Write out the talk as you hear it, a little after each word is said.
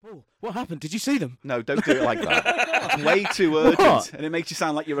What happened? Did you see them? No, don't do it like that. It's way too urgent, What? and it makes you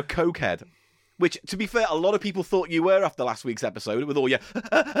sound like you're a cokehead. Which, to be fair, a lot of people thought you were after last week's episode with all your...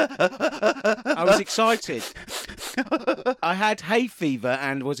 I was excited. I had hay fever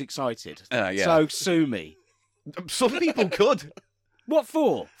and was excited. Yeah. So sue me. Some people could. What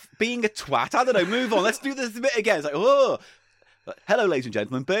for? Being a twat. I don't know. Move on. Let's do this bit again. It's like, oh. Hello, ladies and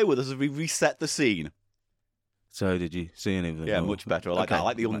gentlemen. Bear with us as we reset the scene. So, did you see any of them? Yeah, much better. I like that. I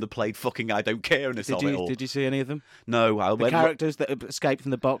like the underplayed fucking I don't care-ness of it all. Did you see any of them? No. The characters that escaped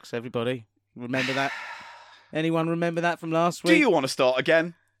from the box, everybody. Remember that? Anyone remember that from last week? Do you want to start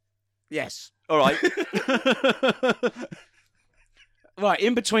again? Yes. All right. Right,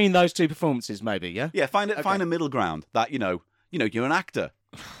 in between those two performances, maybe, yeah? Yeah, find a middle ground that, you know, you're an actor.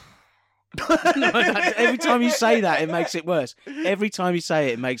 Every time you say that, it makes it worse. Every time you say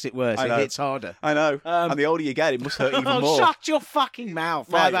it, it makes it worse. It hits harder. I know. And the older you get, it must hurt even more. Shut your fucking mouth.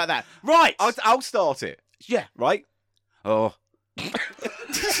 Right. How about that? Right. I'll start it. Yeah. Right? Oh.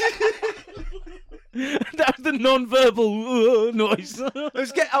 That was the non-verbal noise.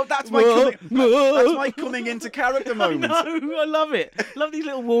 Let's get out. That's my coming into character moment. No, I love it. Love these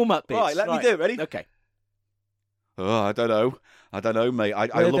little warm-up bits. Right, let me do it. Ready? Okay. Oh, I don't know, mate.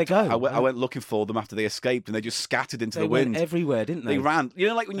 Where'd they go? I went looking for them after they escaped, and they just scattered into They the wind. went everywhere, didn't they? They ran. You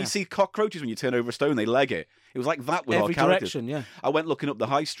know, like when you see cockroaches when you turn over a stone, they leg it. It was like that with Every our characters. direction, yeah. I went looking up the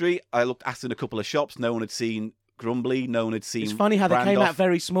high street. I asked in a couple of shops. No one had seen Grumbly. No one had seen. It's funny how they came Brandoff. out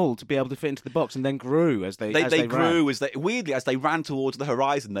very small to be able to fit into the box, and then grew as they grew ran. weirdly as they ran towards the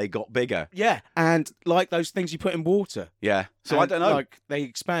horizon. They got bigger. Yeah, and like those things you put in water. Yeah. So And, I don't know. Like they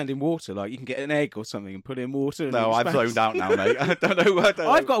expand in water. Like you can get an egg or something and put it in water. And No, it I've expands. zoned out now, mate. I don't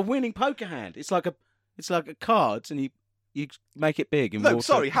know. I've got a winning poker hand. It's like a cards, and you make it big in No, water.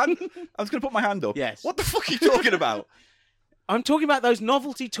 sorry. I was going to put my hand up. Yes. What the fuck are you talking about? I'm talking about those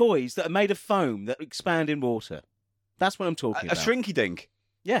novelty toys that are made of foam that expand in water. That's what I'm talking A about. shrinky dink.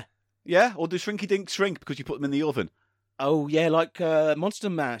 Yeah. Yeah? Or do shrinky dinks shrink because you put them in the oven? Oh yeah, like Monster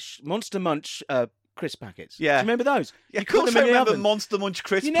Munch crisp packets. Yeah. Do you remember those? Yeah, You of put course them I in the remember oven. Monster Munch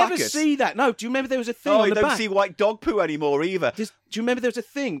crisp You never packets. see that. No, do you remember there was a thing Oh, on you the don't back? see white dog poo anymore either. Do you remember there was a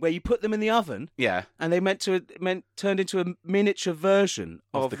thing where you put them in the oven Yeah. and they turned into a miniature version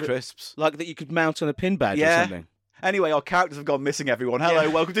Of the crisps. like that you could mount on a pin badge Yeah. or something. Anyway, our characters have gone missing, everyone. Hello,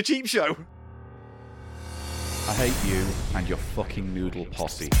 welcome to Cheap Show. I hate you and your fucking noodle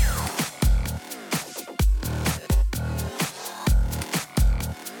posse.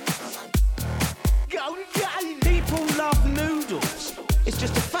 People love noodles. It's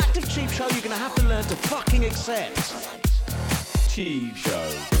just a fact of Cheap Show you're going to have to learn to fucking accept. Cheap Show.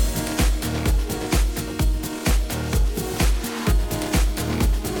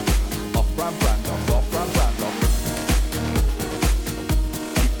 Off-brand brand off, off-brand brand off.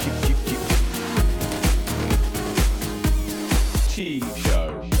 Cheap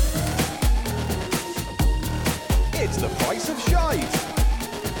Show. It's the price of shite.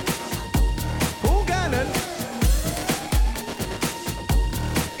 Paul Gannon.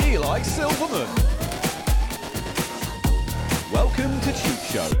 Eli Silverman. Welcome to Cheap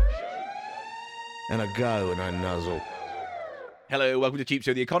Show. And I go and I nuzzle. Hello, welcome to Cheap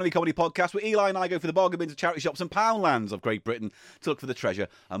Show, the economy comedy podcast where Eli and I go for the bargain bins of charity shops and poundlands of Great Britain to look for the treasure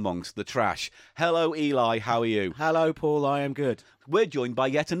amongst the trash. Hello, Eli, how are you? Hello, Paul, I am good. We're joined by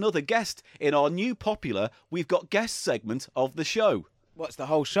yet another guest in our new popular We've Got Guests segment of the show. What's the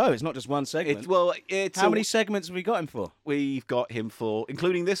whole show? It's not just one segment. It's How many segments have we got him for? We've got him for,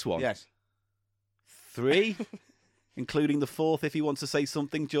 including this one, Yes. 3, including the 4th if he wants to say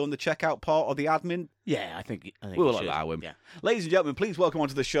something during the checkout part of the admin. Yeah, I think We'll we should. allow him. Yeah. Ladies and gentlemen, please welcome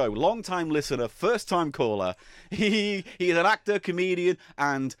onto the show, long-time listener, first-time caller. He is an actor, comedian,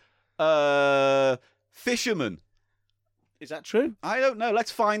 and fisherman. Is that true? I don't know.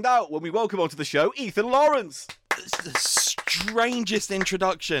 Let's find out when we welcome onto the show, Ethan Lawrence. It's the strangest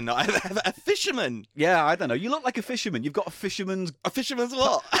introduction. A fisherman. Yeah, I don't know. You look like a fisherman. You've got a fisherman's... A fisherman's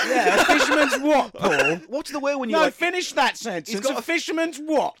what? Yeah, a fisherman's what, Paul? What's the word when you No, like... finish that sentence. He's got a fisherman's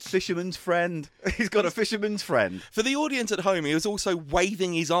what? Fisherman's friend. He's got a fisherman's friend. For the audience at home, he was also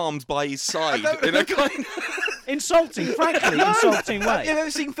waving his arms by his side in a kind of... Insulting, frankly, insulting way. You've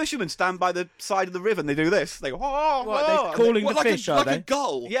ever seen fishermen stand by the side of the river and they do this? They go, oh, What, oh, they're and calling What, the like fish, a, are like they? a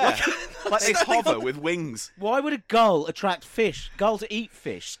gull? Yeah, like they standing hover on- with wings. Why would a gull attract fish? Gull to eat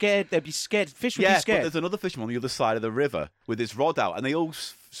fish. Scared, they'd be scared. Fish would be Yeah, but scared. there's another fisherman on the other side of the river with his rod out, and they all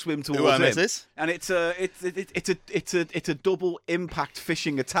swim towards Who him. is this? And it's a double impact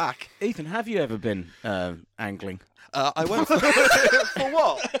fishing attack. Ethan, have you ever been angling? I went For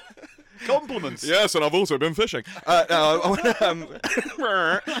what? Compliments. Yes, and I've also been fishing. No,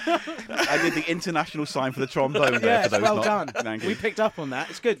 I did the international sign for the trombone there. Yes, for those well not- done. Thank you. We picked up on that.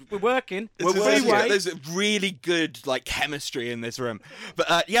 It's good. We're working. There's a really good chemistry in this room. But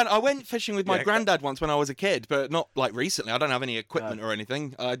I went fishing with my granddad once when I was a kid, but not recently. I don't have any equipment or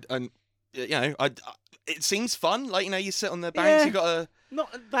anything. It seems fun. You sit on the banks. Yeah. You got a.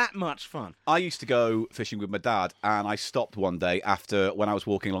 Not that much fun. I used to go fishing with my dad, and I stopped one day after, when I was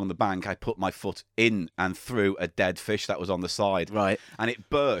walking along the bank, I put my foot in and through a dead fish that was on the side. Right. And it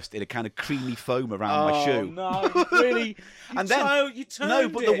burst in a kind of creamy foam around my shoe. No, really. And then, you turned no,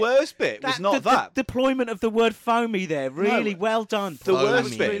 but the worst bit was not that. The deployment of the word foamy there, really well done. The worst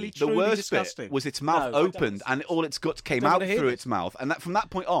Foamy. bit, Really, the truly worst disgusting. bit was its mouth No, I don't opened and all its guts came Don't out wanna hear through this. its mouth, and from that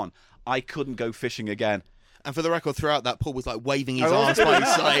point on, I couldn't go fishing again. And for the record, throughout that, Paul was waving his arms by his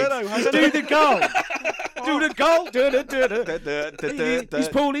side. Do the goal. Do the goal. Do He's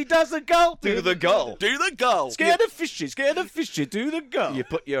Paul. He does the goal. Do the goal. Do the goal. Scare the fishes. Scare the fishes. Do the goal. You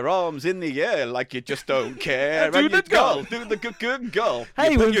put your arms in the air like you just don't care. Do and the you goal. Do the good goal.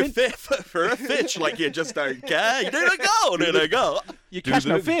 Hey, You put we've your been- fifth for a fish like you just don't care. You do the goal. Do the goal. You Do catch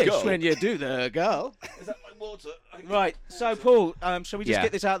no the fish goal. when you do the goal. Is that my water? Right. So, Paul, shall we just Yeah.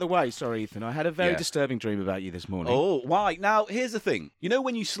 get this out of the way? Sorry, Ethan. I had a very Yeah. disturbing dream about you this morning. Oh, why? Now, here's the thing. You know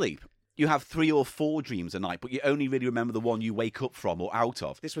when you sleep, you have 3 or 4 dreams a night, but you only really remember the one you wake up from or out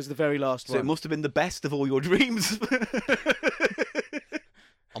of. This was the very last So one. it must have been the best of all your dreams.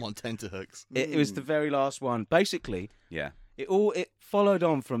 I'm on tenterhooks. It was the very last one. Basically, Yeah. it followed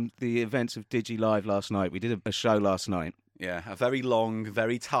on from the events of Digi Live last night. We did a show last night. Yeah, a very long,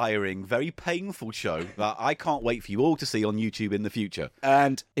 very tiring, very painful show that I can't wait for you all to see on YouTube in the future.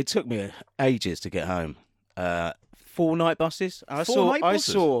 And it took me ages to get home. 4 night buses. I night buses?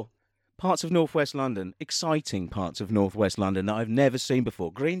 saw parts of northwest London, exciting parts of northwest London that I've never seen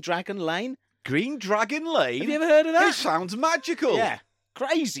before. Green Dragon Lane. Green Dragon Lane? Have you ever heard of that? It sounds magical. Yeah,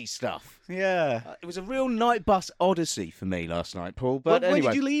 crazy stuff. Yeah. It was a real night bus odyssey for me last night, Paul. But When anyway,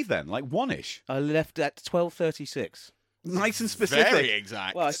 did you leave then? Like 1-ish? I left at 12:36. Nice and specific. Very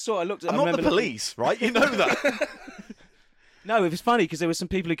exact. Well, I looked. I'm I not the remember looking- police, right? You know that. No, it was funny because there were some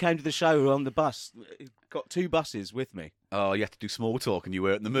people who came to the show who were on the bus. Got 2 buses with me. Oh, you had to do small talk and you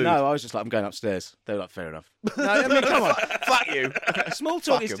were in the mood. No, I was just like, I'm going upstairs. They were like, fair enough. No, I mean, come on. Fuck you. Small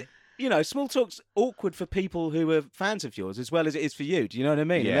talk Fuck is, 'em. small talk's awkward for people who are fans of yours as well as it is for you. Do you know what I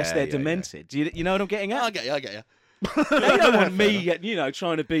mean? Yeah, Unless they're yeah, demented. Do you know what I'm getting at? I get you. They don't want me,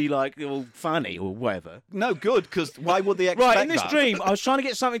 trying to be like all funny or whatever. No, good, because why would they expect Right, in this that? dream, I was trying to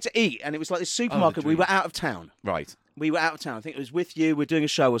get something to eat, and it was like this supermarket. We dream. were out of town. Right. We were out of town. I think it was with you. We're doing a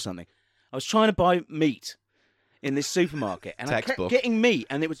show or something. I was trying to buy meat in this supermarket, and I Textbook. kept getting meat,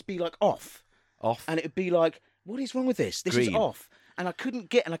 and it would be like off. Off. And it would be like, what is wrong with this? This is Green. off. And I couldn't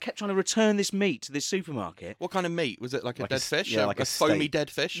get, and I kept trying to return this meat to this supermarket. What kind of meat? Was it like a Like a dead s- fish? yeah, like a foamy steak. dead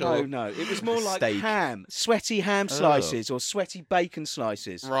fish? No, or... no. It was more like Steak. ham, sweaty ham slices or sweaty bacon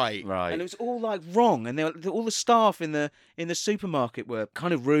slices. Right. Right. And it was all like wrong, and all the staff in the supermarket were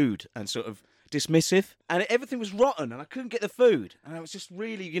kind of rude and sort of dismissive, and everything was rotten, and I couldn't get the food, and I was just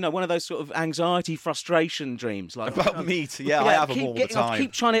really, one of those sort of anxiety, frustration dreams, like About meat. Yeah, I have them keep all the getting off, time.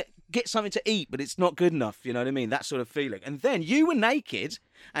 keep trying to get something to eat, but it's not good enough. You know what I mean? That sort of feeling. And then you were naked,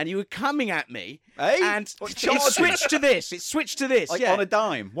 and you were coming at me, Hey? and What, it charging? switched to this. It switched to this. Like yeah. on a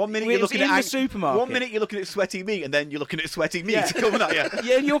dime. 1 minute It you're was looking in at the supermarket. 1 minute you're looking at sweaty meat, and then you're looking at sweaty meat Yeah. coming at you.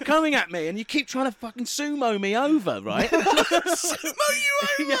 Yeah, and you're coming at me, and you keep trying to fucking sumo me over, right?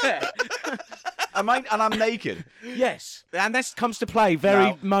 Yeah. And I'm naked. Yes, and this comes to play very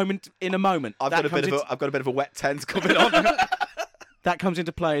Now, moment in a moment. I've got a bit of a wet tent coming on. That comes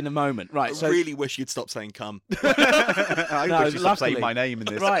into play in a moment, right? I So really wish you'd stop saying cum. I No, wish you stopped saying luckily. my name in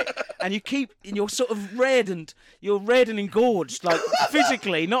this. right, and you're sort of red and engorged, like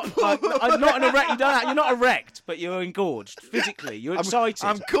physically, not like not an erect. You're not erect, but you're engorged physically. You're excited.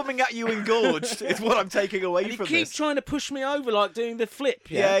 I'm coming at you engorged. It's what I'm taking away and you from keep this. trying to push me over, like doing the flip.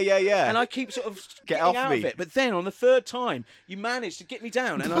 Yeah, yeah. And I keep sort of Get getting off out me. of it. But then on the 3rd time, you manage to get me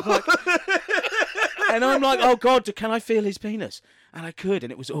down, and I'm like, oh God, can I feel his penis? And I could,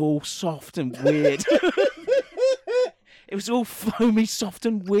 and it was all soft and weird. It was all foamy, soft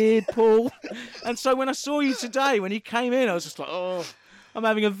and weird, Paul. And so when I saw you today, when you came in, I was just like, oh, I'm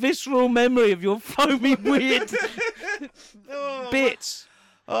having a visceral memory of your foamy, weird bits.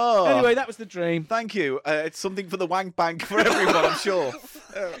 Oh, Anyway, that was the dream. thank you. It's something for the wank bank for everyone, I'm sure.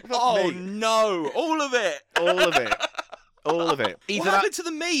 Oh me. no! All of it. All of it. All of it. What happened to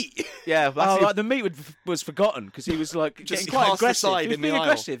the meat? Yeah, that's Like the meat was forgotten because he was like Just getting quite cast aggressive. aside He was in the being aisle.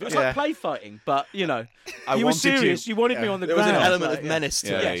 aggressive. It was Yeah. like play fighting, but you know, I you were wanted you. serious. You wanted me on the There was ground. an element Like, of menace to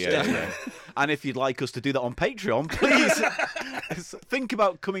Yeah, it. yeah. And if you'd like us to do that on Patreon, please think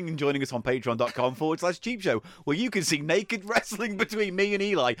about coming and joining us on patreon.com/Cheap Show, where you can see naked wrestling between me and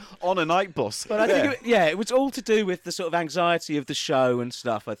Eli on a night bus. But I think, it was all to do with the sort of anxiety of the show and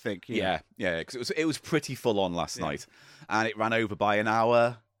stuff. I think. Yeah, because it was pretty full on last night, and it ran over by an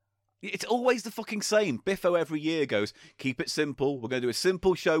hour. It's always the fucking same. Biffo every year goes, keep it simple. We're going to do a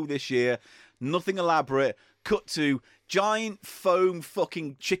simple show this year, nothing elaborate. Cut to giant foam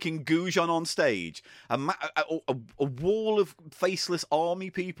fucking chicken goujon on stage, a wall of faceless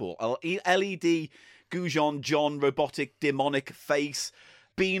army people, LED goujon John robotic demonic face,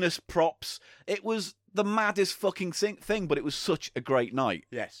 Venus props. It was the maddest fucking thing, but it was such a great night.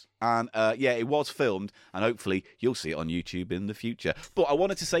 Yes. And it was filmed, and hopefully you'll see it on YouTube in the future. But I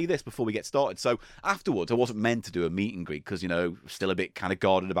wanted to say this before we get started. So afterwards, I wasn't meant to do a meet and greet because, still a bit kind of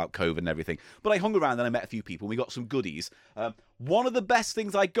guarded about COVID and everything. But I hung around and I met a few people, and we got some goodies. One of the best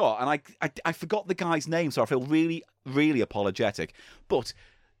things I got, and I forgot the guy's name, so I feel really, really apologetic. But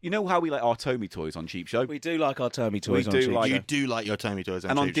you know how we like our Tomy toys on Cheap Show? We do like our Tomy toys. We do on like- Cheap You Show. do like your Tomy toys,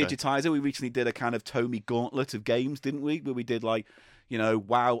 And on Cheap Show. Digitizer, we recently did a kind of Tomy gauntlet of games, didn't we? Where we did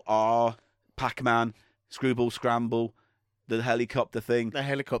WoW R, Pac-Man, Screwball Scramble, the helicopter thing. The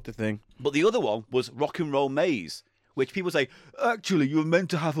helicopter thing. But the other one was Rock and Roll Maze, which people say, actually, you're meant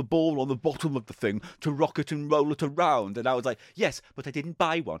to have a ball on the bottom of the thing to rock it and roll it around. And I was like, yes, but I didn't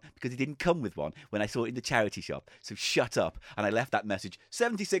buy one because it didn't come with one when I saw it in the charity shop. So shut up. And I left that message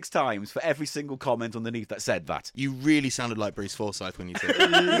 76 times for every single comment underneath that said that. You really sounded like Bruce Forsyth when you said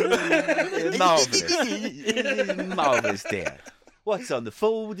that. Marvellous. Marvellous, dear. What's on the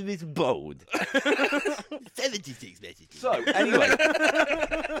fold of his board? 76 messages. So, anyway.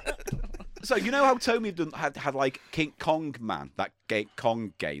 So, you know how Tomy had like King Kong Man, that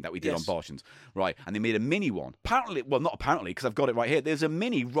Kong game that we did on Bartians? Right, and they made a mini one. Apparently, well, not apparently, because I've got it right here. There's a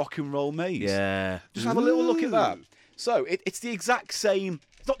mini Rock and Roll Maze. Yeah. Just have a little look at that. So, it's the exact same...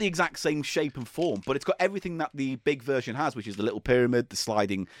 It's not the exact same shape and form, but it's got everything that the big version has, which is the little pyramid, the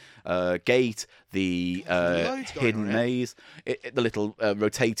sliding gate, the Loads going hidden on here. maze, the little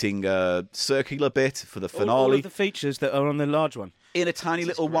rotating circular bit for the All finale, of the features that are on the large one. in a tiny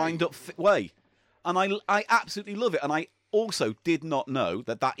little wind-up way. And I absolutely love it. And I also did not know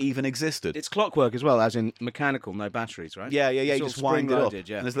that even existed. It's clockwork as well, as in mechanical, no batteries, right? Yeah. You It's all just wind it up. spring-loaded,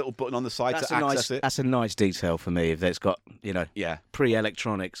 yeah. And there's a little button on the side That's to access it. That's a nice detail for me. If it's got Yeah.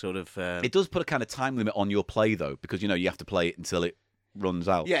 pre-electronic sort of. It does put a kind of time limit on your play, though, because, you have to play it until it runs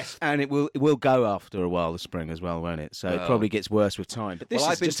out. Yes, and it will go after a while, the spring as well, won't it? So it probably gets worse with time. But this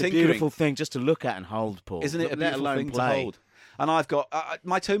Well, is I've been just a tinkering. beautiful thing just to look at and hold, Paul. Isn't it a Let beautiful alone thing play. to hold? And I've got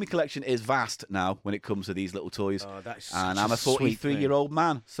my Tomy collection is vast now when it comes to these little toys. Oh, that is and such I'm a a sweet thing. 43-year-old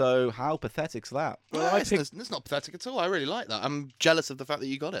man, so how pathetic's that? Well, it's not pathetic at all. I really like that. I'm jealous of the fact that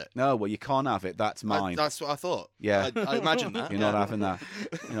you got it. No, well, you can't have it. That's mine. That's what I thought. Yeah. I imagine that. You're not having that.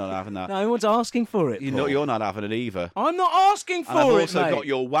 You're not having that. No one's asking for it. Paul. You're not having it either. I'm not asking for And I've it, also mate. got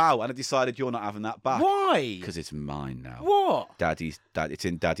your WoW, and I decided you're not having that back. Why? Because it's mine now. What? It's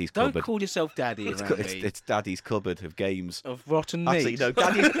in Daddy's Don't cupboard. call yourself daddy It's, around it's, me. it's Daddy's cupboard of games. Of rotten meat. Actually, no,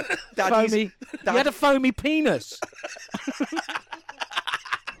 Daddy's Foamy. You had a foamy penis.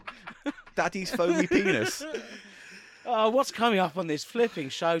 Daddy's foamy penis. Oh, what's coming up on this flipping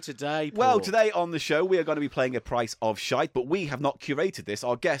show today, Paul? Well, today on the show, we are going to be playing a Price of Shite, but we have not curated this.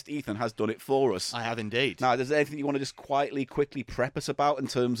 Our guest, Ethan, has done it for us. I have indeed. Now, is there anything you want to just quickly prep us about in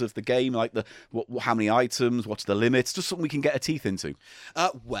terms of the game, like how many items, what's the limits, just something we can get our teeth into?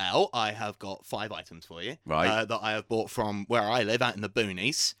 Well, I have got 5 items for you. Right. That I have bought from where I live, out in the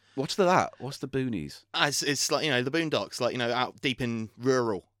boonies. What's that? What's the boonies? It's like, the boondocks, like, out deep in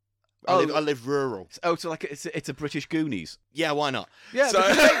rural. I Oh. live rural. Oh, so like it's a British Goonies. Yeah, why not? Yeah, So-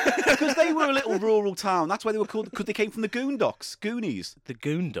 because they were a little rural town. That's why they were called, because they came from the Goondocks, Goonies. The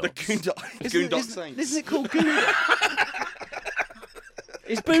Goondocks. Goondock. Isn't it called Goonies?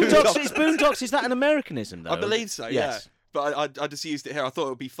 Is Boondocks, is that an Americanism, though? I believe so, Yes. yeah. But I just used it here. I thought it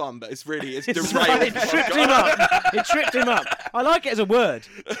would be fun, but it's It derailed. tripped him up. It tripped him up. I like it as a word.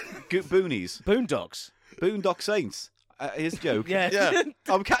 Boonies. Boondocks. Boondock Saints. His joke. Yeah. Yeah.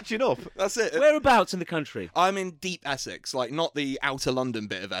 I'm catching up. That's it. Whereabouts in the country? I'm in deep Essex, like not the outer London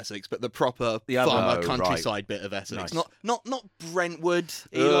bit of Essex, but the proper The other- farmer Oh, countryside bit of Essex. Nice. Not Brentwood,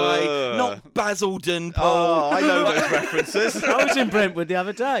 Eli, not Basildon, Paul. Oh, I know those references. I was in Brentwood the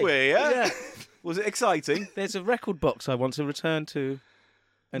other day. Were ya? Yeah. Was it exciting? There's a record box I want to return to.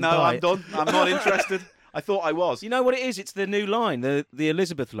 And No, buy. I'm done. I'm not interested. I thought I was. You know what it is? It's the new line, the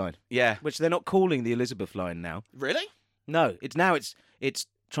Elizabeth line, Yeah. which they're not calling the Elizabeth line now. Really? No, it's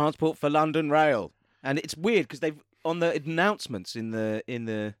Transport for London Rail, and it's weird because they've on the announcements in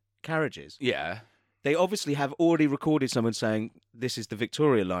the carriages, Yeah. they obviously have already recorded someone saying this is the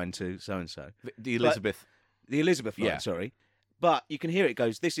Victoria line to so and so, The Elizabeth. the Elizabeth line. Yeah. Sorry, but you can hear it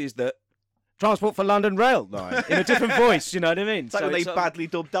goes. This is the Transport for London Rail line in a different voice. You know what I mean? It's like when they sort of- badly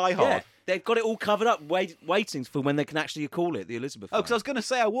dubbed Die Hard. Yeah, they've got it all covered up, waiting for when they can actually call it the Elizabeth Oh, line. because I was going to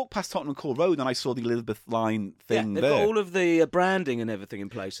say, I walked past Tottenham Court Road and I saw the Elizabeth line thing they've there. got all of the branding and everything in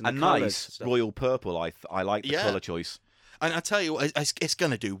place. And and the colours nice and stuff. royal purple. I like the Yeah. colour choice. And I tell you what, it's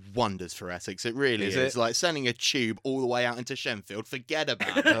going to do wonders for Essex. It really Is is. it? Like sending a tube all the way out into Shenfield. Forget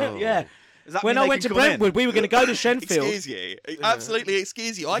about it. Yeah. Does that When mean I they went to can come in? Brentwood, we were going to go to Shenfield. Excuse you. Absolutely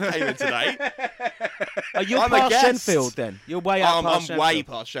excuse you. I came in today. You're I'm a past guest. Shenfield then. You're way out I'm past way Shenfield.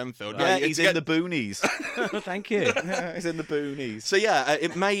 past Shenfield. Yeah, It's he's in the boonies. Thank you. He's in the boonies. So yeah,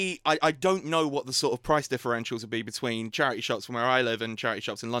 it may. I don't know what the sort of price differentials would be between charity shops from where I live and charity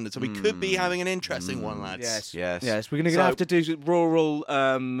shops in London. So we could be having an interesting one, lads. Yes. Yes, we're going to So- have to do rural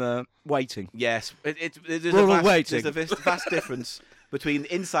waiting. Yes, there's Rural a waiting. vast difference between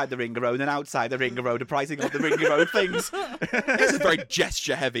inside the Ring Road and outside the Ring Road, the pricing of the Ring Road things. It's a very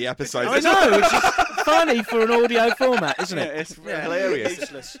gesture-heavy episode. I know, it's just funny for an audio format, isn't Yeah, it? it's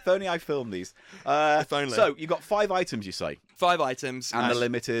hilarious. If only I filmed these. If only. So you got 5 items, you say, 5 items, and the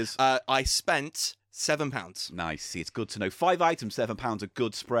limit is I spent £7. nice. See, it's good to know. 5 items, £7, a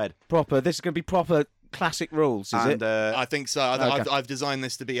good spread. Proper. This is going to be proper classic rules, is And it? I think so. Okay. I've designed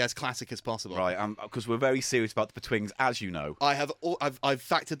this to be as classic as possible. right, because we're very serious about the betwings, as you know. I've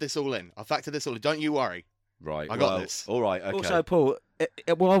factored this all in. I've factored this all in. Don't you worry. Right, I got well, this. All right, okay. Also, Paul,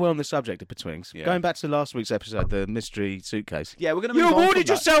 while we're on the subject of betwings, Yeah. going back to last week's episode, the mystery suitcase. yeah, we're going to You move on awarded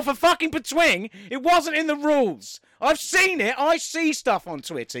from that. yourself a fucking betwing. It wasn't in the rules. I've seen it. I see stuff on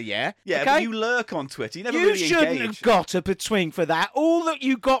Twitter, yeah? Yeah, okay? but you lurk on Twitter. You never You really shouldn't engage. have got a betwing for that. All that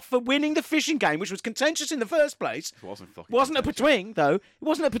you got for winning the fishing game, which was contentious in the first place, It wasn't fucking wasn't a contentious. betwing, though. It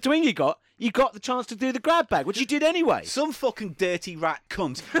wasn't a betwing you got. You got the chance to do the grab bag, which you did anyway. Some fucking dirty rat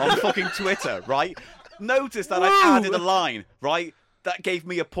cunt on fucking Twitter, right? Notice that I Whoa. added a line, right? That gave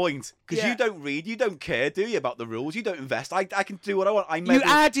me a point. Because Yeah. you don't read, you don't care, do you, about the rules? You don't invest. I can do what I want. I You meddle-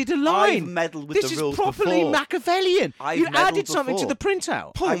 added a line. I've meddled with this the rules is properly before. Machiavellian. I've You meddled added something to before. the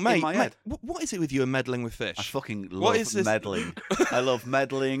printout. Paul, in mate, my head. what is it with you and meddling with fish? I fucking What love is this? meddling. I love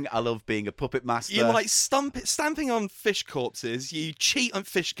meddling. I love being a puppet master. You like stamping on fish corpses. You cheat on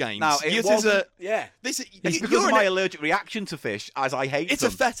fish games. Now, it This is wasn't- Yeah. This is It's you're because of an- my allergic reaction to fish, as I hate It's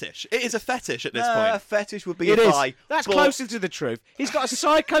them. a fetish. It is a fetish at this A point. fetish would be It a is. buy. That's but- closer to the truth. He's got a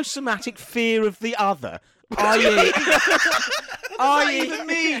psychosomatic fear of the other. I.e. even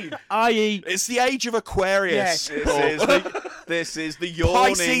mean? I.e. It's the age of Aquarius. Yes, this is the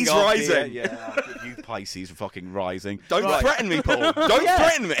yawning Pisces of the- rising. Yeah, you Pisces are fucking rising. Don't Right. threaten me, Paul. Don't Yeah.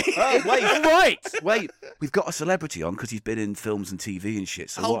 threaten me. Oh, wait, Right. wait. We've got a celebrity on because he's been in films and TV and shit.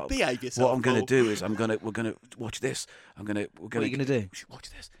 So Oh, what, behave yourself, what I'm going to Paul. do is we're gonna watch this. We're gonna. What are you going to do? Watch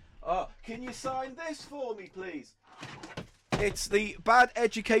this. Oh, can you sign this for me, please? It's the Bad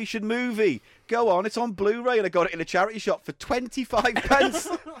Education movie. Go on, it's on Blu-ray, and I got it in a charity shop for 25 pence.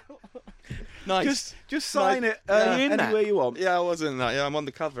 Nice. Just sign it Are you in that? anywhere you want. Yeah, I was in that. Yeah, I'm on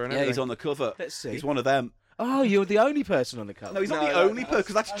the cover. And Yeah, he's everything. on the cover. Let's see. He's one of them. Oh, you're the only person on the cover. No, he's not No, the no, only person,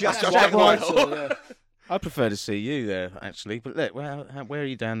 because that's Jack Jack White. White. I prefer to see you there, actually. But look, where are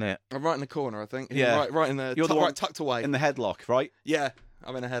you down there? I'm right in the corner, I think. Yeah. Right in the. You're the one right tucked away. In the headlock, right? Yeah,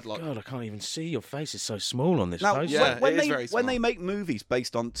 I'm in a headlock. God, I can't even see. Your face is so small on this Now, poster. Yeah, when it is they very when small. they make movies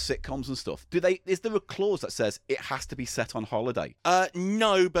based on sitcoms and stuff, is there a clause that says it has to be set on holiday?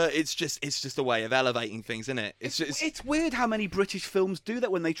 No, but it's just a way of elevating things, isn't it? It's weird how many British films do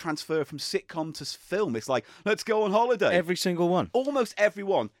that when they transfer from sitcom to film. It's like, let's go on holiday. Every single one. Almost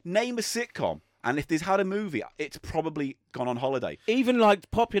everyone. Name a sitcom, and if there's had a movie, it's probably gone on holiday. Even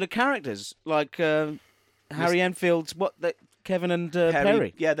like popular characters, like Harry Enfield's, Kevin and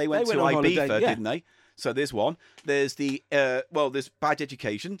Perry. Yeah, they went to on Ibiza, holiday, yeah. didn't they? So there's one. There's there's Bad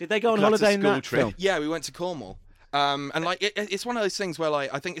Education. Did they go on That's a holiday in school that trip. film? Yeah, we went to Cornwall. And like it's one of those things where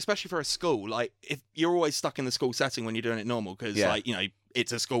like I think especially for a school, like if you're always stuck in the school setting when you're doing it normal because Yeah. like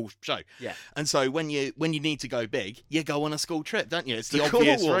it's a school show. Yeah. And so when you need to go big, you go on a school trip, don't you? It's the To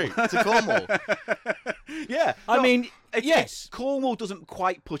obvious Cornwall. route to Cornwall. Yeah. I No, mean, yes. Cornwall doesn't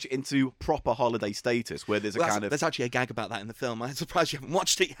quite push it into proper holiday status, where there's a kind of... There's actually a gag about that in the film. I'm surprised you haven't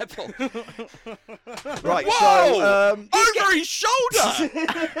watched it yet, Paul. Right, Whoa! so... Over his shoulder!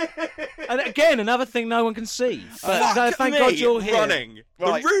 And again, another thing no one can see. But Fuck thank me, God you're here. running.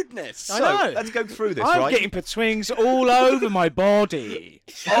 Right. The rudeness. I So, know. let's go through this, I'm right? getting patwings all over my body.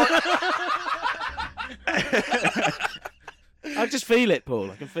 I just feel it,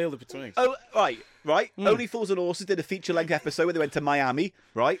 Paul. I can feel the patwings. Oh, right. Only Fools and Horses did a feature-length episode where they went to Miami,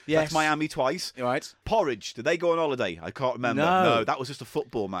 right? Yes. That's Miami twice. Right. Porridge, did they go on holiday? I can't remember. No. That was just a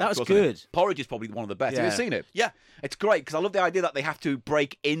football match. That was wasn't it? good. Porridge is probably one of the best. Have Yeah. you seen it? Yeah. It's great, because I love the idea that they have to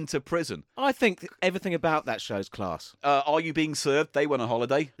break into prison. I think everything about that show's class. Are You Being Served? They went on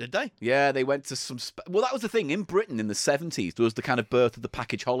holiday. Did they? Yeah, they went to some... Well, that was the thing. In Britain in the 70s, there was the kind of birth of the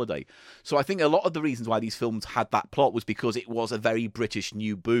package holiday. So I think a lot of the reasons why these films had that plot was because it was a very British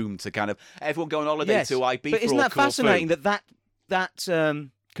new boom to kind of everyone go on holiday Yes, to Ibiza. but isn't or that Corfu. fascinating that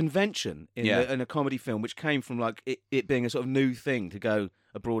convention in a comedy film, which came from like it being a sort of new thing to go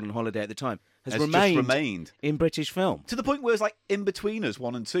abroad on holiday at the time, has Has just remained remained. in British film. To the point where it's like In-Betweeners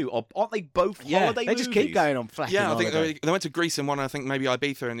 1 and 2, aren't they both holiday they just movies? keep going on flat. Yeah, I think they went to Greece in one, and I think maybe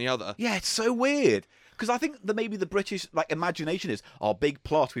Ibiza in the other. Yeah, it's so weird. Because I think that maybe the British imagination is our big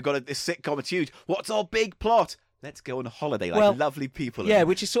plot. We've got this sitcom, it's huge. What's our big plot? Let's go on a holiday like Well, lovely people. Yeah,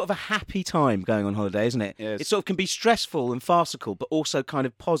 which is sort of a happy time going on holiday, isn't it? Yes. It sort of can be stressful and farcical, but also kind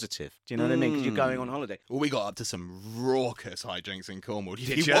of positive. Do you know what I mean? Because you're going on holiday. Well, we got up to some raucous hijinks in Cornwall. If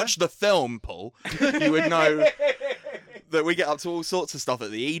Did you ya? watch the film, Paul, you would know that we get up to all sorts of stuff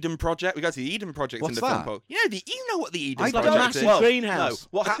at the Eden Project. We go to the Eden Project What's in the film, that? Paul. Yeah, you know what the Eden It's like a Project massive is. Well, greenhouse.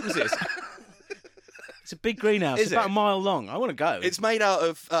 No, what happens is... It's a big greenhouse. Is It's about it? a mile long. I want to go. It's made out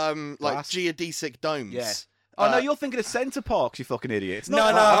of like Glass? geodesic domes. Yeah. Oh, no, you're thinking of Centre Parks, you fucking idiot. It's No, not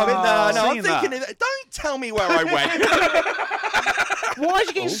no, that. I'm Seen that. thinking. Don't tell me where I went. Why are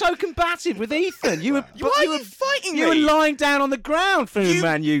you getting so combative with Ethan? You were Why are you fighting you were me? lying down on the ground,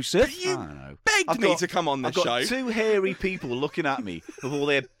 Man Yusuf. You I don't know. begged I've me got- to come on I've this got show. two hairy people looking at me with all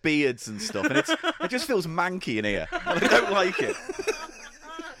their beards and stuff, and it just feels manky in here. And I don't like it.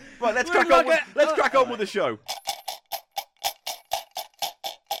 Right, let's crack on with the show.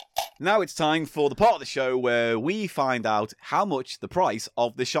 Now it's time for the part of the show where we find out how much the price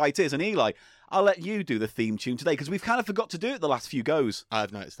of the shite is. And Eli, I'll let you do the theme tune today because we've kind of forgot to do it the last few goes.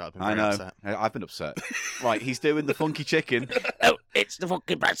 I've noticed that. I've been I very know. upset. I've been upset. Right, he's doing the funky chicken. Oh, it's the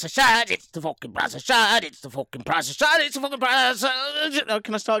fucking price of shot. It's the fucking price of shot. It's the fucking price of shot. It's the fucking price of shot. Oh,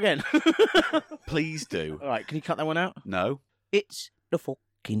 can I start again? Please do. All right, can you cut that one out? No, It's the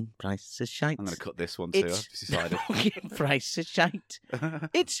fucking price of shite. I'm going to cut this one too. I've It's just the decided. fucking price of shite.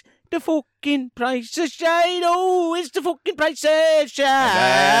 It's the fucking price of shite. Oh, it's the fucking price of shite.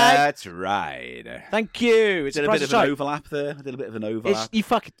 That's right. Thank you. It's Did the a price bit of of an shite. overlap there. I did a bit of an overlap. You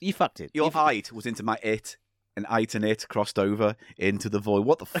fucked it. Your You fu- height was into my it, and it and it crossed over into the void.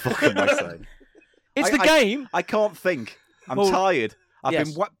 What the fuck am I saying? It's I- the I- game. I can't think. I'm Well, tired. I've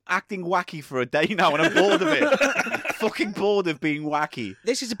yes. been acting wacky for a day now, and I'm bored of it. Fucking bored of being wacky.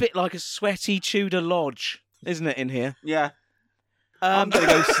 This is a bit like a sweaty Tudor lodge, isn't it, in here? Yeah. I'm going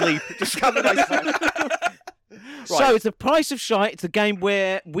to go sleep. Just have a nice night. So it's the price of shite. It's the game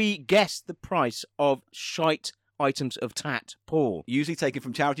where we guess the price of shite items of tat. Paul. Usually taken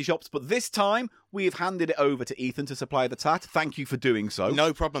from charity shops, but this time we've handed it over to Ethan to supply the tat. Thank you for doing so.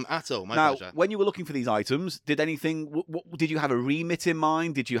 No problem at all. My Now, pleasure. when you were looking for these items, did anything? Did you have a remit in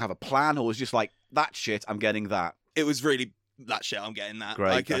mind? Did you have a plan, or was it just like that shit? I'm getting that. It was really that shit. I'm getting that.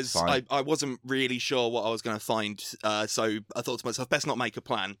 Great, Because that's fine. I wasn't really sure what I was going to find. So I thought to myself, best not make a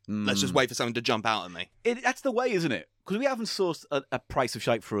plan. Let's just wait for something to jump out at me. That's the way, isn't it? Because we haven't sourced a price of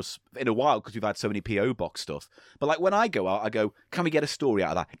shite for us in a while because we've had so many PO box stuff. But like when I go out, I go, can we get a story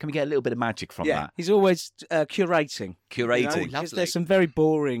out of that? Can we get a little bit of magic from that? He's always curating. Curating. You know, 'cause lovely. there's some very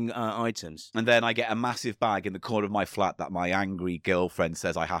boring items. And then I get a massive bag in the corner of my flat that my angry girlfriend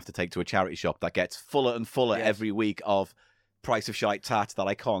says I have to take to a charity shop that gets fuller and fuller Yes. every week of price of shite tat that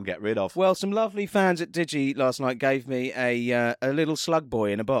I can't get rid of. Well, some lovely fans at Digi last night gave me a little slug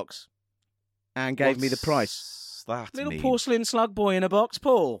boy in a box, and gave me the price. What's that Little mean? porcelain slug boy in a box,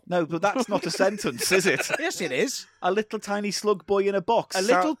 Paul. No, but that's not a sentence, is it? Yes, it is. A little tiny slug boy in a box. A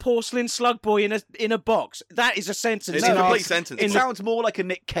little porcelain slug boy in a box. That is a sentence. It's in a our- complete sentence. It in the- sounds more like a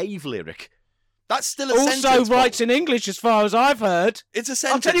Nick Cave lyric. That's still a also sentence. writes Paul. in English, as far as I've heard. It's a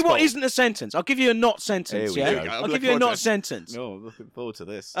sentence. I'll tell you what Paul. isn't a sentence. I'll give you a not sentence. Here we Yeah, go. I'll I'm give looking you a forward to not it. sentence. No, I'm looking forward to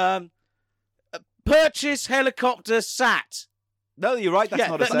this. Purchase helicopter sat. No, you're right. That's yeah,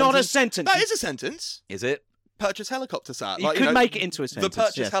 not a but sentence. not a sentence. That is a sentence. Is it? purchase helicopter sat. You could make it into a sentence. The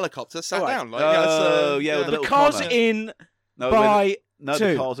purchase yes. helicopter sat All right. down. Like, Oh, yeah, with the little Because comma. in No, by no, two.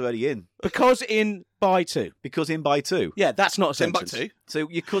 the car's already in. Because in by two. Because in by two. Yeah, that's not a sentence. Timbuktu. So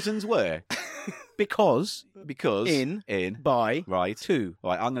your cousins were? Because Because in by right. two.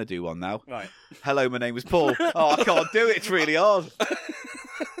 Right, I'm going to do one now. Right. Hello, my name is Paul. Oh, I can't do it. It's really hard.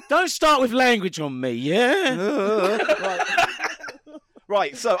 Don't start with language on me, yeah?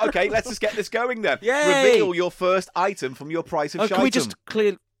 Right, so, okay, let's just get this going then. Yay! Reveal your first item from your price of Oh, shitem. can we just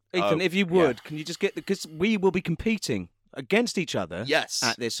clear, Ethan, Oh, if you would, can you just get, because we will be competing against each other Yes.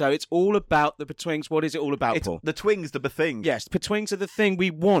 at this. So it's all about the betwings. What is it all about, It's Paul? the twings, the bething. Yes, betwings are the thing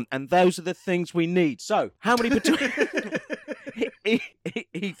we want, and those are the things we need. So, how many betwings...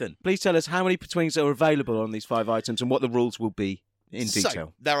 Ethan, please tell us how many betwings are available on these 5 items and what the rules will be in detail.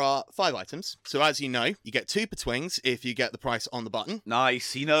 So, there are 5 items. So, as you know, you get 2 betwings if you get the price on the button.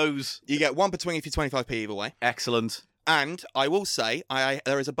 Nice, he knows. You get 1 betwing if you're 25p either way. Excellent. And I will say,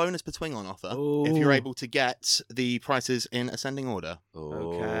 there is a bonus betwing on offer if you're Ooh. able to get the prices in ascending order.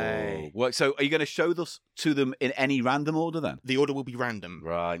 Okay. Well, so are you going to show this to them in any random order then? The order will be random.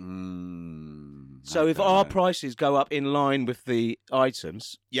 Right. So if our prices go up in line with the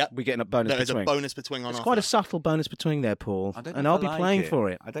items, Yep. we get a bonus There is a betwing. bonus betwing on It's offer. quite a subtle bonus between there, Paul. I don't know And if I'll I be like playing it. for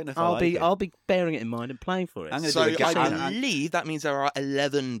it. I don't know if I like it. I'll be bearing it in mind and playing for it. I'm gonna So do a guess. I believe that means there are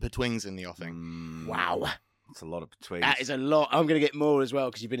 11 betwings in the offing. Wow. That's a lot of twins. That is a lot. I'm going to get more as well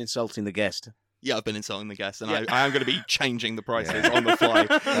because you've been insulting the guest. Yeah, I've been insulting the guests, and Yeah. I am going to be changing the prices on the fly.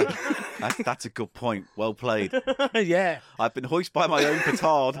 That's a good point. Well played. Yeah. I've been hoisted by my own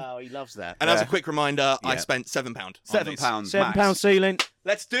petard. Oh, he loves that. And as a quick reminder, I Yeah. spent £7. on £7. these. £7 max. ceiling.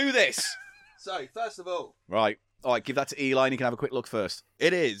 Let's do this. So, first of all, Right. All right, give that to Eli and you can have a quick look first.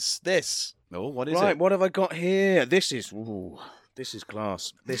 it is this. Oh, what is Right, it? what have I got here? This is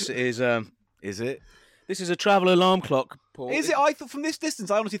class. This is Is it? this is a travel alarm clock, Paul. Is it? I thought from this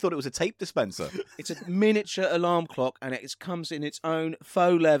distance, I honestly thought it was a tape dispenser. It's a miniature alarm clock, and it comes in its own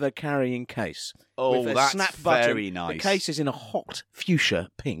faux leather carrying case. Oh, with a that's snap button. very nice. The case is in a hot fuchsia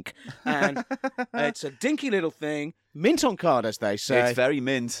pink, and it's a dinky little thing, mint on card, as they say. It's very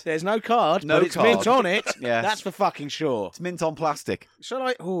mint. There's no card, No but it's card. mint on it. Yes. That's for fucking sure. It's mint on plastic. Shall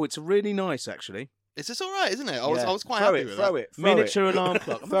I? Oh, it's really nice, actually. Is this all right, isn't it? I was quite throw happy it, with throw that. it, throw Miniature it. alarm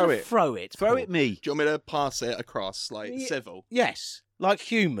clock. I'm Throw gonna it. Throw it. Throw Paul. it me. Do you want me to pass it across, like, Yeah. civil? Yes, like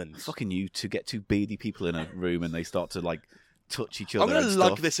humans. Fucking you to get 2 beady people in a room and they start to like touch each other. I'm going to and lug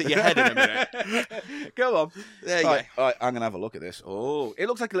stuff. this at your head in a minute. Go on. There you All right, I'm going to have a look at this. Oh, it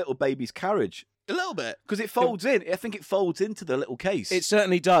looks like a little baby's carriage go. A little bit. because it folds in. I think it folds into the little case. It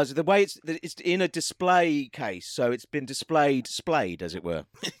certainly does. The way it's in a display case, so it's been displayed, as it were.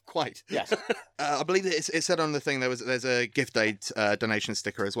 Quite. Yes. I believe that it said on the thing there's a gift aid donation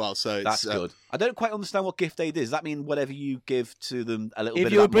sticker as well. So it's, That's good. I don't quite understand what gift aid is. Does that mean whatever you give to them, a little If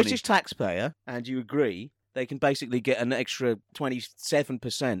bit you're a of that money? British taxpayer and you agree, they can basically get an extra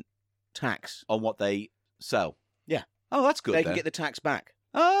 27% tax. on what they sell. Yeah. Oh, that's good. They then. can get the tax back.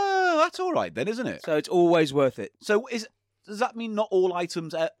 Oh, that's all right then, isn't it? So it's always worth it. So does that mean not all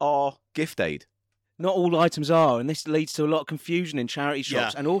items are gift aid? Not all items are, and this leads to a lot of confusion in charity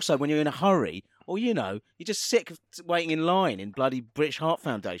shops. Yeah. And also, when you're in a hurry, or you're just sick of waiting in line in bloody British Heart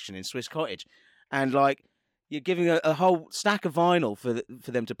Foundation in Swiss Cottage, and like you're giving a whole stack of vinyl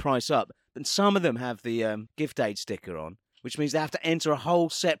for them to price up, and some of them have the gift aid sticker on, which means they have to enter a whole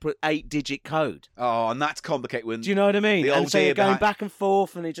separate 8-digit code. Oh, and that's complicated. When Do you know what I mean? The And old so you're dear going behind- back and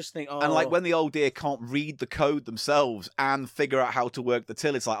forth, and they just think, oh, and like when the old dear can't read the code themselves and figure out how to work the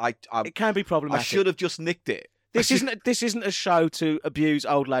till, it's like it can be I problematic. should have just nicked it. This isn't a show to abuse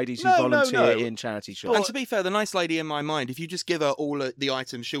old ladies who No, volunteer no. in charity shops. And to be fair, the nice lady in my mind, if you just give her all of the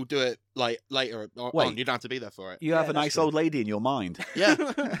items, she'll do it like later on. Wait. You don't have to be there for it. You have a that's nice true. old lady in your mind. Yeah.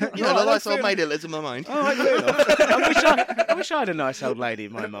 You know, the nice old lady that lives in my mind. Oh, fair enough. I wish I had a nice old lady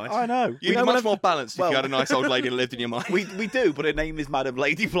in my mind. I know. You'd know, be much whenever- more balanced if well- you had a nice old lady that lived in your mind. We do, but her name is Madam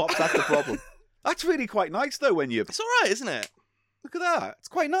Lady Plops. That's the problem. That's really quite nice though. When you It's all right, isn't it? look at that, it's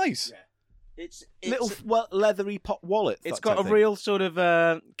quite nice. It's Little leathery pop wallet. It's that got type a thing. real sort of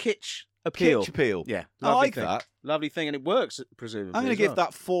kitsch appeal. Kitsch appeal. Yeah, I lovely like thing. that. Lovely thing, and it works presumably. I'm going as to give well.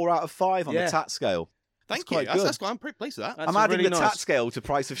 that 4 out of 5 on Yeah. the tat scale. Thank quite you. That's, good. that's I'm pretty pleased with that. That's I'm adding really the nice. tat scale to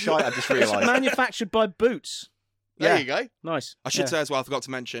price of shite. I just It's realised. manufactured by Boots. There Yeah. you go. Nice. I should Yeah. say as well, I forgot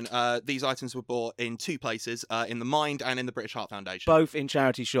to mention, these items were bought in 2 places, in the Mind and in the British Heart Foundation. Both in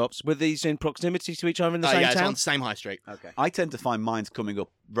charity shops. Were these in proximity to each other in the same yeah, it's town? on the same high street. Okay. I tend to find mine's coming up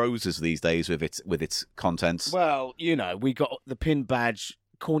roses these days with its contents. Well, we got the pin badge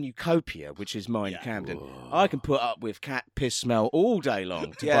cornucopia, which is mine, Camden. I can put up with cat piss smell all day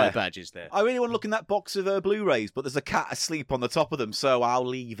long to buy badges there. I really want to look in that box of Blu-rays, but there's a cat asleep on the top of them, so I'll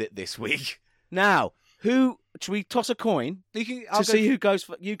leave it this week. Now, should we toss a coin to see who goes?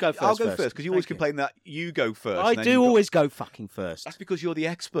 You go first. I'll go first because you always Thank complain that you go first. I and then do always go fucking first. That's because you're the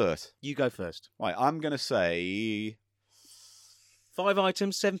expert. You go first. Right, I'm going to say... 5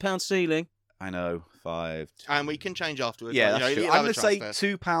 items, £7 ceiling. I know, 5... And we can change afterwards. Yeah, like, that's you true. know, I'm going to say first.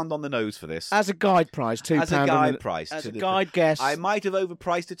 £2 on the nose for this. As a guide price, £2. As a guide price. As to a the- guide guess. I might have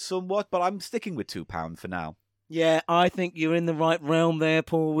overpriced it somewhat, but I'm sticking with £2 for now. Yeah, I think you're in the right realm there,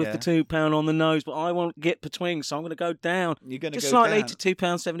 Paul, with Yeah. the £2 on the nose, but I won't get between, so I'm going to go down. You're going to Just go slightly down. to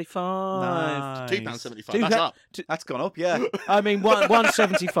 £2.75. £2.75. That's up. That's gone up, yeah. I mean,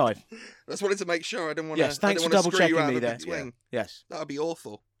 $1.75. Just wanted to make sure. I didn't want to. Yes, thanks for double checking me there. Swing. Yes. That would be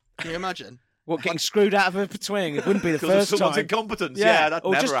awful. Can you imagine? What, getting screwed out of a betwing? It wouldn't be the Because of first someone's time. incompetence. Yeah, that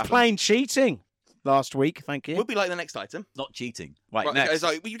or never just happens. plain cheating last week. Thank you. Would be like the next item. Not cheating. Right, Right, next.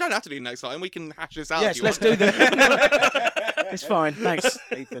 okay, so you don't have to do the next item. We can hash this out. Yes, if you let's want. do that. It's fine. Thanks,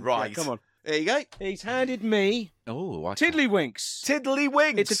 Ethan. Right. Yeah, come on. There you go. He's handed me Oh, Tiddlywinks.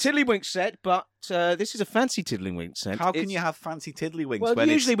 Tiddlywinks. It's a Tiddlywinks set, but this is a fancy Tiddlywinks set. How can It's- you have fancy Tiddlywinks Well, when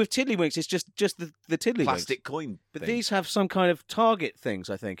usually it's with Tiddlywinks, it's just the Tiddlywinks. plastic coin? But thing? these have some kind of target things,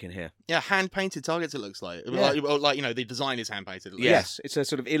 I think, in here. Yeah, hand painted targets. It looks like. Yeah. Like you know, the design is hand painted. Yeah. Yes, it's a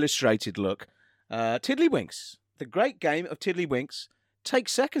sort of illustrated look. Tiddlywinks, the great game of Tiddlywinks,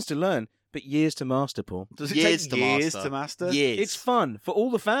 takes seconds to learn, but years to master, Paul. Does it Years take to years master. to master? Years. It's fun for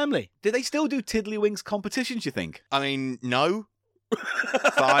all the family. Do they still do Tiddlywinks competitions, you think? I mean, no.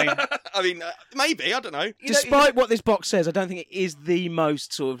 Fine. I mean, maybe. I don't know. Despite what this box says, I don't think it is the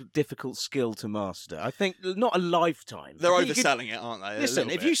most sort of difficult skill to master. I think not a lifetime. They're I think you could- overselling it, aren't they? A Listen,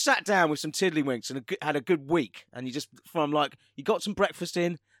 little if bit. you sat down with some Tiddlywinks and had a good week, and you just from like you got some breakfast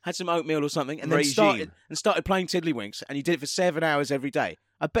in, had some oatmeal or something, and then Regime. started playing Tiddlywinks, and you did it for 7 hours every day,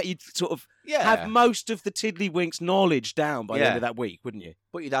 I bet you'd sort of Yeah. have most of the Tiddlywinks knowledge down by the Yeah. end of that week, wouldn't you?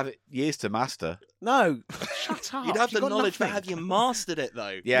 But you'd have it years to master. No, shut up. You'd have the You've got knowledge, but nothing. have you mastered it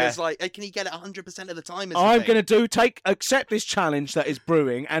though? Yeah. Because like, can you get it 100% of the time? I'm going to accept this challenge that is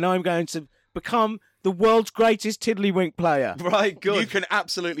brewing, and I'm going to become the world's greatest Tiddlywink player. Right, good. You can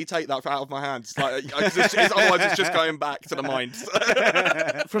absolutely take that out of my hands. Like, otherwise, it's just going back to the mind.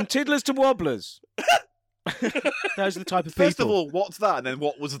 From Tiddlers to Wobblers. Those are the type of people. First of all, what's that? And then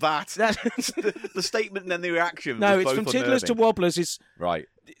what was that? That's- the statement and then the reaction. no, was it's both from Tiddlers to unnerving. Wobblers. Right.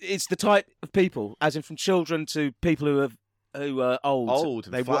 It's the type of people, as in from children to people who are old. Old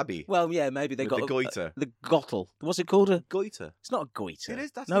and flabby. Well, yeah, maybe they With got the goiter. the gottle. What's it called? Goiter. It's not a goiter. It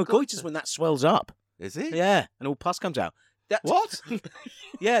is, that's no, the goiter. goiter's when that swells up. Is it? Yeah, and all pus comes out. What?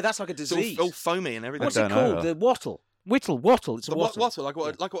 Yeah, that's like a It's all, disease. all foamy and everything. What's I it don't called? know. The wattle. Wattle. It's a The wattle. wattle,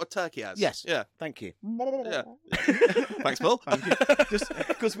 like what a turkey has. Yes. Yeah. Thank you. Yeah. Thanks, Paul. Just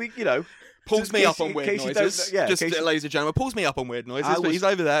because we, you know, Pulls just me in up case- on in weird case you noises. don't- yeah, in Just, case you- ladies and gentlemen, pulls me up on weird noises. I But was- he's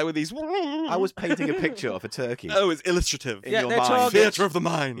over there with these. I was painting a picture of a turkey Oh, it's illustrative. in Yeah, your they're mind. targets. Theatre of the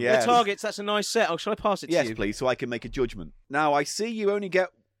mind. Yeah. The targets. That's a nice set. Oh, shall I pass it to Yes, you? please, so I can make a judgment. Now, I see you only get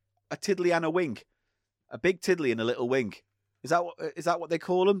a tiddly and a wink. A big tiddly and a little wink. Is that what they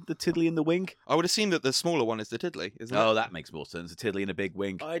call them? The tiddly and the wink? I would assume that the smaller one is the tiddly, isn't Oh, it? that makes more sense. A tiddly and a big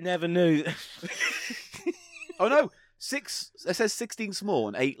wink. I never knew. Oh, no. 6, it says 16 small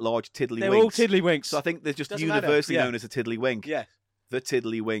and 8 large tiddly They're winks. all Tiddlywinks. So I think they're just Doesn't matter, universally yeah. known as a tiddly wink. Yeah, The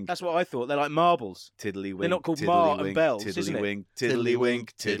tiddly wink. that's what I thought. They're like marbles. Tiddly wink. They're not called tiddly Mar and wink, Bells, tiddly isn't it? wink, tiddly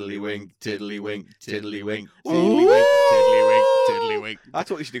wink, tiddly wink, tiddly wink, tiddly wink, Ooh. tiddly wink, tiddly wink, tiddly wink.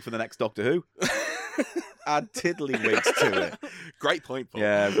 That's what you should do for the next Doctor Who. Add tiddly winks to it. Great point, Paul.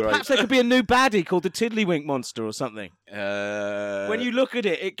 Yeah, right. Perhaps there could be a new baddie called the Tiddlywink Monster or something. When you look at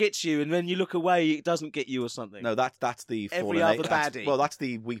it, it gets you, and when you look away, it doesn't get you or something. No, that's the Every fallen other that's- baddie. Well, that's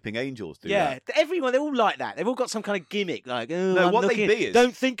the Weeping Angels. Do yeah, that. everyone, they're all like that. They've all got some kind of gimmick, like, oh, No, I'm what they looking, be is-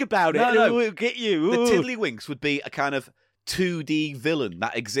 don't think about it, No, no. it'll get you. The Ooh. Tiddlywinks would be a kind of 2D villain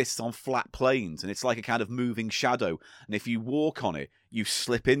that exists on flat planes, and it's like a kind of moving shadow. And if you walk on it, you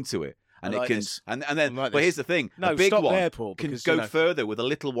slip into it. And I like it can, this. and then, I like but this. here's the thing: No, a big stop one there, Paul, can because, go you know- further, with a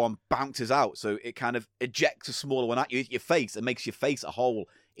little one bounces out, so it kind of ejects a smaller one at you, your face, and makes your face a hole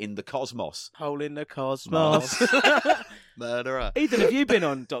in the cosmos. Hole in the cosmos. Murderer. Ethan, have you been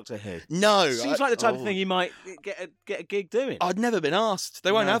on Doctor Who? No. Seems like the type of thing you might get a gig doing. I'd never been asked.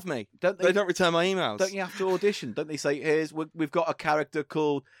 They won't No. have me. Don't They don't return my emails. Don't you have to audition? Don't they say, we've got a character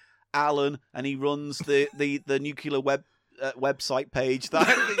called Alan, and he runs the nuclear website page that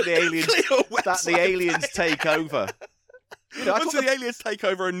the aliens Nuclear aliens take over. You know, that's Once what the aliens take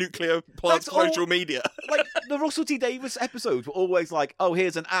over a nuclear plant's That's all- social media. like the Russell T Davies episodes were always like, oh,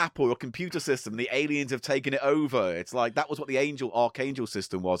 here's an app or a computer system, and the aliens have taken it over. It's like that was what the Archangel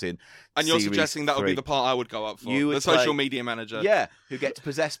system was in. And you're Series suggesting that would be 3. the part I would go up for. You would the social play- media manager. Yeah, who gets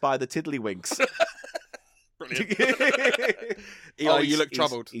possessed by the Tiddlywinks. Eli, you look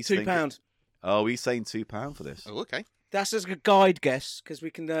troubled. He's £2. thinking- Oh, he's saying £2 for this. Oh, okay. That's as a guide guess because we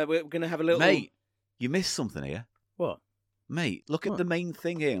can. We're going to have a little. Mate, you missed something here. What? Mate, look at What? the main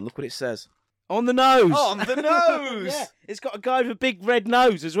thing here and look what it says. On the nose. On the nose! Yeah, it's got a guy with a big red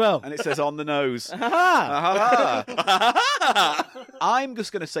nose as well. And it says on the nose. Ha I'm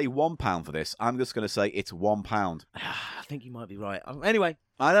just going to say £1 for this. I'm just going to say it's £1. I think you might be right. Anyway,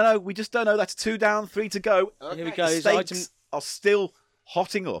 I don't know. We just don't know. That's 2 down, 3 to go. here we go. The His stakes item. are still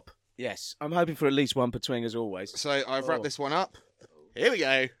hotting up. Yes, I'm hoping for at least one per twing as always. So I've wrapped this one up. Here we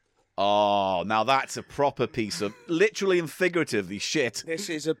go. Oh, now that's a proper piece of literally and figuratively shit. This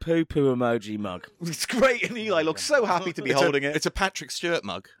is a poo-poo emoji mug. It's great, and Eli looks so happy to be holding it. It's a Patrick Stewart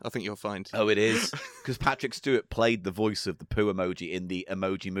mug, I think you'll find. Oh, it is. Because Patrick Stewart played the voice of the poo emoji in the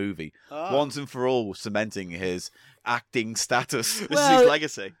Emoji Movie. Once and for all, cementing his acting status. This is Well- his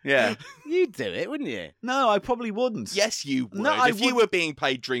legacy. Yeah. You'd do it, wouldn't you? No, I probably wouldn't. Yes, you would. No, I if you would- were being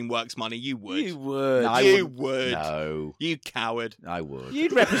paid DreamWorks money, you would. You would. No, I You wouldn't. would. No, You coward. I would.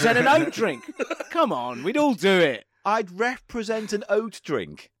 You'd represent an oat drink. Come on, we'd all do it. I'd represent an oat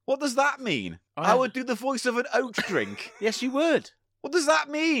drink. What does that mean? I would do the voice of an oat drink. Yes, you would. What does that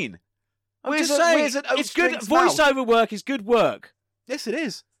mean? I'm Where's just a- saying, where's an oat it's good. drink's mouth? Voiceover work is good work. Yes, it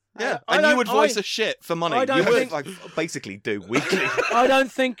is. Yeah. I And you don't- would voice I- a shit for money. I don't You would. think- I basically do weekly. I don't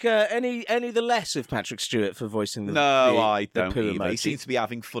think any the less of Patrick Stewart for voicing the No, the, I the don't poo either. He emoji. seems to be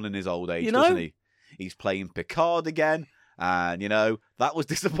having fun in his old age, You know? doesn't he? He's playing Picard again, and, that was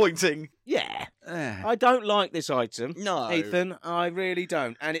disappointing. Yeah, Eh. I don't like this item. No. Ethan, I really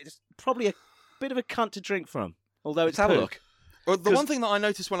don't, and it's probably a bit of a cunt to drink from. Although it's Let's have a poo. look. Well, the 'Cause- one thing that I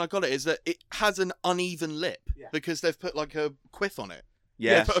noticed when I got it is that it has an uneven lip because they've put like a quiff on it.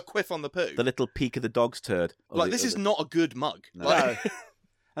 Yeah, They put a quiff on the poo. the little peak of the dog's turd. Like, this is not a good mug. No. Like,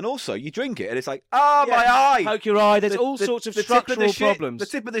 And also, you drink it, and it's like, my eye! Poke your eye. There's The- all the- sorts of the tip the structural shit- problems. The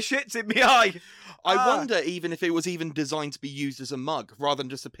tip of the shit's in my eye. I Ah. wonder even if it was even designed to be used as a mug rather than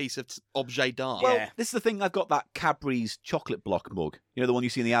just a piece of objet d'art. Well, Yeah. this is the thing. I've got that Cadbury's chocolate block mug. You know, the one you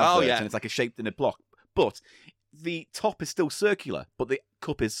see in the adverts, yeah. and it's like a shaped in a block. But the top is still circular, but the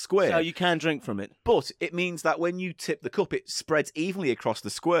cup is square. So you can drink from it. But it means that when you tip the cup, it spreads evenly across the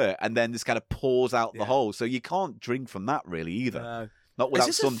square, and then just kind of pours out the hole. So you can't drink from that really either. Not Is without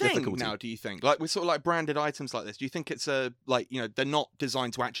this some a thing difficulty. now, do you think? Like, with sort of like branded items like this, do you think it's they're not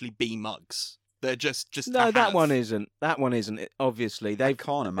designed to actually be mugs? They're just No, to that have. one isn't. That one isn't. Obviously, I they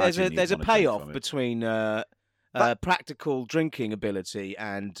can't there's imagine. a you'd there's a wanna drink payoff from it. between practical drinking ability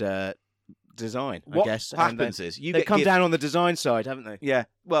and design. What I guess happens is you they've get come giv- down on the design side, haven't they? Yeah.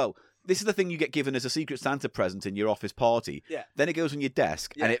 Well, this is the thing you get given as a Secret Santa present in your office party. Yeah. Then it goes on your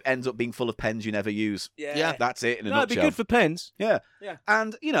desk, and Yeah. it ends up being full of pens you never use. Yeah. That's it in a No, it'd be nutshell. good for pens. Yeah. Yeah.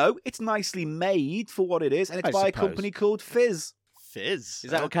 And, it's nicely made for what it is, and it's I by a suppose. company called Fizz. Fizz.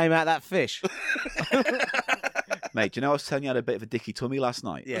 Is that what came out of that fish? Mate, do you know I was telling you I had a bit of a dicky tummy last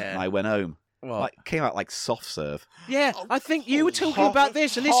night? Yeah. And I went home. What? Like, came out like soft serve. Yeah, I think you were talking Hot- about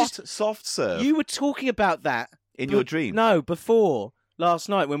this, and this hot is soft serve you were talking about that in your be- dream. No, before last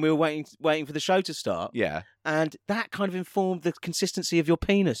night when we were waiting for the show to start. Yeah. And that kind of informed the consistency of your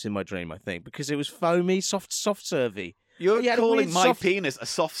penis in my dream, I think, because it was foamy, soft servy. You're You had a calling weird my soft- penis a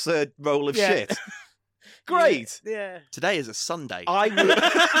soft serve roll of Yeah. shit. Great. Yeah. Today is a Sunday. I will.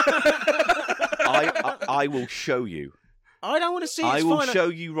 I will show you. I don't want to see it. I It's will fine. show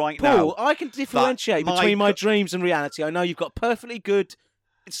you right Paul, now. I can differentiate my between my co- dreams and reality. I know you've got a perfectly good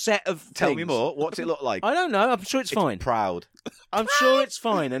set of Tell me things. more. What's it look like? I don't know. I'm sure it's fine. Proud. I'm sure it's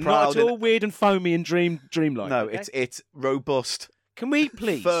fine and Proud not at all and- weird and foamy and dreamlike. No, okay? it's robust, Can we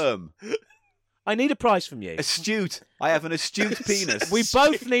please? firm, I need a price from you. astute. I have an astute penis. We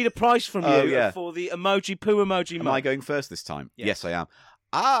both need a price from you Oh, yeah. for the emoji poo emoji Am mug. I going first this time? Yes. Yes, I am.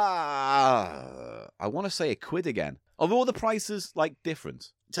 I want to say £1 again. Are all the prices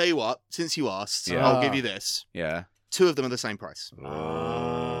different? Tell you what, since you asked, Yeah. I'll give you this. Yeah. 2 of them are the same price.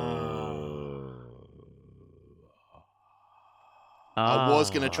 I was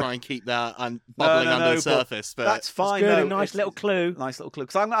going to try and keep that bubbling no, under no, the surface, but That's fine. Good, no, a nice it's- little clue. Nice little clue.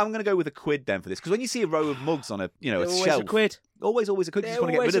 Because I'm going to go with £1 then for this. Because when you see a row of mugs on a They're a always shelf, a quid. always a quid. You They're just want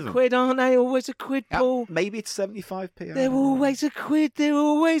to get always rid of a them. quid, aren't they? Always a quid, Yeah, Paul. maybe it's 75p. I They're don't know. always a quid. They're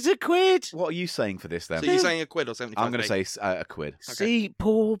always a quid. What are you saying for this then? so you're saying a quid or 75p? I'm going to say £1. See,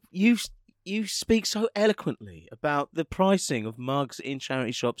 Paul, you you speak so eloquently about the pricing of mugs in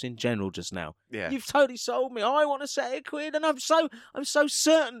charity shops in general just now. Yeah. You've totally sold me. I want to say £1, and I'm so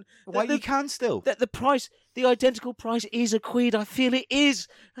certain Why that you can still? that the price, the identical price, is £1. I feel it is,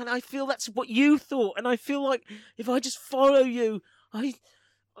 and I feel that's what you thought, and I feel like if I just follow you, I'm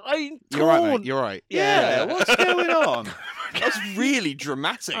torn. You're right, mate. You're right. Yeah, what's going on? That's really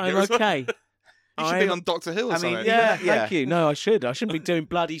dramatic. I'm okay. You should be on Doctor Who or something. Yeah, thank you. No, I should. I shouldn't be doing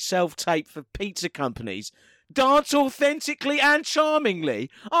bloody self-tape for pizza companies. Dance authentically and charmingly.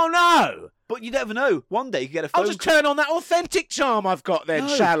 Oh, no. But you never know. One day you get a phone I'll just call. turn on that authentic charm I've got then,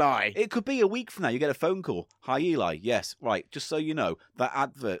 No. shall I? It could be a week from now. You get a phone call. Hi, Eli. Yes, right. Just so you know, that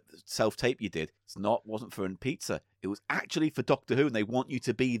advert self-tape you did, wasn't for pizza. It was actually for Doctor Who, and they want you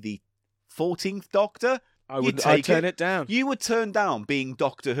to be the 14th Doctor. I'd turn it down. You would turn down being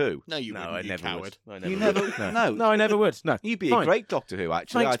Doctor Who. No, you No, wouldn't, I you never coward. would. You never. No. No, I never would. No. You'd be Fine. a great Doctor Who,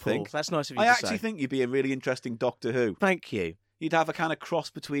 actually. Thanks, I think. Paul. That's nice of you I to actually say. think you'd be a really interesting Doctor Who. Thank you. You'd have a kind of cross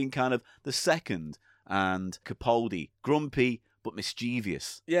between kind of the Second and Capaldi, grumpy but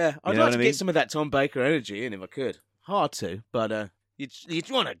mischievous. Yeah, I'd You know like what to I mean? get some of that Tom Baker energy in if I could. Hard to, but you'd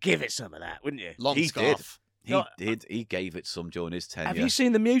want to give it some of that, wouldn't you? Long He scarf. He did. He gave it some during his tenure. Have you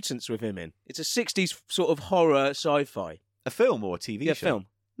seen The Mutants with him in? It's a 60s sort of horror sci-fi. A film or a TV Yeah, show? film.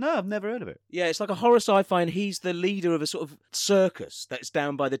 No, I've never heard of it. Yeah, it's like a horror sci-fi, and he's the leader of a sort of circus that's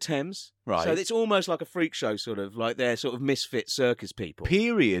down by the Thames. Right. So it's almost like a freak show, sort of like they're sort of misfit circus people.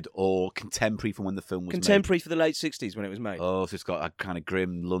 Period or contemporary from when the film was Contemporary for the late 60s when it was made. made? Oh, so it's got a kind of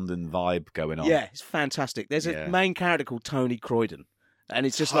grim London vibe going on. Yeah, it's fantastic. There's Yeah. a main character called Tony Croydon, and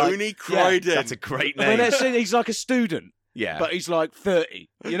it's just Tony like Croydon. That's a great When name. he's like a student, Yeah. but he's like 30.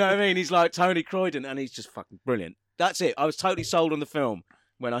 You know what I mean? He's like Tony Croydon, and he's just fucking brilliant. That's it. I was totally sold on the film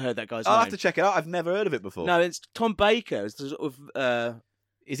when I heard that guy's I'll name. have to check it out. I've never heard of it before. No, it's Tom Baker. It's the sort of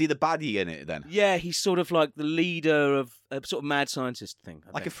Is he the baddie in it then? yeah, he's sort of like the leader of a sort of mad scientist thing.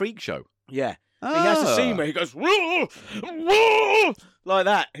 I Like a think. freak show? Yeah. Oh. He has a scene where he goes "Whoa, whoa," like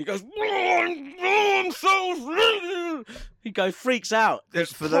that. He goes "Whoa, I'm so he freaks out.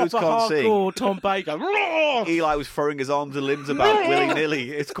 Just for those Proper can't see. hardcore Tom Baker. "Whoa." Eli was throwing his arms and limbs about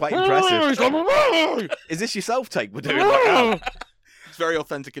willy-nilly. It's quite impressive. Is this your self-tape we're doing right now? It's very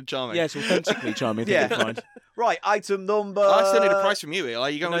authentic and charming. Yes, authentically charming. Yeah. Yeah. Find. Right, item number... I still need a price from you, Eli. Are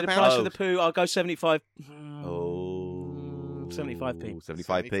you going No, with the a price pound? for the poo, I'll go 75. Oh, 75p.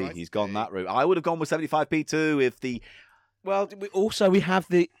 75p. He's gone that route. I would have gone with 75p too if the... Well, we have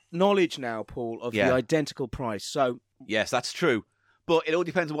the knowledge now, Paul, of Yeah. the identical price. So Yes, that's true. But it all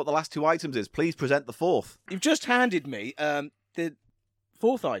depends on what the last two items is. Please present the fourth. you've just handed me the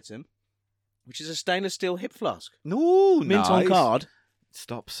fourth item, which is a stainless steel hip flask. No, Mint on nice. card.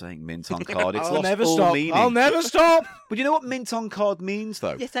 Stop saying mint on card. It's I'll lost never all stop. meaning. I'll never stop. But you know what mint on card means,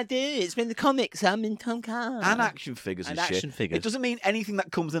 though? Yes, I do. It's been the comics. I'm in Tom Car. And action figures and, And shit. action figures. It doesn't mean anything that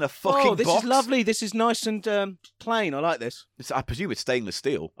comes in a fucking Oh, this box. is lovely. This is nice and plain. I like this. I presume it's stainless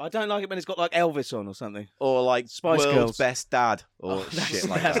steel. I don't like it when it's got like Elvis on or something. Or like Spice world's Girls. best dad. Or shit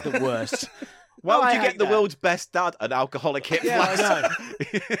like That's that. the worst. Why Oh, would I you hate get the that. world's best dad an alcoholic hip Yeah, I flask?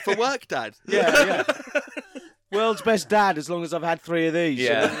 know. For work, Dad. Yeah. World's best dad, as long as I've had 3 of these.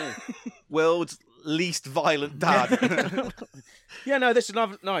 Yeah. World's least violent dad. Yeah, no, this is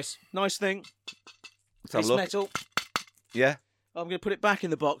another nice thing. Let's have It's a look. metal. Yeah. I'm going to put it back in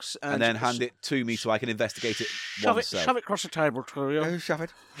the box And then hand it to me so I can investigate it Shove oneself. it across the table to you. Shove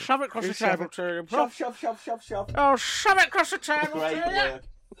it. Shove it across the Shove table it. to you. Shove. Oh, shove it across the table Great to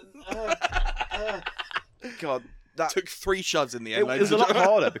you. work. God, that Took 3 shoves in the it end. was a lot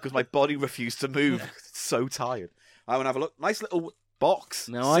harder because my body refused to move. So tired. I want to have a look. Nice little box.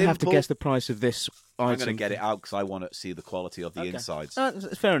 Now I have to Simple. guess the price of this item. I'm going to get it out because I want to see the quality of the insides.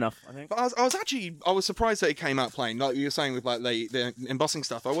 It's fair enough, I think. But I was surprised that it came out plain. Like you were saying with like the embossing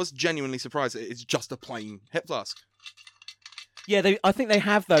stuff. I was genuinely surprised that it's just a plain hip flask. Yeah, I think they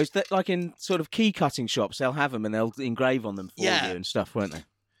have those. That like in sort of key cutting shops, they'll have them and they'll engrave on them for Yeah. you and stuff, won't they?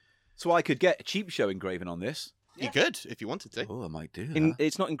 So I could get a cheap show engraving on this. You could if you wanted to. Oh, I might do that.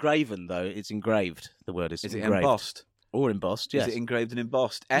 It's not engraven though; it's engraved. The word is Is it engraved. embossed? Or embossed? Yes. Is it engraved and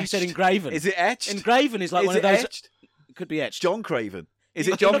embossed? You said Etched? engraven. Is it etched? Engraven is like Is one it of those. etched? It could be etched. John Craven. Is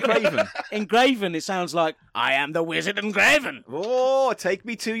it John Craven? Engraven. It sounds like I am the wizard engraven. Oh, take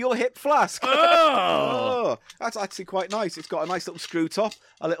me to your hip flask. Oh, that's actually quite nice. It's got a nice little screw top,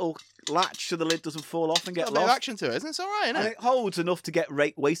 a little latch so the lid doesn't fall off and Got get a bit of lost. action to it, isn't it? It's all right, isn't And it? it holds enough to get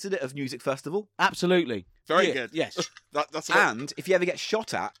wasted at a music festival. Absolutely. Very Yeah, good. Yes. That's a bit- And if you ever get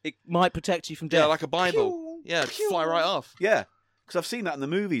shot at, it might protect you from death. yeah, like a Bible. Yeah, just fly right off. yeah, Because I've seen that in the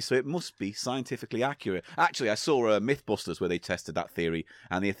movie, so it must be scientifically accurate. Actually, I saw Mythbusters where they tested that theory,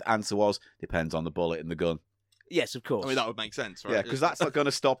 and the answer was, depends on the bullet in the gun. Yes, of course. I mean, that would make sense, right? Yeah, because that's not going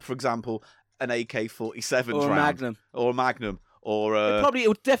to stop, for example, an AK-47 or a round. Magnum. Or a Magnum. Or It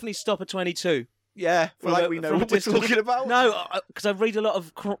would definitely stop a 22. yeah, From like a- we know from a what we're distance. talking about. No, because I read a lot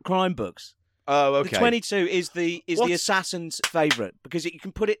of crime books. Oh, okay. The 22 is the What's- assassin's favourite because you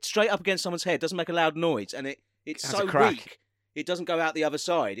can put it straight up against someone's head, doesn't make a loud noise, and it's Has a so crack. weak. It doesn't go out the other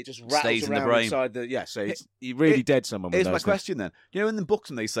side. It just rattles Stays in the around brain. inside the. Yeah, so you really dead someone. With Here's my those things. question then. You know, in the books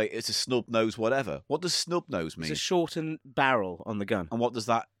when they say it's a snub nose, whatever, what does snub nose mean? It's a shortened barrel on the gun. And what's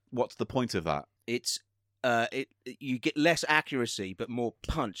the point of that? It's you get less accuracy but more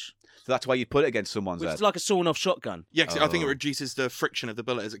punch. So that's why you put it against someone's Which head. is like a sawn-off shotgun. Yeah, 'cause I think it Oh. reduces the friction of the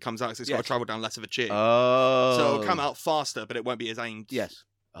bullet as it comes out, so it's got Yes. to travel down less of a tube. Oh. So it'll come out faster, but it won't be as aimed. Yes.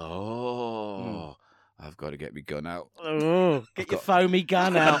 Oh. I've got to get my gun out. Oh, get your foamy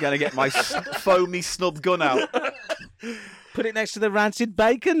gun I'm out. going to get my foamy snub gun out. Put it next to the rancid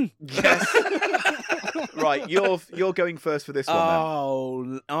bacon. Yes. Right, you're going first for this one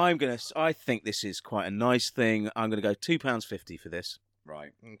then. Oh, I think this is quite a nice thing. I'm gonna go £2.50 for this.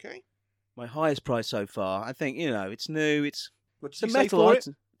 Right. Okay. My highest price so far. I think it's new. It's What did a you say metal for it?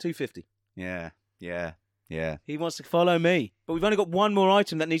 item. £2.50. Yeah. He wants to follow me, but we've only got one more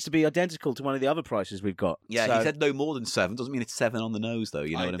item that needs to be identical to one of the other prices we've got. Yeah, So- he said no more than 7. Doesn't mean it's 7 on the nose, though.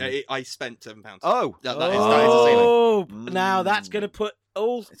 You know what I mean? I spent £7. Oh. That is the ceiling. Oh, now that's going to put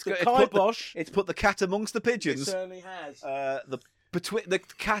all It's the got- it's put the- kibosh. It's put the cat amongst the It pigeons. certainly has. The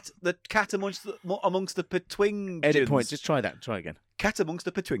cat amongst the petwingians. Edit point. Just try that. Try again. Cat amongst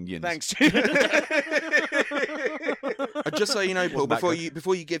the petwingians. Thanks. Just so you know, Paul, Wasn't that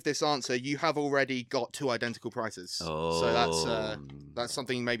before you give this answer, you have already got 2 identical prices. So that's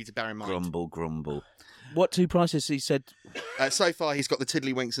something maybe to bear in mind. Grumble. What 2 prices he said? So far, he's got the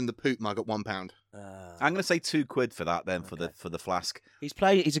Tiddlywinks and the Poot mug at £1. I'm going to say £2 for that then for the flask.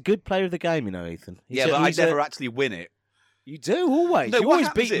 He's a good player of the game, Ethan. But I never actually win it. You do always. You what always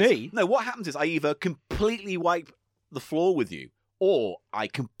happens beat is- me. No, what happens is I either completely wipe the floor with you, or I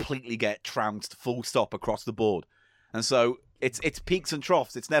completely get trounced full stop across the board. And so it's peaks and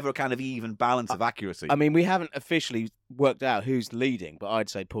troughs. It's never a kind of even balance of accuracy. I mean, we haven't officially worked out who's leading, but I'd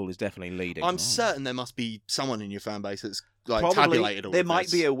say Paul is definitely leading. I'm certain there must be someone in your fan base that's like Probably tabulated all there of might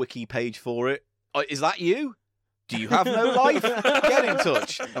this. be a wiki page for it. Is that you? Do you have no life? Get in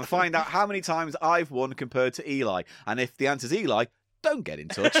touch and find out how many times I've won compared to Eli. And if the answer's Eli, don't get in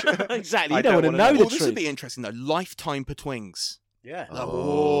touch. Exactly. I You don't want to wanna know the Oh, this truth. would be interesting though. Lifetime Petwings. Yeah.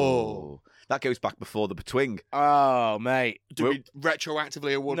 Oh. That goes back before the Petwing. Oh, mate. Do we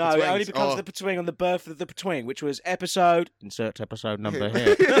retroactively award No, Petwings? it only becomes the Petwing on the birth of the Petwing, which was insert episode number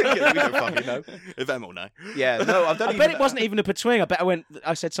here. Yeah, we don't fucking know. If them all know. Yeah, no, I don't I bet it wasn't even a Petwing.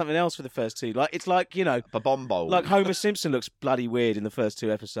 I said something else for the first 2. Like it's like, Babombo. like Homer Simpson looks bloody weird in the first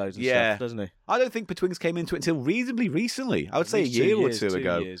 2 episodes and Yeah. stuff, doesn't he? I don't think Petwings came into it until reasonably recently. I would say a At least year 2 or years, 2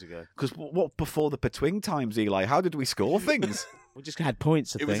 ago. 2 years ago. Because what before the Petwing times, Eli? How did we score things? We just had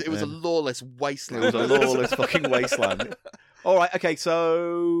points, I think. It was a then. lawless It wasteland. was a lawless fucking wasteland. All right, okay,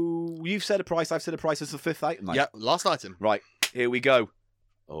 so you've said a price, I've said a price as the 5th item. Then. Yeah, last item. Right, here we go.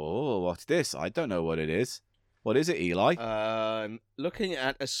 Oh, what's this? I don't know what it is. What is it, Eli? Looking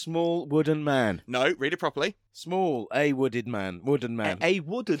at a small wooden man. No, read it properly. Small, a wooden man. Wooden man. A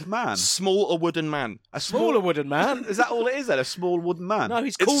wooded man. Small a wooden man. A Smaller wooden man. Is that all it is then? A small wooden man? No,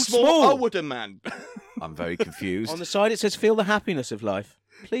 he's It's called small a small. wooden man. I'm very confused. On the side it says, feel the happiness of life.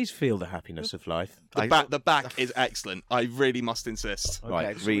 Please feel the happiness of life. The back is excellent. I really must insist. Right,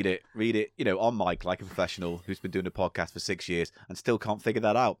 Okay, just- read it. On mic like a professional who's been doing a podcast for 6 years and still can't figure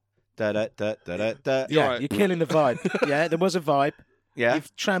that out. Da da da da da da. Yeah, right. you're killing the vibe. Yeah, there was a vibe. Yeah.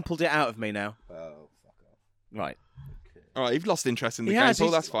 You've trampled it out of me now. Oh, fuck off. Right. All right, you've lost interest in the He game, has, Paul.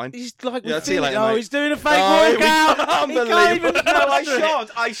 he's- That's fine. He's like, Yeah, we see you feel it. later, Oh, mate. he's doing a fake Oh, here we walkout. go. He can't Unbelievable. even No, muster it.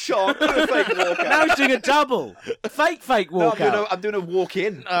 I shan't do a fake walkout. Now he's doing a double. A fake No, walkout. I'm doing a walk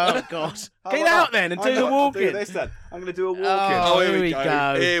in. Oh, God. How Get about out that? then and Hang do the on, walk I'll do in. this then. I'm going to do a walk in. Oh, here we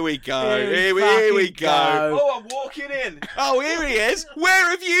go. Here we go. Here we Here we fucking go. go. Oh, I'm walking in. Oh, here he is. Where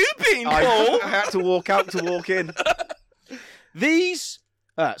have you been, I Paul? had to walk out to walk in.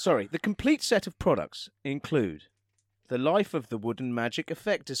 The complete set of products include the life of the wooden magic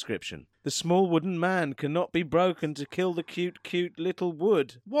effect description. The small wooden man cannot be broken to kill the cute, cute little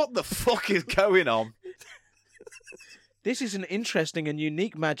wood. What the fuck is going on? This is an interesting and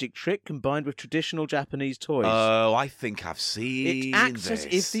unique magic trick combined with traditional Japanese toys. Oh, I think I've seen it acts this.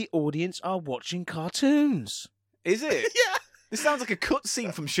 as if the audience are watching cartoons. Is it? Yeah. This sounds like a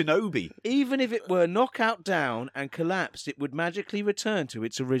cutscene from Shinobi. Even if it were knockout down and collapsed, it would magically return to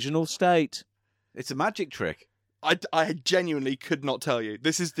its original state. It's a magic trick. I genuinely could not tell you.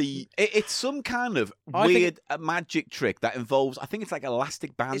 This is the... It's some kind of I think weird magic trick that involves, I think it's like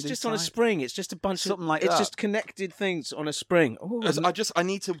elastic band It's just on a inside. spring. It's just a bunch Something of... like It's that. just connected things on a spring. Ooh, I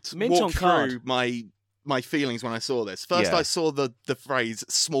need to Mint on walk card. through my feelings when I saw this. First, Yeah. I saw the phrase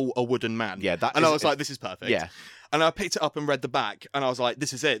 "small a wooden man." Yeah, that and is- I was like, "This is perfect." Yeah. And I picked it up and read the back, and I was like,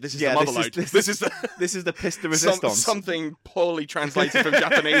 "This is it. This is Yeah, the this mother is- load. this This is- is the This is the pista resistance. something poorly translated from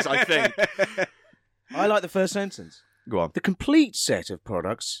Japanese, I think." I like the first sentence. Go on. The complete set of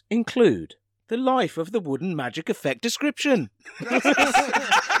products include the life of the wooden magic effect description.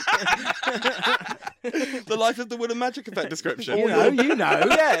 The life of the wooden magic effect description. You know.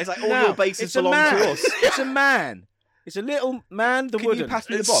 Yeah, it's like all Now, your bases it's a belong man. to us. It's a man. It's a little man, the Can wooden. you pass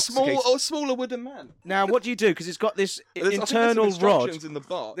me the It's box? small Okay, or smaller wooden man. Now, what do you do? Because it's got this I think there's internal some rod. instructions in the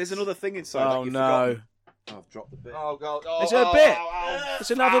box. There's another thing inside. Oh, that you've no. forgotten. Oh, I've dropped the bit. Oh god! It's a bit.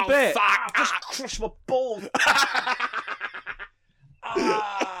 It's another bit. Fuck! Just crush my balls.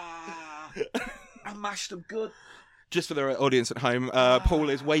 I mashed them good. Just for the audience at home, Paul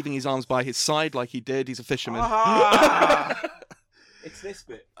is waving his arms by his side like he did. He's a fisherman. It's this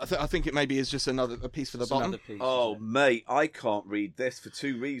bit. I think it maybe is just a piece for the It's bottom. another piece. Oh, mate, I can't read this for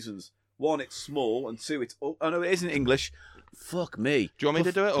two reasons. One, it's small, and two, it's... Oh, no, it isn't English. Fuck me. Do you want me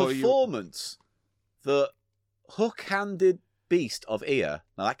to do it, or you- Performance. The hook-handed beast of ear.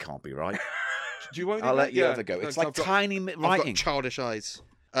 Now, that can't be right. Do you want me to I'll do let that? you Yeah. have a go. It's I've like got- tiny I've got writing. childish eyes.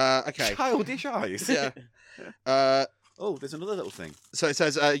 Okay. Childish eyes. Yeah. Oh, there's another little thing. So it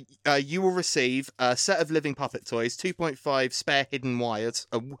says, you will receive a set of living puppet toys, 2.5 spare hidden wires,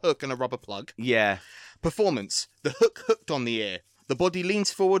 a hook and a rubber plug. Yeah. Performance. The hook hooked on the ear. The body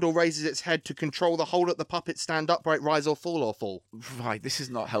leans forward or raises its head to control the hold at the puppet stand upright, rise or fall. Right, this is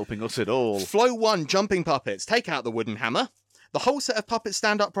not helping us at all. Flow 1, jumping puppets. Take out the wooden hammer. The whole set of puppets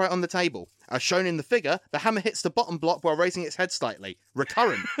stand upright on the table. As shown in the figure, the hammer hits the bottom block while raising its head slightly.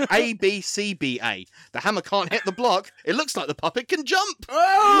 Recurrent. A, B, C, B, A. The hammer can't hit the block. It looks like the puppet can jump.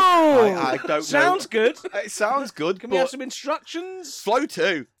 Oh! I don't know. Sounds good. It sounds good, Can but... we have some instructions? Flow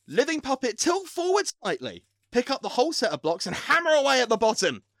 2. Living puppet tilt forward slightly. Pick up the whole set of blocks and hammer away at the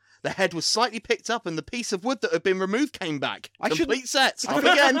bottom. The head was slightly picked up and the piece of wood that had been removed came back. Complete set. Start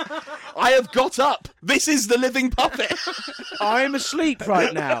again. I have got up. This is the living puppet. I'm asleep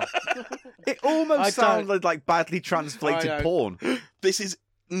right now. It I almost don't- sounded like badly I translated don't- porn. This is...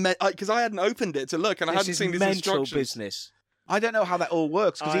 Because I hadn't opened it to look and I This hadn't is seen these mental instructions. business. I don't know how that all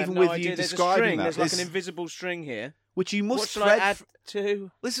works, because I have even no with idea. you There's describing There's that, like an this- invisible string here. which you What must shall I thread... add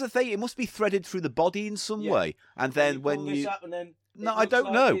to? This is the thing, it must be threaded through the body in some Yeah. way, and then when you... No, I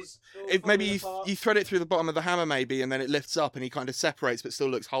don't know. If maybe you thread it through the bottom of the hammer, maybe, and then it lifts up and he kind of separates but still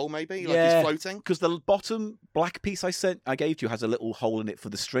looks whole, maybe? Like Yeah. he's floating? Because the bottom black piece I gave you has a little hole in it for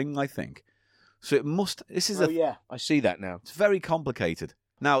the string, I think. So it must... This is Oh, yeah. I see that now. It's very complicated.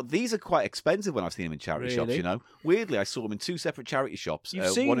 Now, these are quite expensive when I've seen them in charity shops, Really? you know. Weirdly, I saw them in two separate charity shops. You've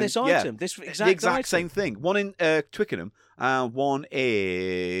seen one in- this yeah, item, this the exact exact item. same thing. One in Twickenham and one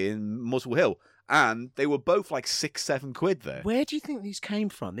in Muswell Hill. And they were both like £6-7 there. Where do you think these came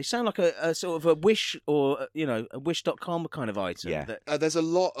from? They sound like a sort of a Wish or, a Wish.com kind of item. Yeah. that- There's a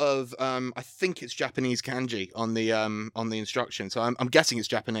lot of, I think it's Japanese kanji on the instruction, so I'm guessing it's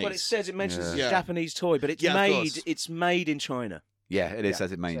Japanese. Well, it says it mentions it's Yeah. a Japanese toy, but it's Yeah, of course. it's made in China. Yeah, it is. Yeah.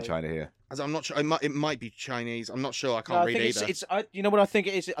 Says it made in So- China here. As I'm not sure. It might be Chinese. I'm not sure. I No, can't I read think either. it's you know what I think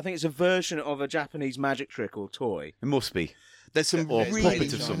it is? I think it's a version of a Japanese magic trick or toy. It must be. There's some Or really,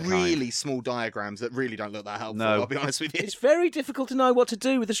 puppet of some kind. really small diagrams that really don't look that helpful. No. I'll be honest with you. It's very difficult to know what to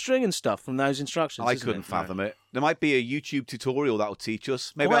do with the string and stuff from those instructions. I isn't couldn't it? fathom it. There might be a YouTube tutorial that'll teach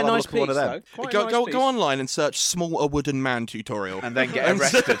us. Maybe Quite I'll a have a nice look at one of piece, them. though. Quite a Go, nice go, piece. go online and search "small a wooden man" tutorial. And then get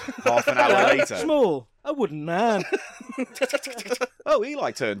arrested half an hour later. Small, a wooden man. Oh,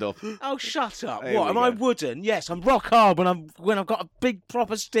 Eli turned up. Oh, shut up! There What we am I go. wooden? Yes, I'm rock hard when I've got a big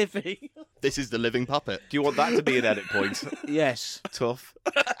proper stiffy. This is the living puppet. Do you want that to be an edit point? Yes. Tough.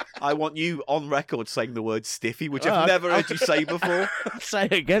 I want you on record saying the word stiffy, which Oh, I've never heard you say before. Say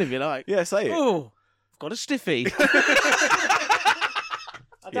it again if you like. Yeah, say it. Oh, I've got a stiffy.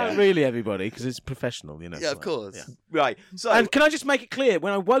 I don't Yeah. really, everybody, because it's professional, you know. Yeah, of so, course. yeah. Right. So And can I just make it clear?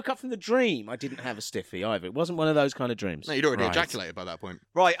 When I woke up from the dream, I didn't have a stiffy either. It wasn't one of those kind of dreams. No, you'd already Right. ejaculated by that point.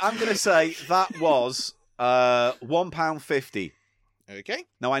 right, I'm going to say that was £1.50. Okay.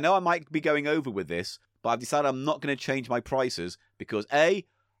 Now I know I might be going over with this, but I've decided I'm not going to change my prices because A,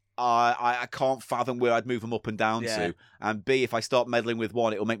 I can't fathom where I'd move them up and down Yeah. to. And B, if I start meddling with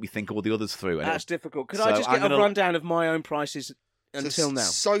one, it'll make me think all the others through. And That's difficult. Could So I just I'm get a gonna- rundown of my own prices until now?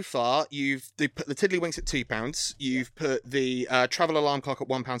 So far, they put the Tiddlywinks at £2. You've put the travel alarm clock at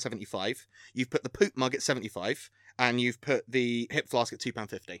 £1.75. You've put the poop mug at 75, and you've put the hip flask at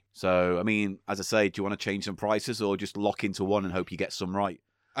 £2.50. So, I mean, as I say, do you want to change some prices or just lock into one and hope you get some right?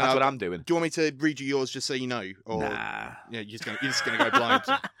 That's what I'm doing. Do you want me to read you yours just so you know, or Nah. yeah, you're just gonna go blind?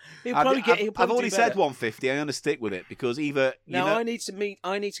 He'll probably get. He'll I've probably already do said better. 150. I'm going to stick with it because either you Now know... I need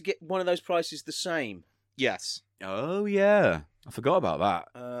to get one of those prices the same. Yes, Oh yeah, I forgot about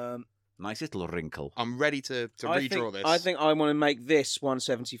that. Um, Nice little wrinkle. I'm ready to redraw this. I think I want to make this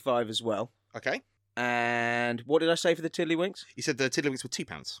 175 as well. Okay. And what did I say for the Tiddlywinks? You said the Tiddlywinks were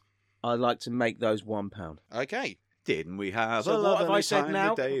 £2. I'd like to make those £1. Okay. Didn't we have So a what have I lovely said time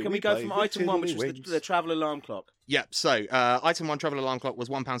now? the day Can we go played from with item 1, which was Tiddlywinks? the travel alarm clock? Yep. So item 1 travel alarm clock was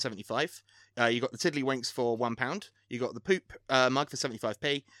 £1.75. You got the Tiddlywinks for £1. You got the poop mug for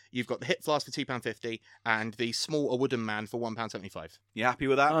 75p. You've got the hip flask for £2.50, and the small a wooden man for £1.75. You happy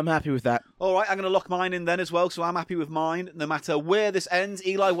with that? I'm happy with that. All right, I'm going to lock mine in then as well, so I'm happy with mine. No matter where this ends,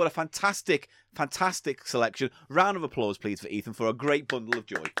 Eli, what a fantastic selection. Round of applause, please, for Ethan for a great bundle of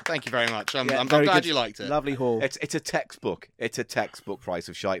joy. Thank you very much. I'm Yeah, I'm very glad good. you liked it. Lovely haul. It's a textbook. It's a textbook price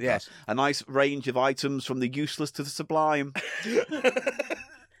of shite. Yes. A nice range of items from the useless to the sublime.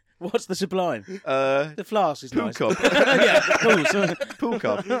 What's the sublime? The The flask is poo nice. cup. Yeah, cool. So, Poo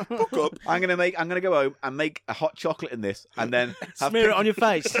cup. I'm gonna go home and make a hot chocolate in this, and then have smear it poo- on your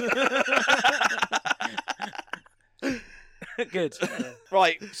face. Good.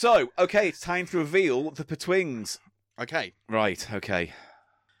 Right. So, okay, it's time to reveal the Petwings. Okay. Right. Okay.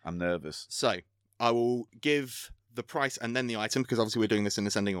 I'm nervous. So I will give the price and then the item, because obviously we're doing this in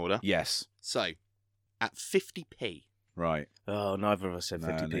ascending order. Yes. So at 50p. Right. Oh, neither of us said No,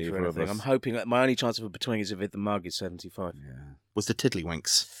 50p neither for of anything. us. I'm hoping that my only chance of a between is if the mug is 75. Yeah. Was the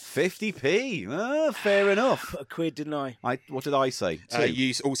Tiddlywinks. 50p. Fair enough. Put a quid, didn't I? What did I say? Two.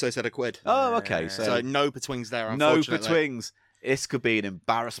 You also said a quid. Oh, okay. So, So no betwings there, no unfortunately. Petwings. This could be an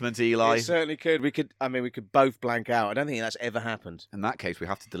embarrassment, Eli. It certainly could. We could both blank out. I don't think that's ever happened. In that case, we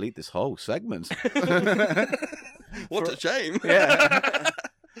have to delete this whole segment. What a shame. Yeah.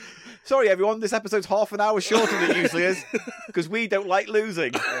 Sorry, everyone. This episode's half an hour shorter than it usually is because we don't like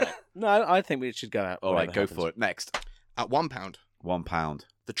losing. No, I think we should go out. All right, whatever go happens. for it. Next, At £1, £1.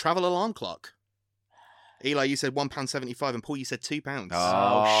 the travel alarm clock. Eli, you said £1.75, and Paul, you said £2.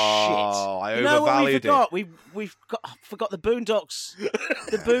 Oh, shit. I You know what we overvalued forgot? it. Forgot the Boondocks.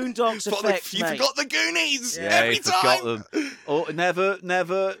 The Boondocks effect, You mate. forgot the Goonies Yeah, every you forgot time. them. Oh,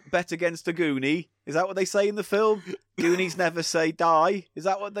 never bet against a Goonie. Is that what they say in the film? Goonies never say die. Is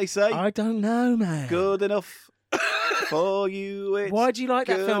that what they say? I don't know, man. Good enough for you. It's Why do you like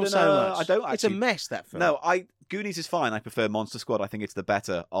that good film so enough. much? I don't It's a actually. mess, that film. No, Goonies is fine. I prefer Monster Squad. I think it's the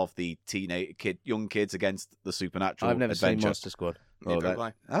better of the young kids against the supernatural. I've never adventure. seen Monster Squad. Oh, Neither have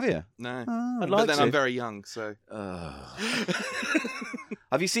I. have you? No. Oh. I'd But like then to. I'm very young, so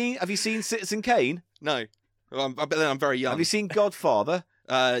Have you seen Citizen Kane? no. But then I'm very young. Have you seen Godfather?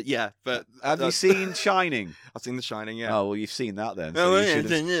 Yeah, but Have you seen Shining? I've seen The Shining. Yeah. Oh well, you've seen that then. Oh, you yeah,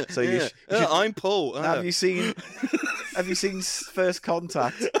 should've- yeah, so you yeah. sh- you should- I'm Paul. Have you seen? Have you seen First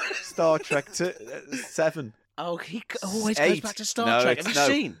Contact? Star Trek 7. Oh, he always goes 8. back to Star No, Trek. it's- Have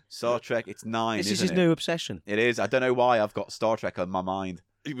you no. seen? Star Trek. It's 9. This is isn't his it? new obsession. It is. I don't know why I've got Star Trek on my mind.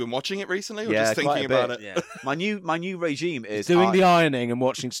 You've been watching it recently, or Yeah, just quite thinking a about bit. it? Yeah. My new regime is Doing the ironing and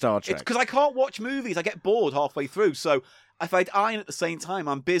watching Star Trek. It's because I can't watch movies. I get bored halfway through. So if I iron at the same time,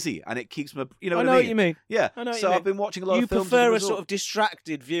 I'm busy, and it keeps me. You know I what know I mean? what you mean. Yeah. I know what so you I've mean. been watching a lot You of films. as prefer a result. sort of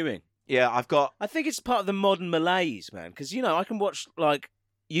distracted viewing. Yeah, I've got. I think it's part of the modern malaise, man. Because I can watch like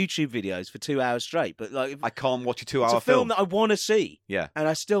YouTube videos for 2 hours straight, but like if I can't watch a it's 2-hour a film that I want to see, Yeah. and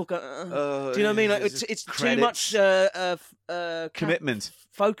I still go. Do you know what I mean? Like, it's too much Commitment.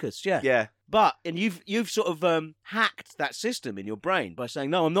 focus. Yeah. Yeah. But you've sort of hacked that system in your brain by saying,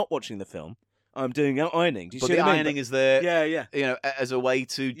 no, I'm not watching the film. I'm doing ironing. Do you But see the what I mean? ironing is there. Yeah, yeah. You know, as a way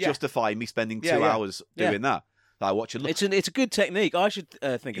to Yeah. justify me spending 2 Yeah, yeah. hours Yeah. doing that. I watch it. It's a good technique. I should think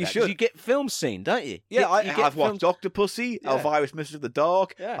of You that. 'cause should. You get films seen, don't you? Yeah, You get I've watched films- Octopussy, Yeah. Elvira's Mistress of the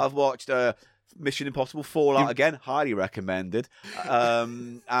Dark. Yeah. I've watched Mission Impossible Fallout again, highly recommended.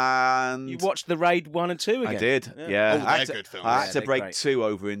 And You watched The Raid 1 and 2 again. I did, Yeah. yeah. Oh, I they're had to, good films. I had Yeah, to they're break great. 2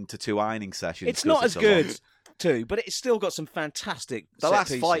 over into 2 ironing sessions. It's 'cause not as a good, lot. too, but it's still got some fantastic The set last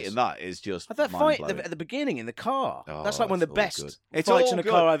pieces. fight in that is just That fight mind-blowing. at the beginning in the car. Oh, That's like one of the it's all best good. It's fights all in a good.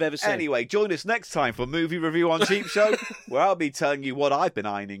 car I've ever seen. Anyway, join us next time for Movie Review on Cheap Show, where I'll be telling you what I've been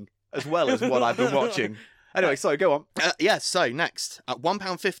ironing as well as what I've been watching. Anyway, sorry, go on. So next, at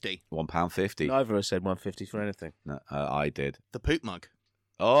 £1.50, £1.50. Neither of us said 150 for anything. No, I did. the poop mug.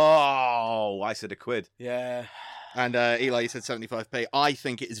 Oh, I said £1. Yeah. And Eli, you said 75p. I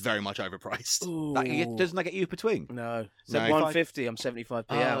think it is very much overpriced. Doesn't that get you a betwing? No. Said No. 150, I'm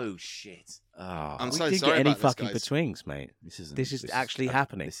 75p out. Oh, shit. Oh, I'm We so didn't sorry get any about fucking this, guys. betwings, mate. This is actually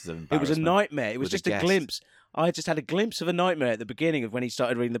happening. This is an It was a embarrassment. nightmare. It was With a just a guest. glimpse. I just had a glimpse of a nightmare at the beginning of when he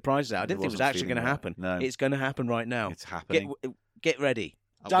started reading the prizes out. I didn't think it was wasn't actually going to feeling happen. that. No. It's going to happen right now. It's happening. Get ready.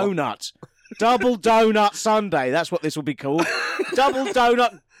 What? Donut. Double Donut Sunday. That's what this will be called. Double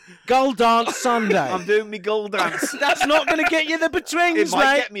Donut Gull Dance Sunday. I'm doing me gold dance. That's not going to get you the It betwings,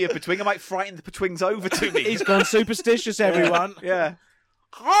 might mate. get me a betwing. I might frighten the betwings over to me. He's gone superstitious, everyone. Yeah.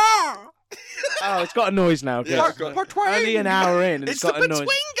 Oh, it's got a noise now. Yeah, Kids. it's got- Only an hour in, and It's got the a noise.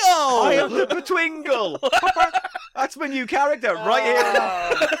 I am Betwingle! the betwingle. That's my new character right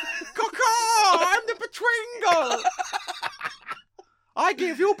here. Caw-caw, I'm the betwingle. I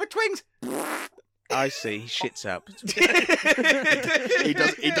give you betwings. I see. He shits up.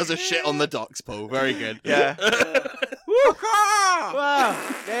 He does a shit on the docks, Paul. Very good. Yeah. Wow,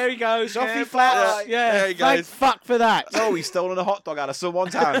 there he goes. Off Yeah, he flats. fuck. Yeah, There he thank goes. fuck for that. Oh, he's stolen a hot dog out of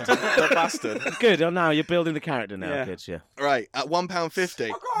someone's hand. The bastard. Good. Oh, now you're building the character now, Yeah. kids. Yeah. Right, at £1.50. See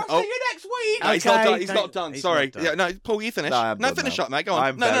you next week. No, he's not Okay, done. He's thank- not done. he's Sorry. not done. Yeah, no, Paul, you finish. No, I'm done finish now. up, mate. Go on.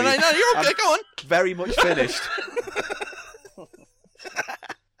 I'm No, very- you're okay. I'm- Go on. Very much finished.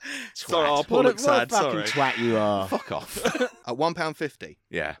 Sorry, oh, Paul What a looks sad. fucking Sorry. twat you are. Fuck off. At £1.50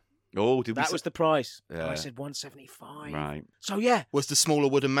 Yeah. Oh, did we? That was the price. Yeah. I said 175. right. So yeah. was the smaller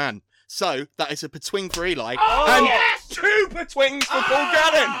wooden man. So that is a betwing for Eli. Oh, and yes! 2 betwings for Paul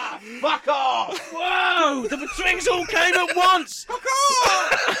Gannon. Fuck off! Whoa! The betwings all came at once. Fuck,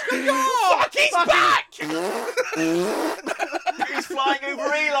 he's back! He's flying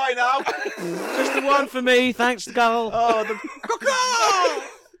over Eli now. Just the one for me. Thanks, Gull. Oh, the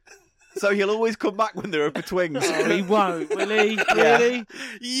So he'll always come back when there are betwings. Oh, he won't, will he? Really?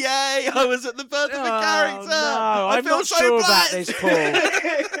 Yay! I was at the birth of a character. No, I I'm feel not so sure about blessed. this, Paul.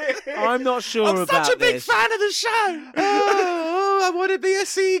 I'm not sure I'm about such a big this. fan of the show. Oh, I want to be a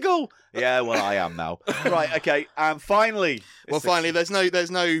seagull. Yeah, well, I am now. Right, okay, and finally. Well, it's the- finally, there's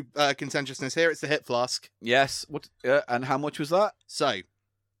no contentiousness here. It's the hip flask. Yes. What? And how much was that? So,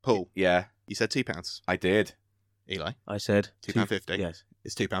 Paul, Yeah, you said £2. I did. Eli, I said £2.50. Yes.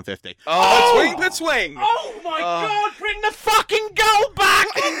 It's £2.50. Oh! Betwing. Oh my God! Bring the fucking goal back!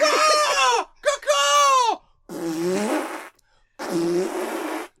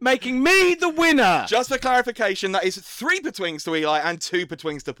 Making me the winner. Just for clarification, that is 3 betwings to Eli and 2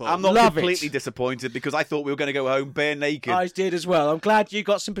 betwings to Paul. I'm not Love completely it. disappointed because I thought we were going to go home bare naked. I did as well. I'm glad you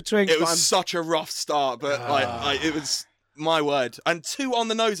got some betwings. It but was such a rough start, but it was my word. And 2 on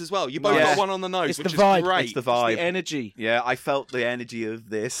the nose as well. You both Yeah. got 1 on the nose, It's which the is vibe. great. It's the It's vibe. the energy. Yeah, I felt the energy of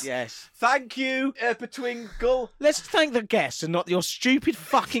this. Yes. Thank you, Betwingle. Let's thank the guests and not your stupid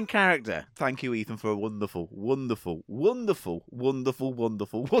fucking character. Thank you, Ethan, for a wonderful, wonderful, wonderful, wonderful,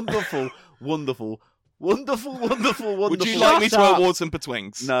 wonderful, wonderful, wonderful, wonderful, wonderful, wonderful. Would you like me Shut to up. award some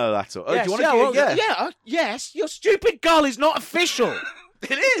betwings? No, that's all. Oh, Yes, do you want yeah, to? well, yes. Your stupid gull is not official.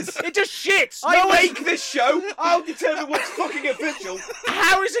 It is. It just shits. I No one- make this show. I'll determine what's fucking official.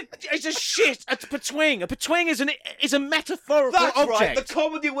 How is it? It's a shit. A betwing. A betwing is a metaphorical That's object. right. The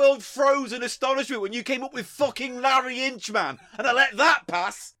comedy world froze in astonishment when you came up with fucking Larry Inchman, and I let that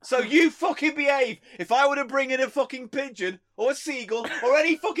pass. So you fucking behave. If I were to bring in a fucking pigeon or a seagull or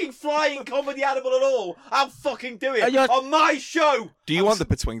any fucking flying comedy animal at all, I'll fucking do it you're- on my show. Do you want the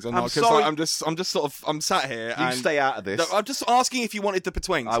betwings or I'm not? Because sorry. I'm just sort of sat here You and stay out of this. No, I'm just asking if you wanted the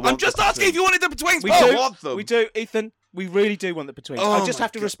betwings. I want I'm just the asking if you wanted the betwings. We Paul. do. want them. We do, Ethan. We really do want the betwings. Oh I just my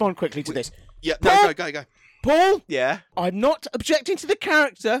have to God. respond quickly to this. Yeah, Paul? no, go. Paul, Yeah. I'm not objecting to the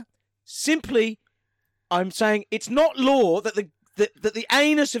character. Simply, I'm saying it's not law that the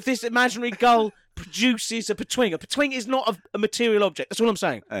anus of this imaginary gull produces a betwing. A betwing is not a material object. That's all I'm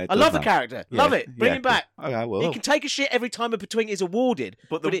saying. It I love does the now. character. Love it. Bring him back. Okay, well. He can take a shit every time a betwing is awarded.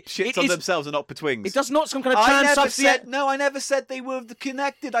 But the shits on themselves are not betwings. It does not some kind of I never transubstantiate. said no. I never said they were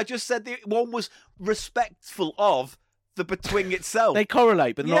connected. I just said one was respectful of the betwing itself. They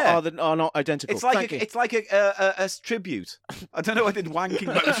correlate, but Yeah. are not identical. It's like Thank you. it's like a tribute. I don't know. I did wanking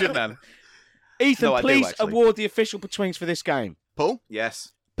motion then. Ethan, No, I do, please actually. award the official betwings for this game. Paul,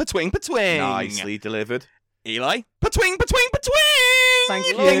 Yes, betwing. nicely delivered. Eli, betwing. Thank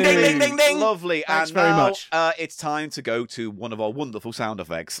you. Ding, ding, ding, ding, ding. Lovely. Thanks and very now, much. It's time to go to one of our wonderful sound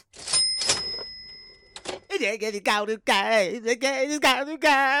effects. It's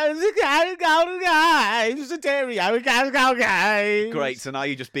Great. So now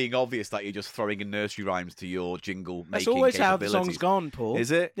you're just being obvious that you're just throwing in nursery rhymes to your jingle making That's always how the capabilities. song's gone, Paul.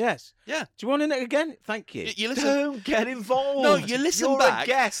 Is it? Yes. Yeah. Do you want it again? Thank you. You listen. Don't get involved. No, you listen You're back. a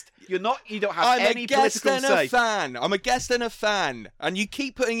guest. You're not. You don't have I'm any a guest political and say. a fan. I'm a guest and a fan. And you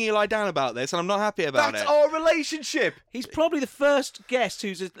keep putting Eli down about this, and I'm not happy about That's it. our relationship. He's probably the first guest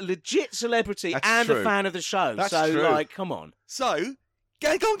who's a legit celebrity That's and true. a fan of the show. That's so, true. like, come on. So,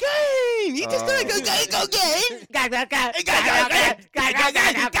 go game! You just gotta go game!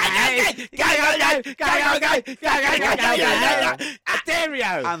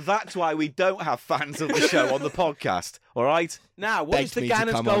 Stereo. And that's why we don't have fans of the show on the podcast. All right. Now, what Begged is the me to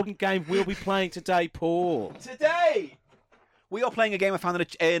Gannon come on. Golden Game we'll be playing today, Paul? Today we are playing a game I found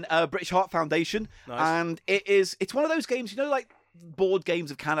in British Heart Foundation, Nice. and it's one of those games, you know, like board games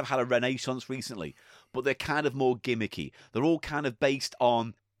have kind of had a renaissance recently, but they're kind of more gimmicky. They're all kind of based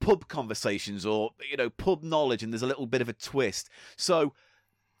on pub conversations or, you know, pub knowledge, and there's a little bit of a twist. So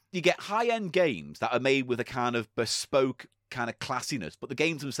you get high-end games that are made with a kind of bespoke kind of classiness, but the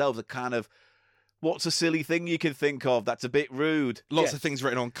games themselves are kind of, what's a silly thing you can think of that's a bit rude? Lots Yeah. of things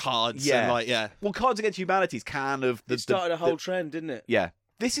written on cards. Yeah. And like, yeah. Well, Cards Against Humanity is kind of It started a whole trend, didn't it? yeah.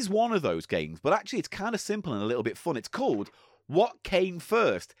 This is one of those games, but actually it's kind of simple and a little bit fun. It's called What Came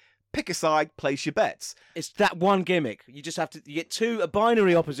First? Pick a side, place your bets. It's that one gimmick. You just have to you get a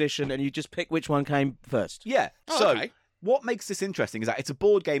binary opposition, and you just pick which one came first. Yeah. Oh, so okay. what makes this interesting is that it's a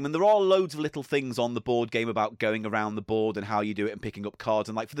board game, and there are loads of little things on the board game about going around the board and how you do it and picking up cards.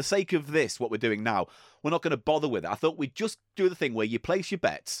 And like, for the sake of this, what we're doing now, we're not going to bother with it. I thought we'd just do the thing where you place your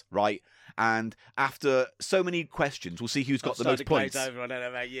bets, right? And after so many questions, we'll see who's got the most points. Over. I don't know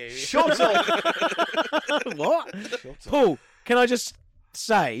about you. Shut up! What? Paul, can I just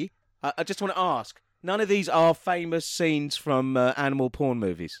say, I just want to ask, none of these are famous scenes from animal porn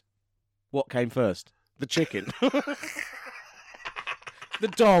movies. What came first? The chicken. The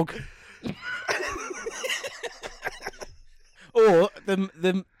dog. Or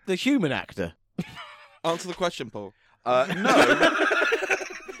the human actor. Answer the question, Paul. No.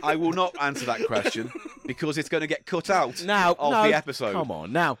 I will not answer that question because it's going to get cut out Now, of no, the episode. Come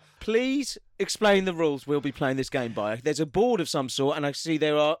on. Now, please explain the rules we'll be playing this game by. There's a board of some sort, and I see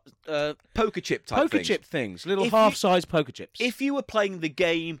there are Poker chip type poker things. chip things, little If you- half-size poker chips. If you were playing the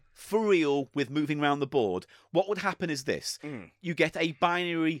game for real with moving around the board, what would happen is this. You get a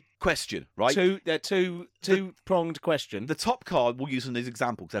binary question, right? Two-pronged question. The top card, we'll use as an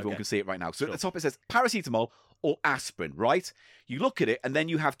example because everyone Okay. can see it right now. So at the top it says paracetamol or aspirin, right? You look at it and then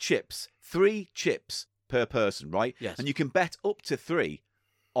you have chips. 3 chips per person, right? Yes. And you can bet up to 3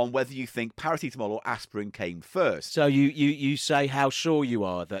 on whether you think paracetamol or aspirin came first. So you say how sure you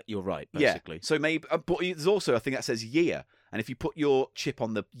are that you're right, basically. Yeah. So maybe, but there's also a thing that says year. And if you put your chip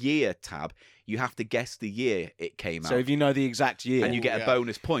on the year tab, you have to guess the year it came So out. if you know the exact year. And you get a yeah.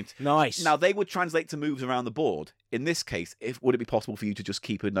 bonus point. Nice. Now, they would translate to moves around the board. In this case, would it be possible for you to just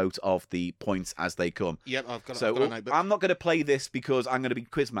keep a note of the points as they come? Yep, I've got So a notebook. I'm not going to play this because I'm going to be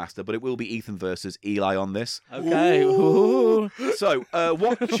quizmaster, but it will be Ethan versus Eli on this. Okay. Ooh. So,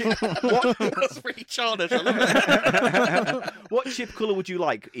 what That's really childish. I love it. what chip colour would you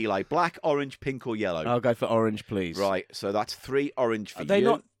like, Eli? Black, orange, pink, or yellow? I'll go for orange, please. Right, so that's 3 orange for Are they you.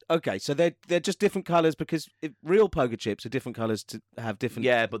 not? Okay, so they're just different colours because real poker chips are different colours to have different.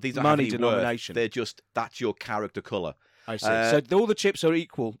 Yeah, but these are money heavily denomination. worth. They're just, that's your character colour. I see. So all the chips are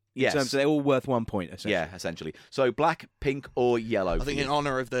equal. yes. In terms of they're all worth 1 point. Essentially. Yeah, essentially. So black, pink, or yellow. I for think you. in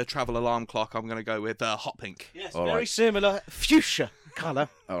honour of the travel alarm clock, I'm going to go with hot pink. Yes, All very right. similar fuchsia colour.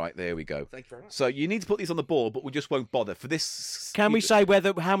 All right, there we go. Thank you very much. So you need to put these on the board, but we just won't bother for this. Can we say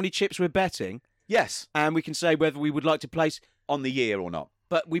how many chips we're betting, Yes, and we can say whether we would like to place? on the year or not?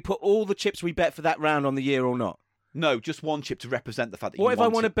 But we put all the chips we bet for that round on the year or not. No, just one chip to represent the fact that What you if I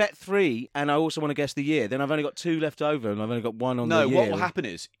want want to it. bet 3 and I also want to guess the year? Then I've only got 2 left over, and I've only got 1 on No, the year. what will happen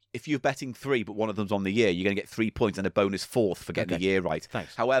is if you're betting 3, but one of them's on the year, you're going to get 3 points and a bonus 4th for getting Okay. the year right.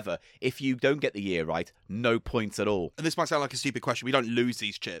 Thanks. However, if you don't get the year right, no points at all. And this might sound like a stupid question. We don't lose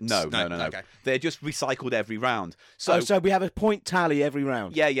these chips. No. Okay. They're just recycled every round. So, So we have a point tally every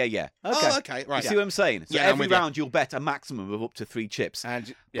round. yeah. Okay. Oh, okay. Right. You see what I'm saying? So Yeah, I'm every with you. round you'll bet a maximum of up to 3 chips.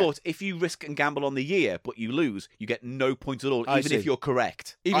 And yeah. But if you risk and gamble on the year, but you lose, you get no points at all, I even if see. you're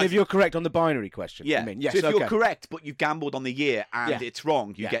correct. even if you're correct on the binary question. Yeah. I mean, yes. So if okay. you're correct, but you've gambled on the year and Yeah. it's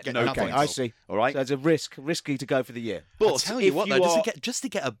wrong, you Yeah. get Get no nothing. points. I see. All right. So it's a risky to go for the year. But I'll tell you if what, you though, are, just to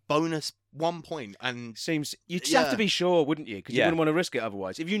get a bonus 1 point and Seems you'd have to Yeah. be sure, wouldn't you? Because you Yeah. wouldn't want to risk it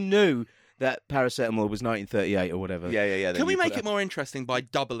otherwise. If you knew that paracetamol was 1938 or whatever. Yeah. Can we make it more interesting by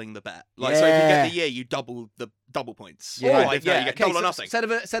doubling the bet? Like, so if you get the year, you double the double points. Yeah. Or, Right, if not, you get double or so nothing.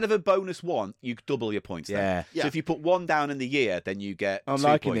 Instead of a bonus 1, you double your points. Then. Yeah. So if you put 1 down in the year, then you get I'm 2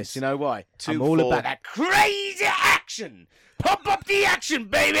 liking points. this. You know why? 2, I'm all 4. about that crazy action. Pump up the action,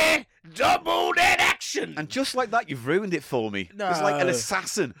 baby. Double that action. And just like that, you've ruined it for me. It's like an No.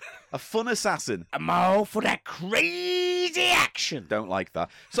 assassin, a fun assassin. I'm all for that crazy action. Don't like that.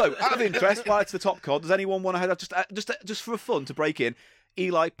 So, out of interest, prior to the top card, does anyone want to head just for fun to break in?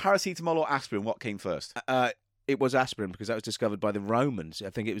 Eli, paracetamol or aspirin? What came first? It was aspirin because that was discovered by the Romans.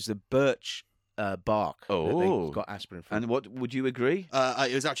 I think it was the birch bark that Oh. they got aspirin from. And what would you agree?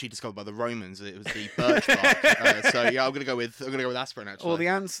 It was actually discovered by the Romans. It was the birch bark. So yeah, I'm gonna go with aspirin actually. Well, the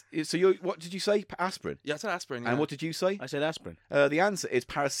answer. So, what did you say? Aspirin. Yeah, I said aspirin. And yeah. what did you say? I said aspirin. The answer is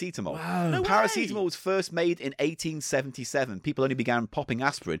paracetamol. Wow. No Paracetamol was first made in 1877. People only began popping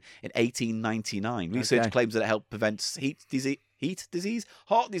aspirin in 1899. Research Okay. claims that it helped prevent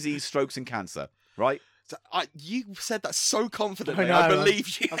heart disease, strokes, and cancer. Right? So, you said that so confidently. I I, know,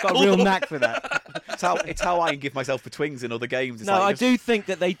 believe you. I've got a real knack for that. It's how I give myself for twings in other games. It's No, like I just- do think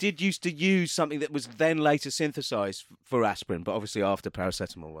that they did used to use something that was then later synthesized for aspirin, but obviously after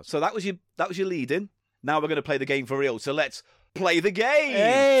paracetamol was. So that was your lead in. Now we're going to play the game for real. So let's play the game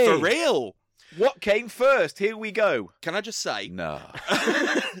Hey! For real. What came first? Here we go. Can I just say? No.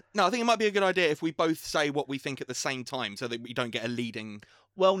 No, I think it might be a good idea if we both say what we think at the same time, so that we don't get a leading.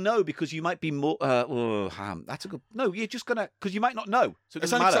 Well, no, because you might be more. That's a good. No, you're just gonna because you might not know. So it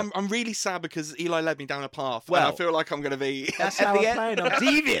It's doesn't only 'cause matter. I'm really sad because Eli led me down a path. Well- and I feel like I'm going to be. That's At how the I'm end- playing. I'm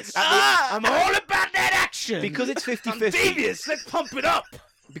devious. Ah! I'm all about that action. Because it's 50-50. I'm devious. Let's pump it up.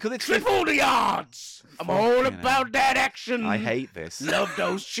 Because it's Triple the odds. I'm all about that action. I hate this. Love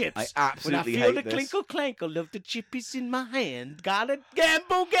those chips. I absolutely when I feel hate the this. clinkle clankle of the chippies in my hand. Gotta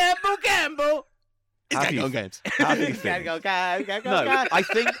gamble, gamble, gamble. Have Gang you- on games. Have you Gotta think? go, go, No,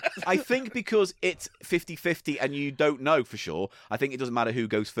 I think because it's 50-50 and you don't know for sure, I think it doesn't matter who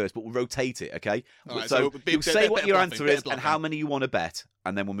goes first, but we'll rotate it, okay? All right, so so bit- you'll bit- say bit- what bit your of answer bluffing, is bit of and how bluffing. many you want to bet,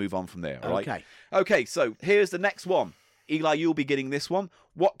 and then we'll move on from there, all right? Okay. Okay, so here's the next one. Eli, you'll be getting this one.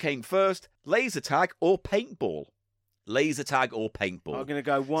 What came first, laser tag or paintball? Laser tag or paintball? I'm gonna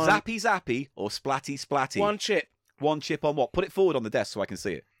go one. Zappy zappy or splatty splatty? One chip. One chip on what? Put it forward on the desk so I can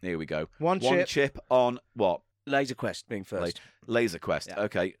see it. Here we go. One One chip. chip on what? Laser Quest being first. Laser Quest. Yeah.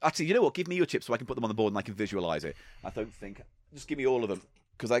 Okay. Actually, you know what? Give me your chips so I can put them on the board and I can visualize it. I don't think. Just give me all of them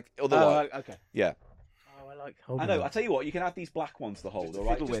because otherwise, okay. yeah. Oh, I like. I know. I tell you what. You can have these black ones to hold. All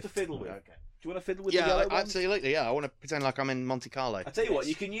right. fiddle Just with. to fiddle with. Okay. Do you want to fiddle with the Yeah, yellow ones? absolutely. Yeah, I want to pretend like I'm in Monte Carlo. I tell you what.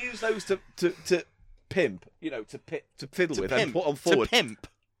 You can use those to pimp. You know, to fiddle To with pimp. and put on To forward. pimp.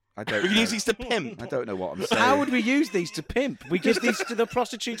 I don't. We can know. use these to pimp. I don't know what I'm saying. How would we use these to pimp? We give these to the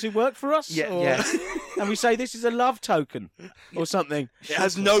prostitutes who work for us? Yeah, or- yes. And we say this is a love token or something. It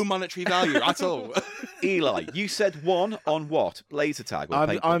has no monetary value at all. Eli, you said one on what? Laser tag or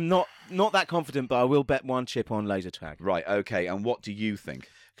paintball? I'm not that confident, but I will bet one chip on laser tag. Right. Okay. And what do you think?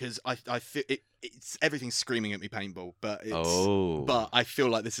 Because I feel it's everything's screaming at me paintball, but it's Oh. but I feel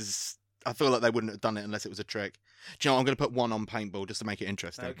like I feel like they wouldn't have done it unless it was a trick. Do you know what? I'm going to put one on paintball just to make it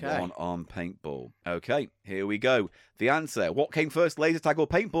interesting. Okay. One on paintball. Okay, here we go. The answer. What came first, laser tag or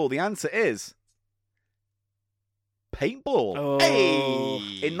paintball? The answer is paintball. Oh. Hey!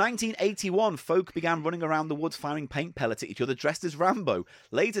 In 1981, folk began running around the woods firing paint pellets at each other dressed as Rambo.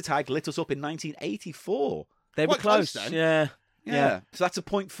 Laser tag lit us up in 1984. They were Quite close close. then. Yeah. Yeah. So that's a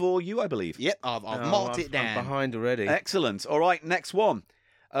point for you, I believe. Yep, I've Oh, marked I'm it down. behind already. Excellent. All right, next one.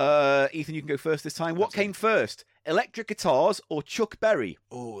 Ethan, you can go first this time. What came first? Electric guitars or Chuck Berry?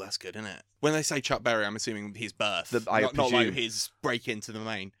 Oh, that's good, isn't it? When they say Chuck Berry, I'm assuming his birth, I not like presume. his break into the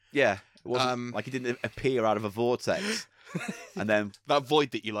main. Yeah. It wasn't like he didn't appear out of a vortex. And then That void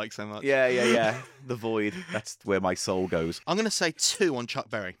that you like so much. Yeah. The void. That's where my soul goes. I'm going to say 2 on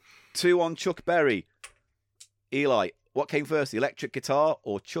Chuck Berry. 2 on Chuck Berry. Eli, what came first, the electric guitar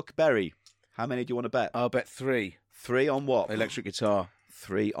or Chuck Berry? How many do you want to bet? I'll bet 3. 3 on what? Electric guitar.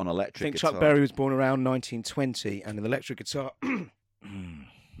 3 on I electric think guitar. Chuck Berry was born around 1920, and an electric guitar.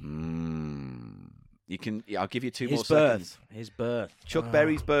 You can. Yeah, I'll give you 2 more His seconds. birth. His birth. Chuck Oh.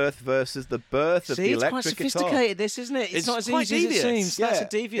 Berry's birth versus the birth of See, the it's quite electric guitar. sophisticated, this, isn't it? It's It's not as quite easy as it devious. seems. Yeah. That's a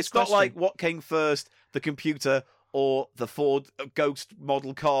devious It's not question. like what came first, the computer or the Ford Ghost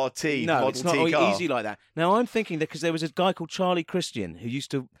Model Car T. No, Model it's not T car. easy like that. Now, I'm thinking that because there was a guy called Charlie Christian who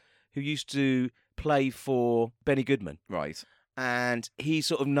used to play for Benny Goodman. Right. And he's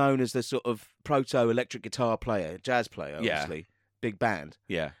sort of known as the sort of proto electric guitar player, jazz player, Yeah. obviously, big band.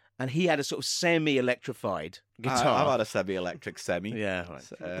 Yeah. and he had a sort of semi-electrified guitar. I've had a semi-electric semi. Yeah,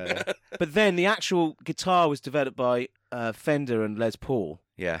 right. But then the actual guitar was developed by Fender and Les Paul.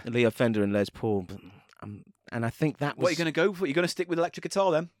 Yeah. Leo Fender and Les Paul. And I think that was... What are you going to go for? You're going to stick with electric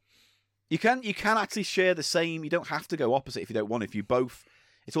guitar then? You can actually share the same. You don't have to go opposite if you don't want. If you both...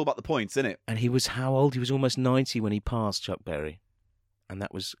 It's all about the points, isn't it? And he was how old? He was almost 90 when he passed, Chuck Berry. And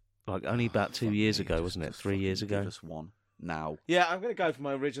that was like only about 2 years ago, wasn't it? 3 years ago. Give us one now. Yeah, I'm going to go for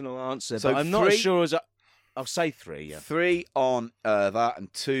my original answer, So but I'm not as 3? sure as... I'll say 3, yeah. 3 on that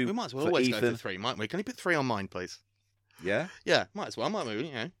and 2 We might as well for always Ethan. go for 3, mightn't we? Can you put 3 on mine, please? Yeah? Yeah, might as well, might we?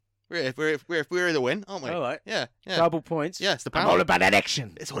 You know, we're the win, aren't we? All right. Yeah, yeah. Double points. Yeah, it's the I'm power. all about that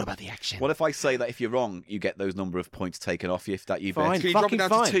action. It's all about the action. What if I say that if you're wrong, you get those number of points taken off you if that you Fine. bet? Can you drop it fucking down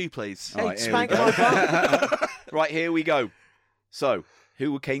fine. to 2, please? Hey, Right, here we spank go. my butt. Right, here we go. So,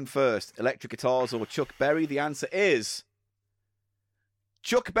 who came first, electric guitars or Chuck Berry? The answer is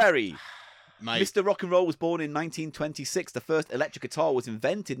Chuck Berry. Mate, Mr. Rock and Roll was born in 1926. The first electric guitar was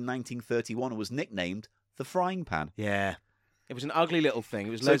invented in 1931 and was nicknamed the Frying Pan. Yeah. It was an ugly little thing.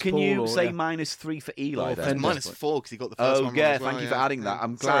 It was So Les can Paul you or, say yeah. -3 for Eli Oh, then? Fender. -4 because he got the first Oh, one. yeah, wrong as thank well, you for adding that.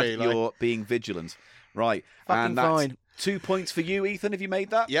 I'm Sorry, glad you're being vigilant. Right, Fucking and that's fine. 2 points for you, Ethan. Have you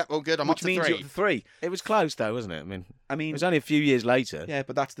made that? Yep, all good. I'm Which up to means 3. you're up to 3. It was close, though, wasn't it? I It mean, was only a few years later. yeah,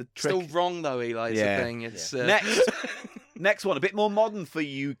 but that's the trick. Still wrong though, Eli. It's Yeah. the thing. It's Next one, a bit more modern for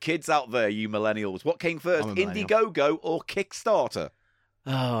you kids out there, you millennials. What came first, I'm a millennial. Indiegogo or Kickstarter?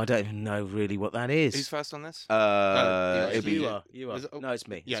 Oh, I don't even know really what that is. Who's first on this? It'd be you are. You are. Is it- No, it's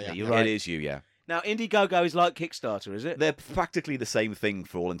me. Yeah, It's yeah. me. You're right. It is you, yeah. Now, Indiegogo is like Kickstarter, is it? They're practically the same thing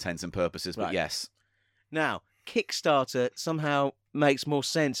for all intents and purposes, but Right. yes. Now, Kickstarter somehow makes more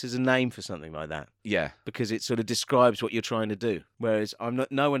sense as a name for something like that Yeah. because it sort of describes what you're trying to do. Whereas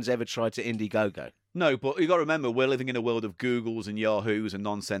no one's ever tried to Indiegogo. No, but you got to remember, we're living in a world of Googles and Yahoos and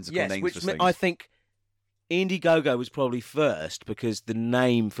nonsensical Yes, names which for things. I think Indiegogo was probably first because the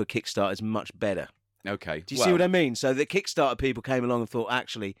name for Kickstarter is much better. Okay. Do you see what I mean? So the Kickstarter people came along and thought,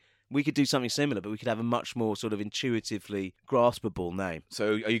 actually, we could do something similar, but we could have a much more sort of intuitively graspable name.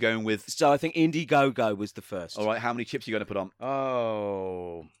 So are you going with... So I think Indiegogo was the first. All right, how many chips are you going to put on?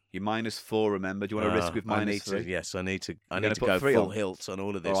 Oh. You're -4, remember? Do you want to risk with I need -3? to, yes, I need to. I You're need gonna to put go 3 full on? hilt on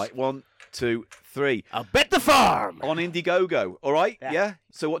all of this. All right, 1, 2, 3. I'll bet the farm. On Indiegogo. All right? Yeah.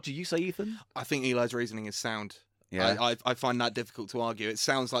 So what do you say, Ethan? I think Eli's reasoning is sound. Yeah. I find that difficult to argue. It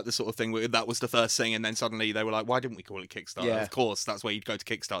sounds like the sort of thing where that was the first thing, and then suddenly they were like, "Why didn't we call it Kickstarter?" Yeah. Of course, that's where you'd go to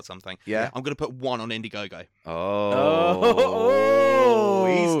kickstart something. Yeah. I'm going to put 1 on Indiegogo. Oh.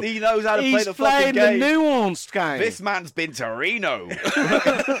 He knows how to play He's the fucking playing the game. nuanced game. This man's been to Reno.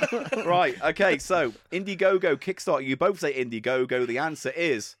 Right, okay, so Indiegogo, Kickstarter. You both say Indiegogo. The answer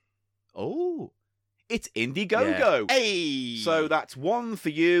is, it's Indiegogo. Hey! So that's 1 for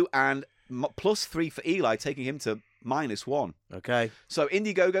you and +3 for Eli, taking him to -1. Okay. So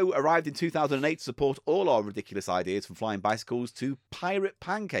Indiegogo arrived in 2008 to support all our ridiculous ideas, from flying bicycles to pirate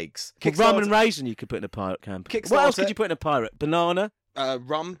pancakes. Well, rum and raisin you could put in a pirate camp. What else Kickstarter- could you put in a pirate? Banana?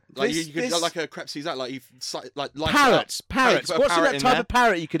 rum, like This- you could this- like a crêpe Suzette, like you like Parrots. Parrots. put a What's parrot that in type there. of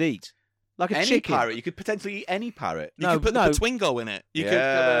parrot you could eat? Like a Any chicken? parrot. You could potentially eat any parrot. You could put the Petwingo in it. You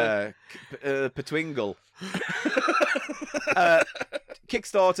yeah, Petwingle.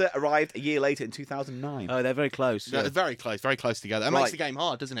 Kickstarter arrived a year later in 2009. Oh, they're very close. could. Very close together. It Right. makes the game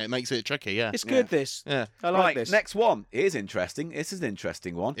hard, doesn't it? It makes it tricky. Yeah. It's good, this. Yeah. I like Right, this. next one. Here's interesting. This is an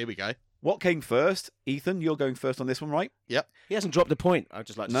interesting one. Here we go. What came first? Ethan, you're going first on this one, right? Yep. He hasn't dropped a point, I'd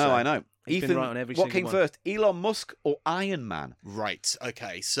just like to say. No, I know. He's been Ethan, right on every what single came one. first? Elon Musk or Iron Man? Right.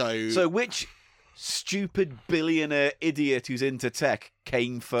 Okay. So. So which stupid billionaire idiot who's into tech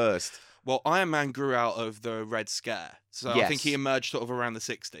came first? Well, Iron Man grew out of the Red Scare, so I think Yes. he emerged sort of around the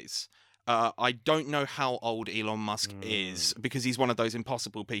 60s. I don't know how old Elon Musk is, because he's one of those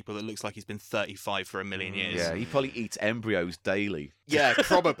impossible people that looks like he's been 35 for a million years. Yeah, he probably eats embryos daily. Yeah,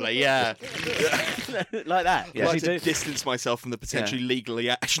 probably, yeah. Like that. I'd Yes, like you to do. distance myself from the potentially legally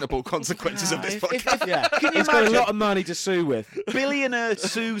actionable consequences of this If- podcast. Yeah. Can you He's got a imagine? lot of money to sue with. Billionaire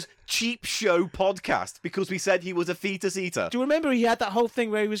sues Cheap Show podcast because we said he was a fetus eater. Do you remember he had that whole thing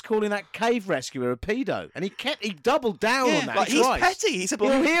where he was calling that cave rescuer a pedo? And he doubled down on that. like, he's twice. petty. He's a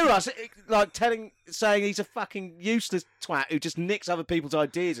He'll hear us like saying he's a fucking useless twat who just nicks other people's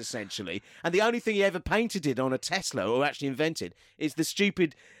ideas, essentially. And the only thing he ever painted it on a Tesla, or actually invented, is the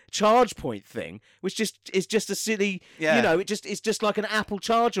stupid charge point thing, which is just a silly, Yeah. you know, it's just like an Apple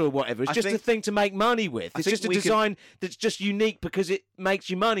charger or whatever. It's I just a think- thing to make money with. I It's think just a we can- design that's just unique because it makes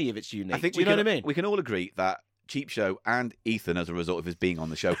you money if it's unique. I think Do you know what I mean? we can all agree that Cheap Show and Ethan, as a result of his being on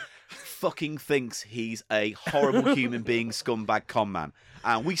the show, fucking thinks he's a horrible human being, scumbag con man.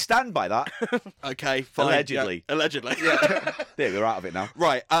 And we stand by that. Okay, fine. Allegedly. Yeah, allegedly. There, we're out of it now.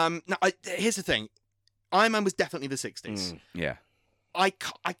 Right. Now, here's the thing. Iron Man was definitely the 60s. Yeah. I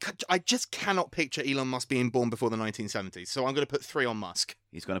just cannot picture Elon Musk being born before the 1970s, so I'm going to put 3 on Musk.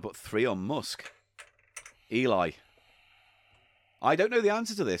 He's going to put 3 on Musk. Eli. I don't know the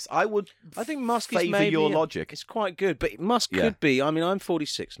answer to this. I think Musk is favour maybe your logic. It's quite good, but Musk Yeah. could be. I mean, I'm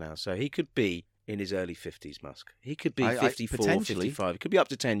 46 now, so he could be in his early 50s. Musk. He could be 54, potentially. 55. He could be up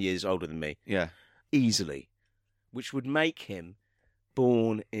to 10 years older than me, Yeah. easily, which would make him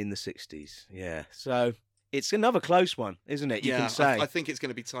born in the 60s. Yeah. So it's another close one, isn't it? You can say. I think it's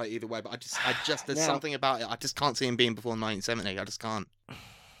going to be tight either way, but I just there's Now- something about it. I just can't see him being before 1970. I just can't.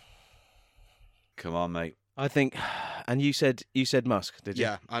 Come on, mate. I think, and you said Musk, did you?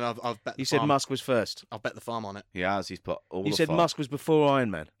 Yeah, and I've bet. You the said farm. Musk was first. I'll bet the farm on it. He has. He's put all You the said fun. Musk was before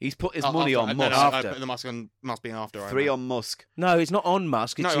Iron Man. He's put his Oh, money after. on No, Musk. I After. put the Musk must be after Iron 3 Man. on Musk. No, it's not on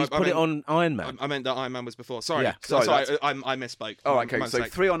Musk. It's, No, he's I put it mean- on Iron Man. I meant that Iron Man was before. Sorry, Yeah. Sorry, I misspoke. All right, okay. My So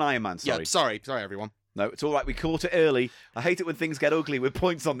mistake. 3 on Iron Man. Sorry. Yeah, sorry, everyone. No, it's all right. We caught it early. I hate it when things get ugly with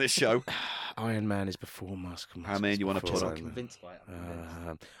points on this show. Iron Man is before Musk. How many do you want to put Iron on? Man. Convinced by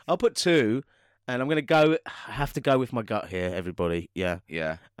it. I'll put 2, and I'm going to go. I have to go with my gut here, everybody. Yeah,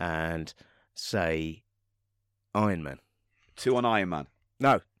 Yeah. and say Iron Man. 2 on Iron Man.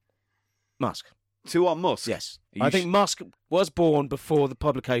 No, Musk. 2 on Musk. Yes, Are you I think Musk was born before the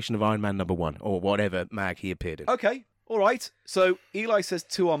publication of Iron Man #1 or whatever mag he appeared in. Okay. All right. So Eli says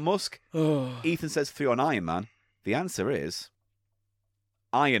 2 on Musk. Ethan says 3 on Iron Man. The answer is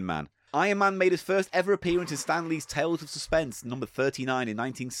Iron Man. Iron Man made his first ever appearance in Stan Lee's Tales of Suspense, number 39 in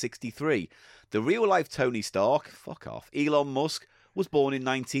 1963. The real-life Tony Stark, fuck off, Elon Musk, was born in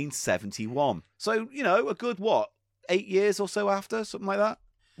 1971. So, a good, 8 years or so after, something like that?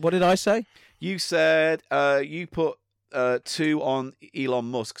 What did I say? You said you put 2 on Elon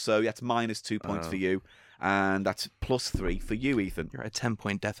Musk, so that's minus 2 points for you. And that's plus 3 for you, Ethan. You're at a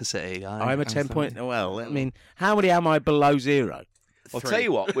 10-point deficit, Eli. I'm a 10-point. Well, I mean, how many am I below 0? I'll tell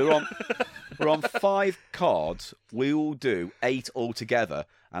you what, we're on 5 cards. We will do 8 altogether,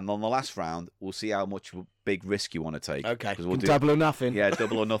 and on the last round, we'll see how much of a big risk you want to take. Okay, 'Cause we'll do double or nothing. Yeah,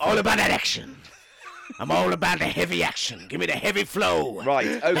 double or nothing. All about that action. I'm all about the heavy action. Give me the heavy flow.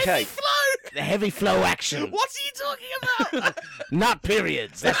 Right, okay. The heavy flow action. What are you talking about? Not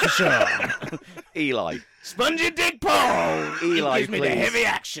periods, that's for sure. Eli. Spongy Dick Paul. Eli, Gives me please. the heavy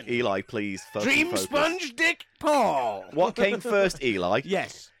action. Eli, please. Dream focus. Sponge Dick Paul. What came first, Eli?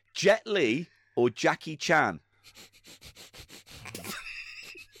 Yes. Jet Li or Jackie Chan?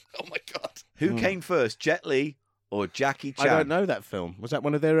 Oh my god. Who came first, Jet Li or Jackie Chan? I don't know that film. Was that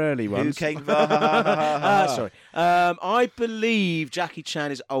one of their early Who ones? came Sorry. I believe Jackie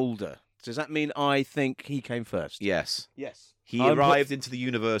Chan is older. Does that mean I think he came first? Yes. Yes. He I'll arrived into the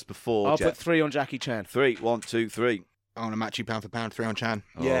universe before I'll Jet. put 3 on Jackie Chan. 3, 1, 2, 3. I want to match you pound for pound, 3 on Chan.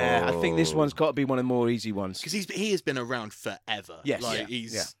 Yeah, I think this Oh. one's got to be one of the more easy ones. Because he has been around forever. Yes. Like, Yeah.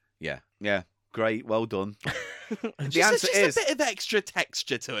 he's... Yeah. Yeah. Great. Well done. The Just answer a is bit of extra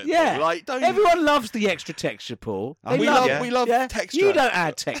texture to it. Yeah. Paul. Like, don't Everyone loves the extra texture, Paul. They We love love- it. we love Yeah? texture. You don't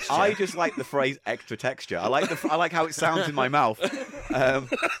add texture. I just like the phrase extra texture. I like how it sounds in my mouth.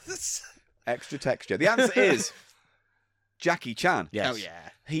 Extra texture. The answer is Jackie Chan. Yes. Oh yeah.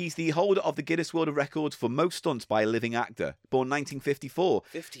 He's the holder of the Guinness World Records for most stunts by a living actor. Born 1954.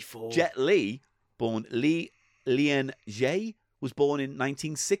 54. Jet Li, born Li Lian Jie, was born in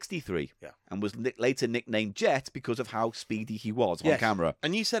 1963. Yeah. And was later nicknamed Jet because of how speedy he was on Yes. camera.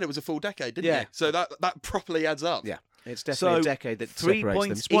 And you said it was a full decade, didn't Yeah. you? So that properly adds up. Yeah. It's definitely So, a decade that 3 separates them.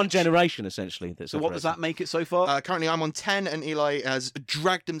 points It's one each. generation, essentially. That So what does separates that make it so far? Currently, I'm on 10, and Eli has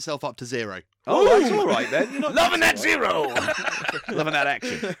dragged himself up to 0. Oh, that's all right then. You're not Loving that zero. loving that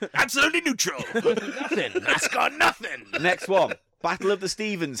action. Absolutely neutral. Nothing. That's got nothing. Next one. Battle of the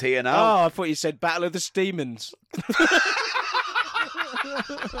Stevens here them. now. Oh, I thought you said Battle of the Steamans.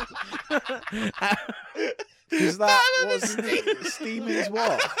 Is that was Stevens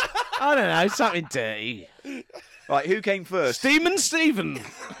what? I don't know, something dirty. Right, who came first? Steeman Stephen.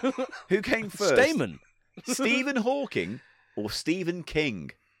 Who came first? Stamen. Stephen Hawking or Stephen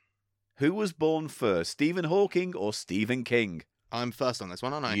King? Who was born first, Stephen Hawking or Stephen King? I'm first on this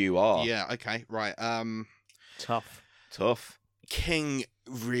one, aren't I? You are. Yeah. Okay. Right. Tough. Tough. King,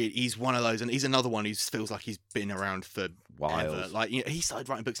 really, he's one of those, and he's another one who feels like he's been around for Wild. ever. Like, he started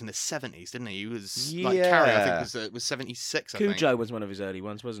writing books in the 70s, didn't he? He was Yeah. like Carrie, I think was 76. I think. Cujo was one of his early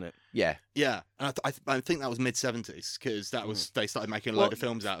ones, wasn't it? Yeah. Yeah, and I think that was mid 70s because that was they started making a load of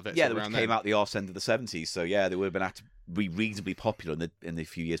films out of it. Yeah, sort of that around came then. out the arse end of the 70s. So yeah, they would have been had to be reasonably popular in the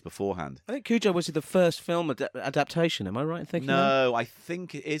few years beforehand. I think Cujo was the first film adaptation. Am I right in thinking that? No, I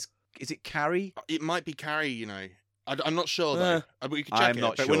think it is. Is it Carrie? It might be Carrie, you know. I'm not sure though. We could check I'm it,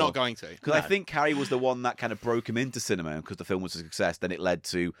 not but sure. we're not going to. Because I think Carrie was the one that kind of broke him into cinema because the film was a success. Then it led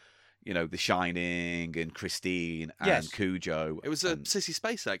to, you know, The Shining and Christine and Yes. Cujo. It was a and- Sissy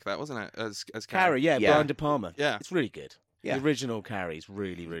Spacek, that wasn't it? As Carrie, yeah, Yeah. Brian De Palma. Yeah. It's really good. Yeah. The original Carrie's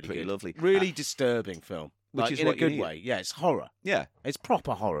really, really Pretty good. lovely. Really disturbing film. Which Like, is in what a you good need. way. Yeah, it's horror. Yeah, It's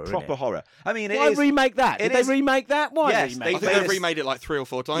proper horror. proper isn't it? horror. I mean, it Why is. remake that? it Did is- they remake that? Why Yes, remake I they- think that? they've remade it like 3 or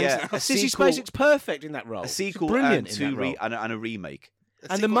 4 times Yeah, now. a Sissy sequel- Spacek's perfect in that role. a She's sequel brilliant and in that role. and a remake.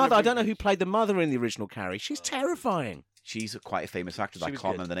 And the mother, I don't know who played the mother in the original Carrie. She's terrifying. She's quite a famous actress. She I was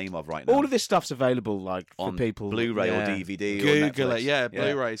can't good. remember the name of right now. All of this stuff's available, like, for on people. Blu-ray yeah. or DVD. or Google Netflix. it, yeah,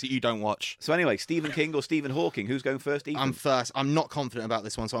 Blu-rays that you don't watch. So anyway, Stephen King or Stephen Hawking? Who's going first? Ethan? I'm first. I'm not confident about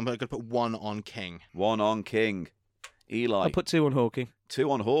this one, so I'm going to put 1 on King. 1 on King. Eli. I'll put 2 on Hawking. 2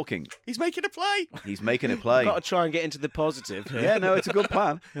 on Hawking. He's making a play. He's making a play. Got to try and get into the positive. Yeah, no, it's a good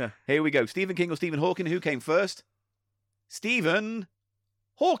plan. Yeah. Here we go. Stephen King or Stephen Hawking? Who came first? Stephen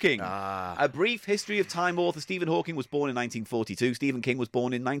Hawking. Ah. A Brief History of Time author Stephen Hawking was born in 1942. Stephen King was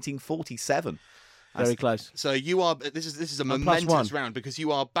born in 1947. Very close. So you are. This is a And plus momentous 1. round because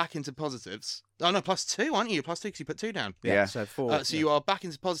you are back into positives. Oh no, +2, aren't you? +2 because you put 2 down. Yeah. So 4. So you are back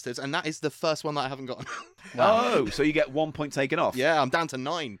into positives, and that is the first one that I haven't gotten. Oh, so you get 1 point taken off. Yeah, I'm down to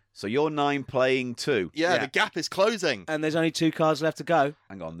 9. So you're 9 playing 2. Yeah, Yeah. the gap is closing. And there's only 2 cards left to go.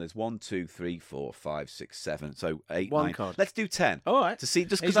 Hang on, there's 1, 2, 3, 4, 5, 6, 7. So 8, One 9. card. Let's do 10. All right. To see,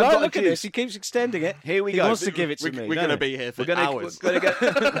 just He's because I've like, got look a at juice. this. He keeps extending it. Here we He go. wants to give it to me. We're going to don't he? be here for We're gonna hours. we're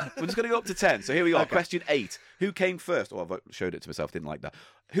just going to go up to 10. So here we go. Question 8. Who came first? Oh, I showed it to myself. Didn't like that.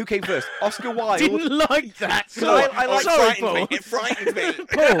 Who came first? Oscar Wilde. Didn't like that. No, I like Sorry, frightened me. Paul. It frightened me.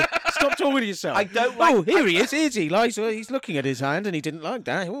 Paul, stop talking to yourself. I don't like- Oh, here he is. Here's Eli. So he's looking at his hand and he didn't like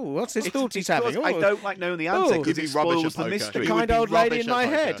that. Oh, what's his It's thoughts he's because having? I Oh, don't like knowing the answer Oh. because You'd it be rubbish spoils at the poker. mystery. You kind would be old lady rubbish in at my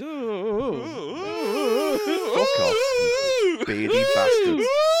poker. head. Fuck off, beardy bastards.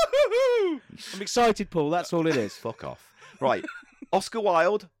 I'm excited, Paul. That's all it is. Fuck off. Right. Oscar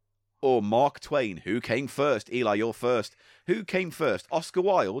Wilde or Mark Twain? Who came first? Eli, you're first. Who came first? Oscar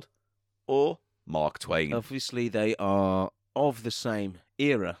Wilde or Mark Twain? Obviously, they are of the same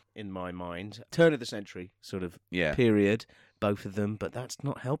era in my mind. Turn of the century sort of Yeah. period, both of them, but that's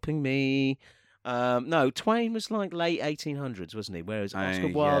not helping me. No, Twain was like late 1800s, wasn't he? Whereas Oscar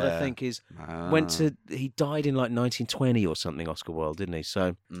Wilde, yeah. I think, he died in like 1920 or something, Oscar Wilde, didn't he?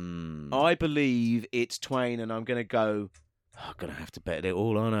 So I believe it's Twain, and I'm going to go, I'm going to have to bet it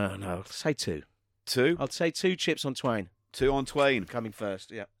all on no, I'll say 2. 2? I'll say 2 chips on Twain, 2 on Twain. coming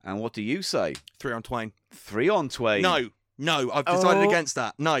first, yeah. And what do you say? 3 on Twain. 3 on Twain. No, I've decided Oh. against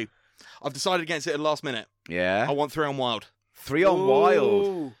that. No, I've decided against it at the last minute. Yeah. I want 3 on Wilde. 3 on Wilde.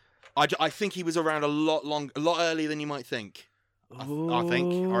 Ooh. I think he was around a lot earlier than you might think. I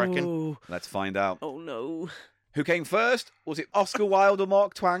reckon. Ooh. Let's find out. Oh, no. Who came first? Was it Oscar Wilde or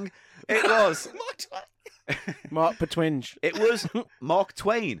Mark Twain? It was. Mark Patwinge. It was Mark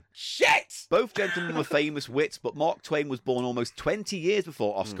Twain. Shit! Both gentlemen were famous wits, but Mark Twain was born almost 20 years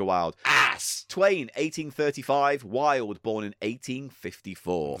before Oscar Wilde. Ass! Twain, 1835. Wilde, born in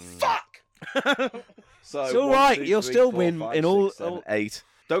 1854. Fuck! So It's all 1, right, 2, you'll 3, still 4, win 5, in all- 6, 7, 8.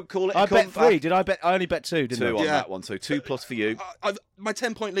 Don't call it a I bet comeback. 3. Did I bet? I only bet 2, didn't 2 I? on Yeah. that one, so 2 plus for you. My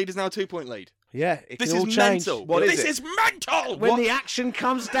 10-point lead is now a 2-point lead. Yeah, it This can is all change. mental. What is this it? is mental! When What- the action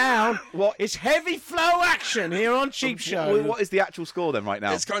comes down, What? it's heavy flow action here on Cheap Show. What is the actual score then right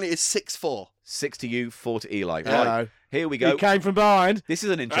now? It's currently 6-4. 6 to you, 4 to Eli. Hello. Right, here we He go. came from behind. This is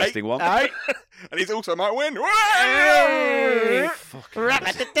an interesting one. Hey. And he's also might win.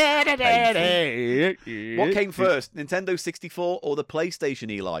 What came first, Nintendo 64 or the PlayStation,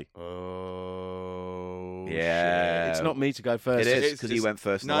 Eli? Oh, Yeah. shit. It's not me to go first. It is, It's because he just- went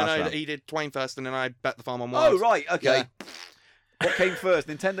first in the No, last no, round. he did Twain first, and then I bet the farm on Oh, Wilde. right, okay. Yeah. What came first,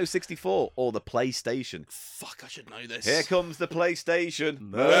 Nintendo 64 or the PlayStation? Fuck, I should know this. Here comes the PlayStation.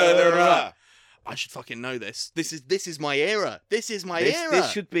 Murderer. I should fucking know this. This is my era. This is my era.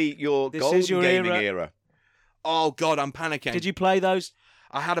 This should be your This golden is your gaming era. era. Oh god, I'm panicking. Did you play those?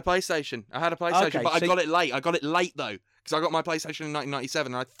 I had a PlayStation. I had a PlayStation, Okay, but I so- got it late. I got it late though. Because I got my PlayStation in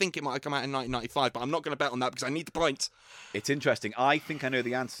 1997, and I think it might have come out in 1995, but I'm not going to bet on that because I need the points. It's interesting. I think I know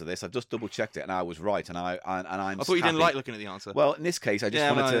the answer to this. I've just double checked it, and I was right. And I'm. I thought you didn't like looking at the answer. Well, in this case, I just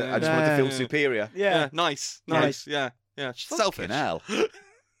Yeah, wanted no, to. yeah. I just wanted to feel Yeah. superior. yeah, nice. Yeah. Selfish. Fucking hell.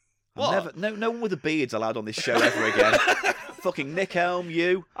 What? No one with a beard's allowed on this show ever again. Fucking Nick Helm,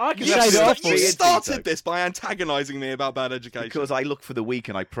 you. I can You shave it st- off for You you. started this by antagonising me about bad education. Because I look for the weak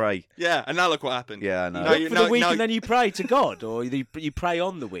and I pray. Yeah, and now look what happened. Yeah, I know. No, Look you- for no, the weak no. and then you pray to God, or you pray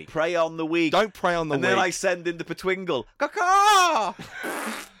on the weak. Pray on the weak. Don't prey on the and weak. then I send in the Petwingle. Caw-caw!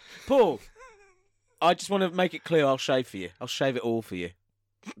 Paul, I just want to make it clear I'll shave for you. I'll shave it all for you.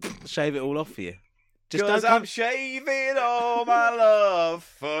 Shave it all off for you. Just Because don't I'm come, shaving all my love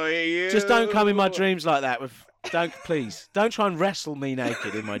for you. just don't come in my dreams like that. Please don't try and wrestle me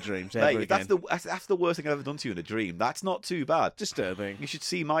naked in my dreams ever Mate, again. that's the worst thing I've ever done to you in a dream. That's not too bad. Disturbing. You should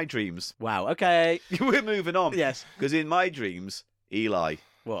see my dreams. Wow. Okay. We're moving on. Yes. Because in my dreams, Eli,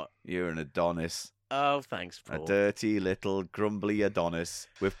 What? you're an Adonis. Oh, thanks, A Paul. dirty little grumbly Adonis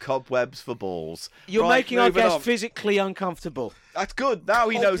with cobwebs for balls. You're Right, making our moving guest on. physically uncomfortable. That's good. Now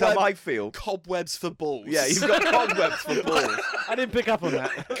he knows how I feel. Cobwebs for balls. Yeah, you've got cobwebs for balls. I didn't pick up on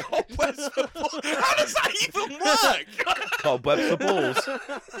that. Cobwebs for balls. How does that even work? Cobwebs for balls.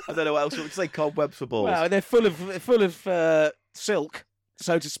 I don't know what else you would say. Cobwebs for balls. Wow, they're full of silk,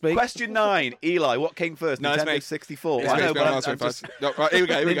 so to speak. Question 9. Eli, what came first? No, it's Nintendo me. 64. It's I me, know, it's me, but I'm I'm answering just... first. No, right, here we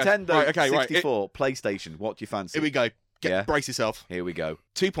go. Nintendo Right, okay, right. 64, PlayStation. What do you fancy? Here we go. Yeah. Brace yourself. Here we go.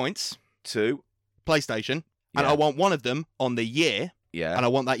 2 points. 2. PlayStation. And Yeah. I want one of them on the year, Yeah. and I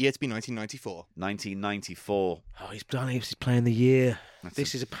want that year to be 1994. 1994. Oh, he's done it. He's playing the year.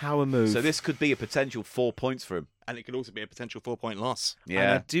 This is a power move. So this could be a potential 4 points for him. And it could also be a potential 4-point loss. And I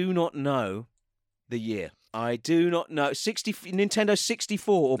Yeah. do not know the year. I do not know. Nintendo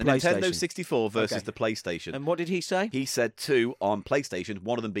 64 or The PlayStation? Nintendo 64 versus Okay. the PlayStation. And what did he say? He said 2 on PlayStation,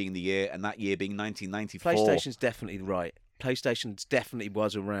 one of them being the year, and that year being 1994. PlayStation's definitely right. PlayStation definitely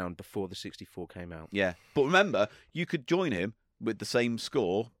was around before the 64 came out. Yeah. But remember, you could join him with the same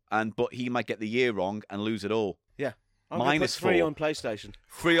score, but he might get the year wrong and lose it all. Yeah. I'm gonna Minus put 3 4. on PlayStation.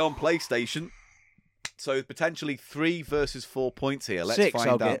 3 on PlayStation. So potentially 3 versus 4 points here. Let's 6 find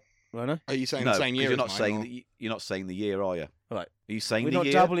I'll out. get. Won't I? Are you saying No, the same 'cause year? you're as not mine, saying or- that you're not saying the year, are you? Right. Are you saying We're the not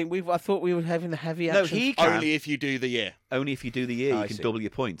year? doubling. I thought we were having the heavy No, action. he can. Only if you do the year. Only if you do the year, Oh, you I can see. double your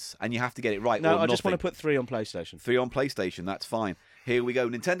points, and you have to get it right. No, or I just want to nothing. put 3 on PlayStation. 3 on PlayStation. That's fine. Here we go.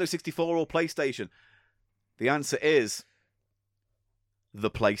 Nintendo 64 or PlayStation? The answer is the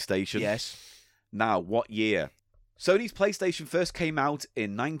PlayStation. Yes. Now, what year? Sony's PlayStation first came out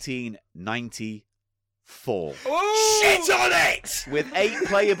in 1994. Shit on it! With 8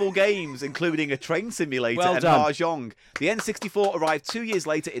 playable games, including a train simulator Well and done. Mahjong. The N64 arrived 2 years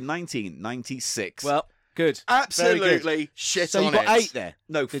later in 1996. Well, good. Absolutely shit So on you got it. 8 there.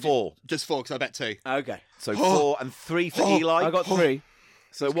 no, Did 4. Just 4, because I bet 2. Okay. So 4 and 3 for Eli. I got 3.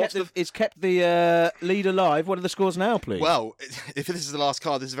 So what's the... It's kept the lead alive. What are the scores now, please? Well, if this is the last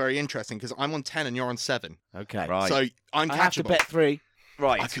card, this is very interesting, because I'm on 10 and you're on 7. okay. Right. So I'm I have to catchable. bet 3.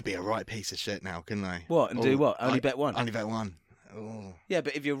 Right. I could be a right piece of shit now, couldn't I? What, and do what? Only like, bet 1? Only bet 1. Oh. Yeah,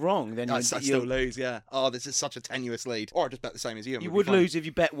 but if you're wrong, then I'd still lose, yeah. Oh, this is such a tenuous lead. Or I just bet the same as you. and you we'd would be fine. lose if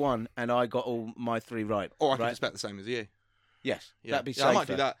you bet 1 and I got all my 3 right. Or I could right? just bet the same as you. Yes, Yeah, that'd be yeah, safer. I might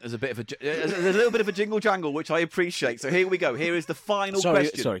do that. There's a bit of there's a little bit of a jingle jangle, which I appreciate. So here we go. Here is the final Sorry,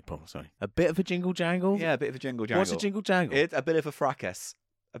 question. sorry, Paul. Sorry. A bit of a jingle jangle. Yeah, a bit of a jingle jangle. What's a jingle jangle? A bit of a fracas.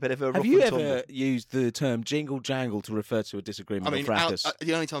 A bit of a. Have rough you and ever tumble. used the term jingle jangle to refer to a disagreement I mean, or fracas?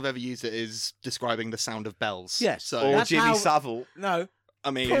 the only time I've ever used it is describing the sound of bells. Yes. So, Or That's Jimmy how- Savile? No.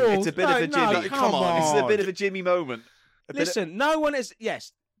 I mean, Paul, It's a bit of a no, Jimmy. come on. This is a bit of a Jimmy moment. A bit of- Listen, no one is.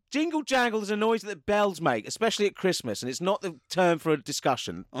 Yes, jingle jangle is a noise that bells make, especially at Christmas, and it's not the term for a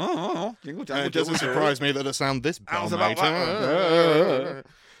discussion. Oh, jingle jangle. it doesn't surprise me that it sound this bell, How's about mate. that?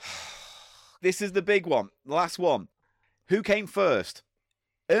 This is the big one. The last one. Who came first?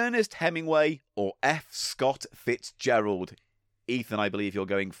 Ernest Hemingway or F. Scott Fitzgerald? Ethan, I believe you're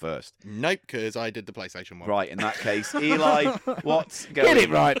going first. Nope, because I did the PlayStation one. Right, in that case, Eli, what's going Get it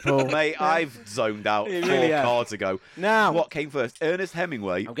right, Paul. Mate, I've zoned out You 4 really have. cards ago. Now, What came first? Ernest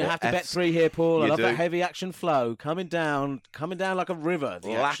Hemingway I'm going to or have to F. bet 3 here, Paul. I You love do? that heavy action flow coming down like a river.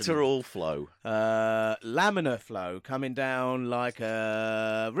 The action. Lateral flow. Laminar flow coming down like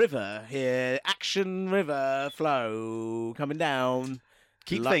a river here. Action river flow coming down.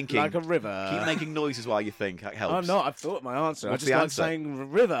 Keep thinking. like a river. Keep making noises while you think. That helps. I'm not. I've thought my answer. What's I just the like answer?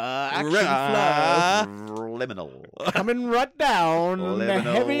 saying river action Liminal. flow coming right down. Liminal.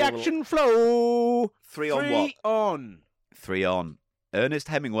 Heavy action flow. 3 on 3 what? on. 3 on. Ernest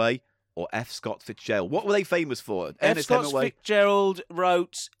Hemingway or F. Scott Fitzgerald? What were they famous for? F. Ernest Scott Hemingway. Fitzgerald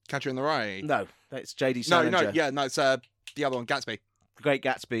wrote. Catcher in the Rye. No, that's J.D. No, Salinger. it's the other one, Gatsby. The Great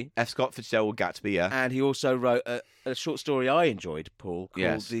Gatsby. F. Scott Fitzgerald Gatsby, yeah. And he also wrote a short story I enjoyed, Paul, called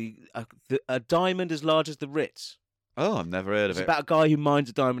Yes. A Diamond as Large as the Ritz. Oh, I've never heard of It's it. about a guy who mines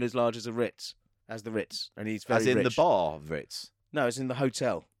a diamond as large as the Ritz, and he's very As in rich. the bar of Ritz. No, it's in the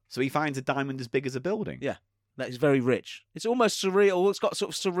hotel. So he finds a diamond as big as a building. Yeah. That is very rich. It's almost surreal. It's got sort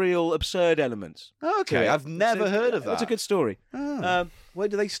of surreal, absurd elements. Okay, I've never heard of that. It's a good story. Oh. Where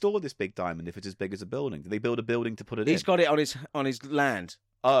do they store this big diamond if it's as big as a building? Do they build a building to put it He's in? got it on his land.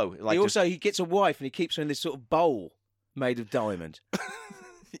 Oh, like He gets a wife and he keeps her in this sort of bowl made of diamond.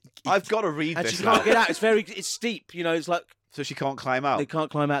 I've got to read And this she now. can't get out. It's steep. It's like So she can't climb out. they can't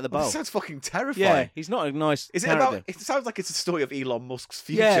climb out of the bowl. This sounds fucking terrifying. Yeah, he's not a nice Is it character. about? It sounds like it's a story of Elon Musk's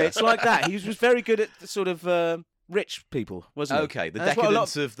future. Yeah, it's like that. He was very good at the sort of rich people, wasn't he? Okay, the And that's what a lot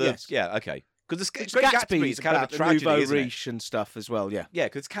decadence of the. yes. Yeah, okay. Because the It's Great Gatsby is kind of a about the tragedy, nouveau isn't it? riche and stuff as well. Yeah. Yeah,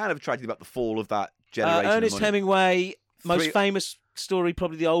 because it's kind of a tragedy about the fall of that generation. of Ernest money. Hemingway, most Three- famous story,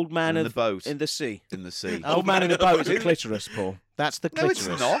 probably the Old Man In the boat. in the Sea. in the sea. Old Man in the Boat is a clitoris, Paul. That's the No, clitoris.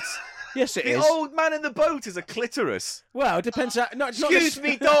 it's not. Yes, it The is. old man in the boat is a clitoris. Well, it depends. No, it's not Excuse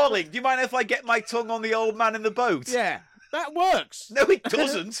me, darling. Do you mind if I get my tongue on the old man in the boat? Yeah, that works. No, it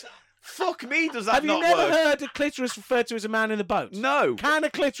doesn't. Fuck me, does that Have you not never work? heard a clitoris referred to as a man in the boat? No. Can a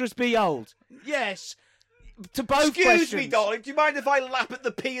clitoris be old? Yes. To both Excuse questions. me, darling. Do you mind if I lap at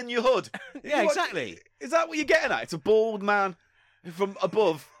the pee in your hood? Yeah, You want- exactly. Is that what you're getting at? It's a bald man from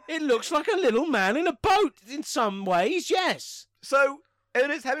above. It looks like a little man in a boat in some ways, yes. So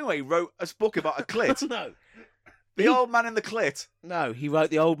Ernest Hemingway wrote a book about a clit. No. The old man in the clit. No, he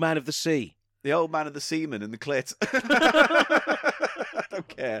wrote The Old Man of the Sea. The old man of the seaman in the clit. I don't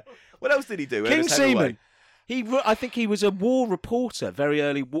care. What else did he do? King Ernest Hemingway? Seaman. I think he was a war reporter, very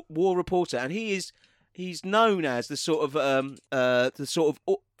early war reporter, and he's known as the sort of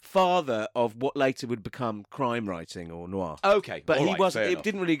father of what later would become crime writing or noir. Okay, But all he right, wasn't. fair It enough.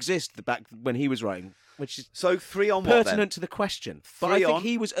 didn't really exist back when he was writing, which is So 3 on what then? pertinent to the question. But I Three think on.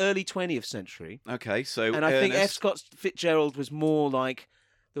 he was early 20th century, Okay, so and I think F. Ernest- Scott Fitzgerald was more like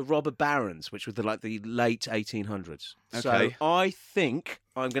the robber barons, which were the late 1800s. So Okay. I think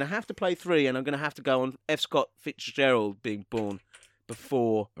I'm going to have to play 3, and I'm going to have to go on F. Scott Fitzgerald being born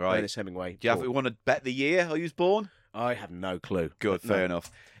before Right. Ernest Hemingway. Do you want to bet the year he was born? I have no clue. Good, No. fair enough.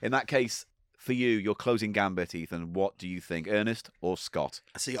 In that case, for you, your closing gambit, Ethan, what do you think, Ernest or Scott?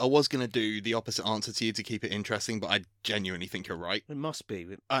 See, I was going to do the opposite answer to you to keep it interesting, but I genuinely think you're right. It must be.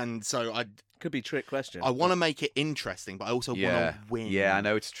 It And so could be a trick question. I want to make it interesting, but I also want to win. Yeah, I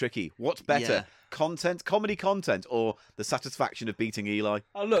know it's tricky. What's better, Yeah. comedy content, or the satisfaction of beating Eli?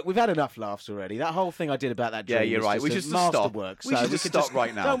 Oh, look, we've had enough laughs already. That whole thing I did about that Yeah, dream you're was right. just We a should just stop. masterwork. We so should just could stop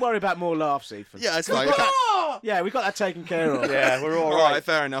right now. Don't worry about more laughs, Ethan. Yeah, it's fine. Yeah, we got that taken care of. Yeah, we're all All right. right,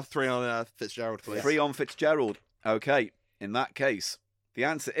 fair enough. 3 on Fitzgerald, please. 3 on Fitzgerald. Okay, in that case, the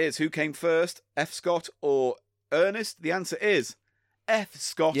answer is who came first, F. Scott or Ernest? The answer is F.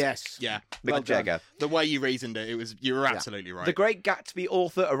 Scott Yes. Yeah, McJagger. the way you reasoned it, you were absolutely right. The Great Gatsby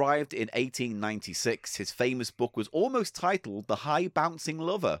author arrived in 1896. His famous book was almost titled The High Bouncing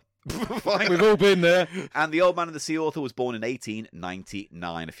Lover. We've all been there. And The Old Man and the Sea author was born in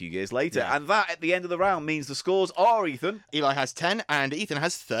 1899, a few years later. Yeah. And that, at the end of the round, means the scores are, Ethan. Eli has 10 and Ethan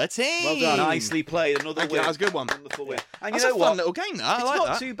has 13. Well done. Nicely played. Another Thank you, win. that was a good one. Wonderful win. And That's you know a what? fun little game, that. I It's like not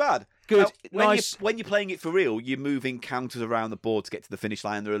that. too bad. Good. When, Nice. when you're playing it for real, you're moving counters around the board to get to the finish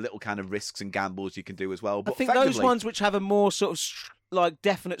line. There are little kind of risks and gambles you can do as well. I But think those effectively- ones which have a more sort of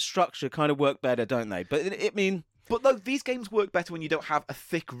definite structure kind of work better, don't they? But I mean, But though these games work better when you don't have a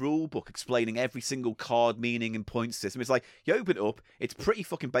thick rule book explaining every single card meaning and point system. It's like you open it up, it's pretty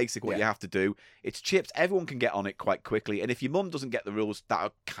fucking basic what you have to do. It's chips, everyone can get on it quite quickly. And if your mum doesn't get the rules that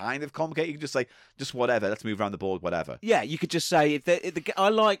are kind of complicated, you can just say, just whatever, let's move around the board, whatever. yeah, you could just say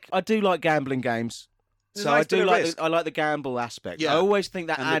I do like gambling games. There's So a nice bit of risk. I like the gamble aspect. Yeah. I always think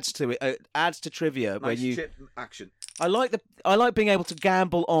that And adds to it. Adds to trivia when Nice you. chip action. I like being able to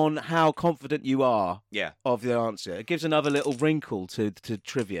gamble on how confident you are Yeah. of the answer. It gives another little wrinkle to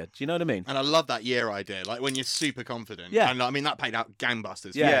trivia. Do you know what I mean? And I love that year idea, like when you're super confident. Yeah. And I mean, that paid out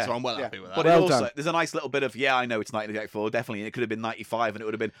gangbusters. Yeah. Yeah. So I'm well Yeah. happy with that. But Well it also, done. there's a nice little bit of, yeah, I know it's 1984, definitely, and it could have been 95, and it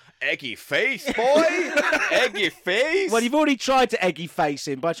would have been eggy face, boy, eggy face. Well, you've already tried to eggy face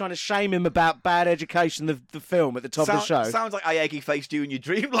him by trying to shame him about bad education, the film at the top of the show. Sounds like I eggy faced you in your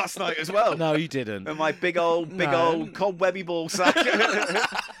dream last night as well. No, you didn't. And my big old cobwebby ball sack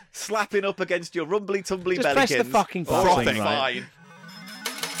slapping up against your rumbly tumbly Just press the bellykins. fucking button, Frothing. right? Fine.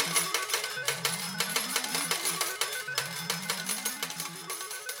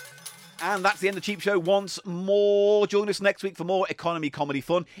 And that's the end of Cheap Show once more. Join us next week for more economy comedy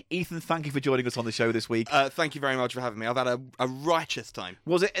fun. Ethan, thank you for joining us on the show this week. Thank you very much for having me. I've had a righteous time.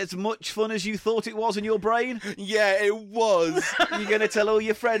 Was it as much fun as you thought it was in your brain? Yeah, it was. You're going to tell all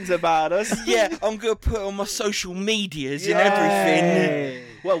your friends about us? Yeah, I'm going to put it on my social medias and everything.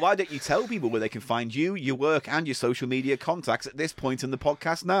 Well, why don't you tell people where they can find you, your work, and your social media contacts at this point in the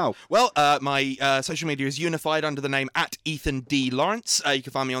podcast now? Well, my social media is unified under the name @EthanD.Lawrence. You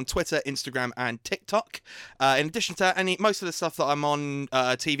can find me on Twitter, Instagram, and TikTok. In addition to most of the stuff that I'm on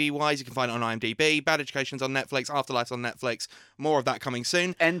TV-wise, you can find it on IMDb. Bad Education's on Netflix, Afterlife's on Netflix. More of that coming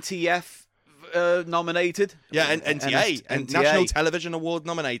soon. NTF nominated. Yeah, NTA, NTA. National Television Award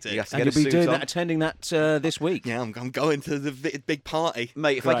nominated. Yes, And you'll be attending that this week. Yeah, I'm going to the big party.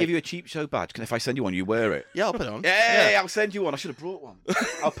 Mate, if I give you a Cheap Show badge, if I send you one, you wear it? Yeah, I'll put it on. Yeah, I'll send you one. I should have brought one.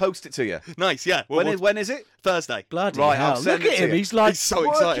 I'll post it to you. Nice, yeah. When is it? Thursday. Bloody Right, hell. I'll send Look it at to him. you. He's like He's so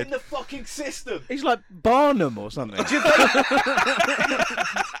Work excited. in the fucking system. he's like Barnum or something.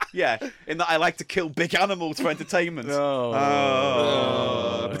 Yeah, in that I like to kill big animals for entertainment.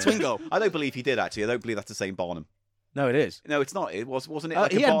 Twingo. I don't believe he did, actually. I don't believe that's the same Barnum. No, it is. No, it's not. It wasn't it?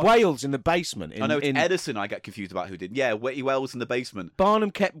 Like He a had whales in the basement. I know it's Edison. I get confused about who did. Yeah, Whitty Wells in the basement.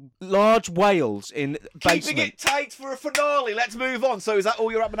 Barnum kept large whales in basement. Keeping it tight for a finale. Let's move on. So is that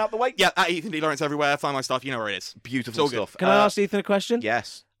all you're up and out the way? Yeah, @EthanD.Lawrence everywhere. Find my stuff. You know where it is. Beautiful It's all good. stuff. Can I ask Ethan a question?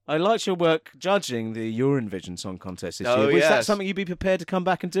 Yes. I liked your work judging the Eurovision Song Contest this Oh, year. Was that yes. something you'd be prepared to come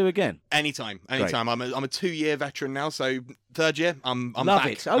back and do again? Anytime. I'm a 2-year veteran now, so third year, I'm Love back.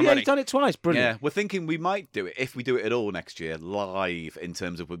 it. Oh, I'm yeah, ready. you've done it twice. Yeah, Brilliant. we're thinking we might do it if we do it at all next year live. In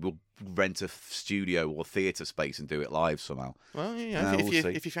terms of we'll rent a studio or theatre space and do it live somehow. Well, No, yeah, we'll see.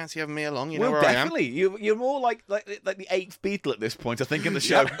 if you fancy having me along, you know Well, where definitely. You're more like the eighth Beatle at this point, I think, in the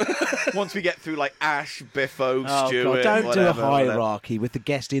show. Once we get through like Ash, Biffo, Oh, Stewart, God, don't whatever, do a hierarchy with the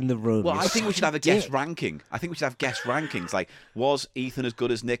guest in the room. Well, You're I think we such should have a dick. guest ranking. I think we should have guest rankings. Like, was Ethan as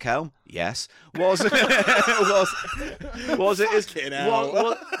good as Nick Helm? Yes. Was it as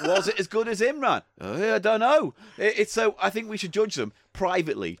good as Imran? I don't know. It's so. I think we should judge them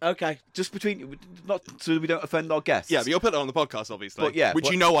privately, Okay. just between, not so we don't offend our guests. Yeah, but you'll put it on the podcast, obviously. But yeah, which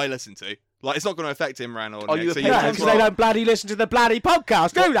but- you know I listen to. Like, it's not going to affect Imran or Are Nick, you a so patron? Yeah, Yeah, because they don't bloody listen to the bloody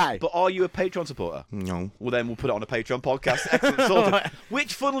podcast, do they? But are you a Patreon supporter? No. Well, then we'll put it on a Patreon podcast. Excellent, sorted.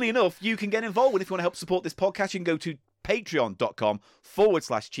 Which, funnily enough, you can get involved with if you want to help support this podcast. You can go to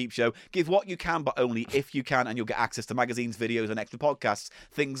patreon.com/Cheap Show. Give what you can, but only if you can, and you'll get access to magazines, videos, and extra podcasts,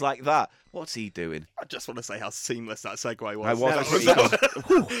 things like that. What's he doing? I just want to say how seamless that segue was. I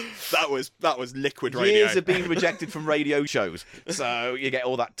was that was liquid radio. Years of being rejected from radio shows, so you get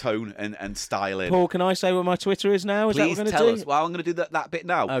all that tone and style in. Paul, can I say what my Twitter is now? Is Please that what we're tell going to us. do? Well, I'm going to do that bit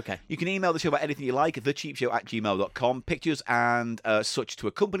now. Okay. You can email the show about anything you like at thecheapshow@gmail.com. Pictures and such to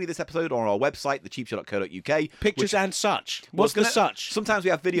accompany this episode on our website, thecheapshow.co.uk. Pictures and such. What's the gonna- such? Sometimes we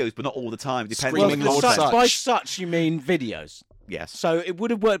have videos, but not all the time. Depends Well, on Screaming the the Lord content. such, by such you mean videos. Yes. So it would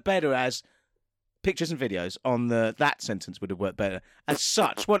have worked better as pictures and videos on that sentence would have worked better. As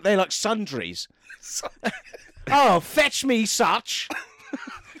such, what they like sundries. Oh, fetch me such.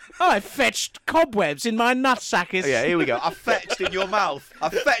 I fetched cobwebs in my nutsack. Yeah, here we go. I fetched in your mouth. I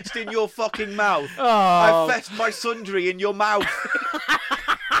fetched in your fucking mouth. Oh. I fetched my sundry in your mouth.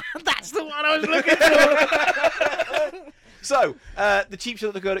 That's the one I was looking for. So,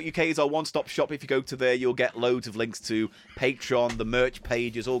 thecheapshow.co.uk is our one-stop shop. If you go to there, you'll get loads of links to Patreon, the merch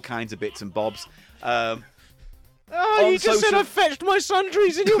pages, all kinds of bits and bobs. Oh, On you just said social- I fetched my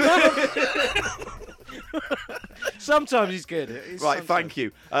sundries in your mouth. Sometimes he's good. Right, thank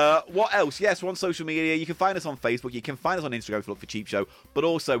you. What else? Yes, we're on social media. You can find us on Facebook. You can find us on Instagram if you look for Cheap Show. But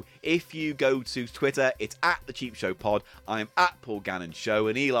also, if you go to Twitter, it's The Cheap Show Pod. I'm Paul Gannon Show,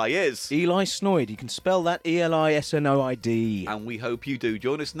 and Eli is. Eli Snoid. You can spell that ELISNOID. And we hope you do.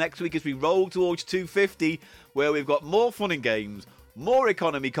 Join us next week as we roll towards 250, where we've got more fun and games, more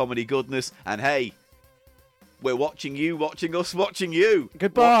economy comedy goodness, and hey, we're watching you, watching us, watching you.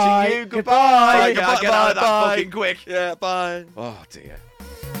 Goodbye. Watching you, goodbye. Goodbye. Get out of that Bye. fucking quick. Yeah, bye. Oh, dear.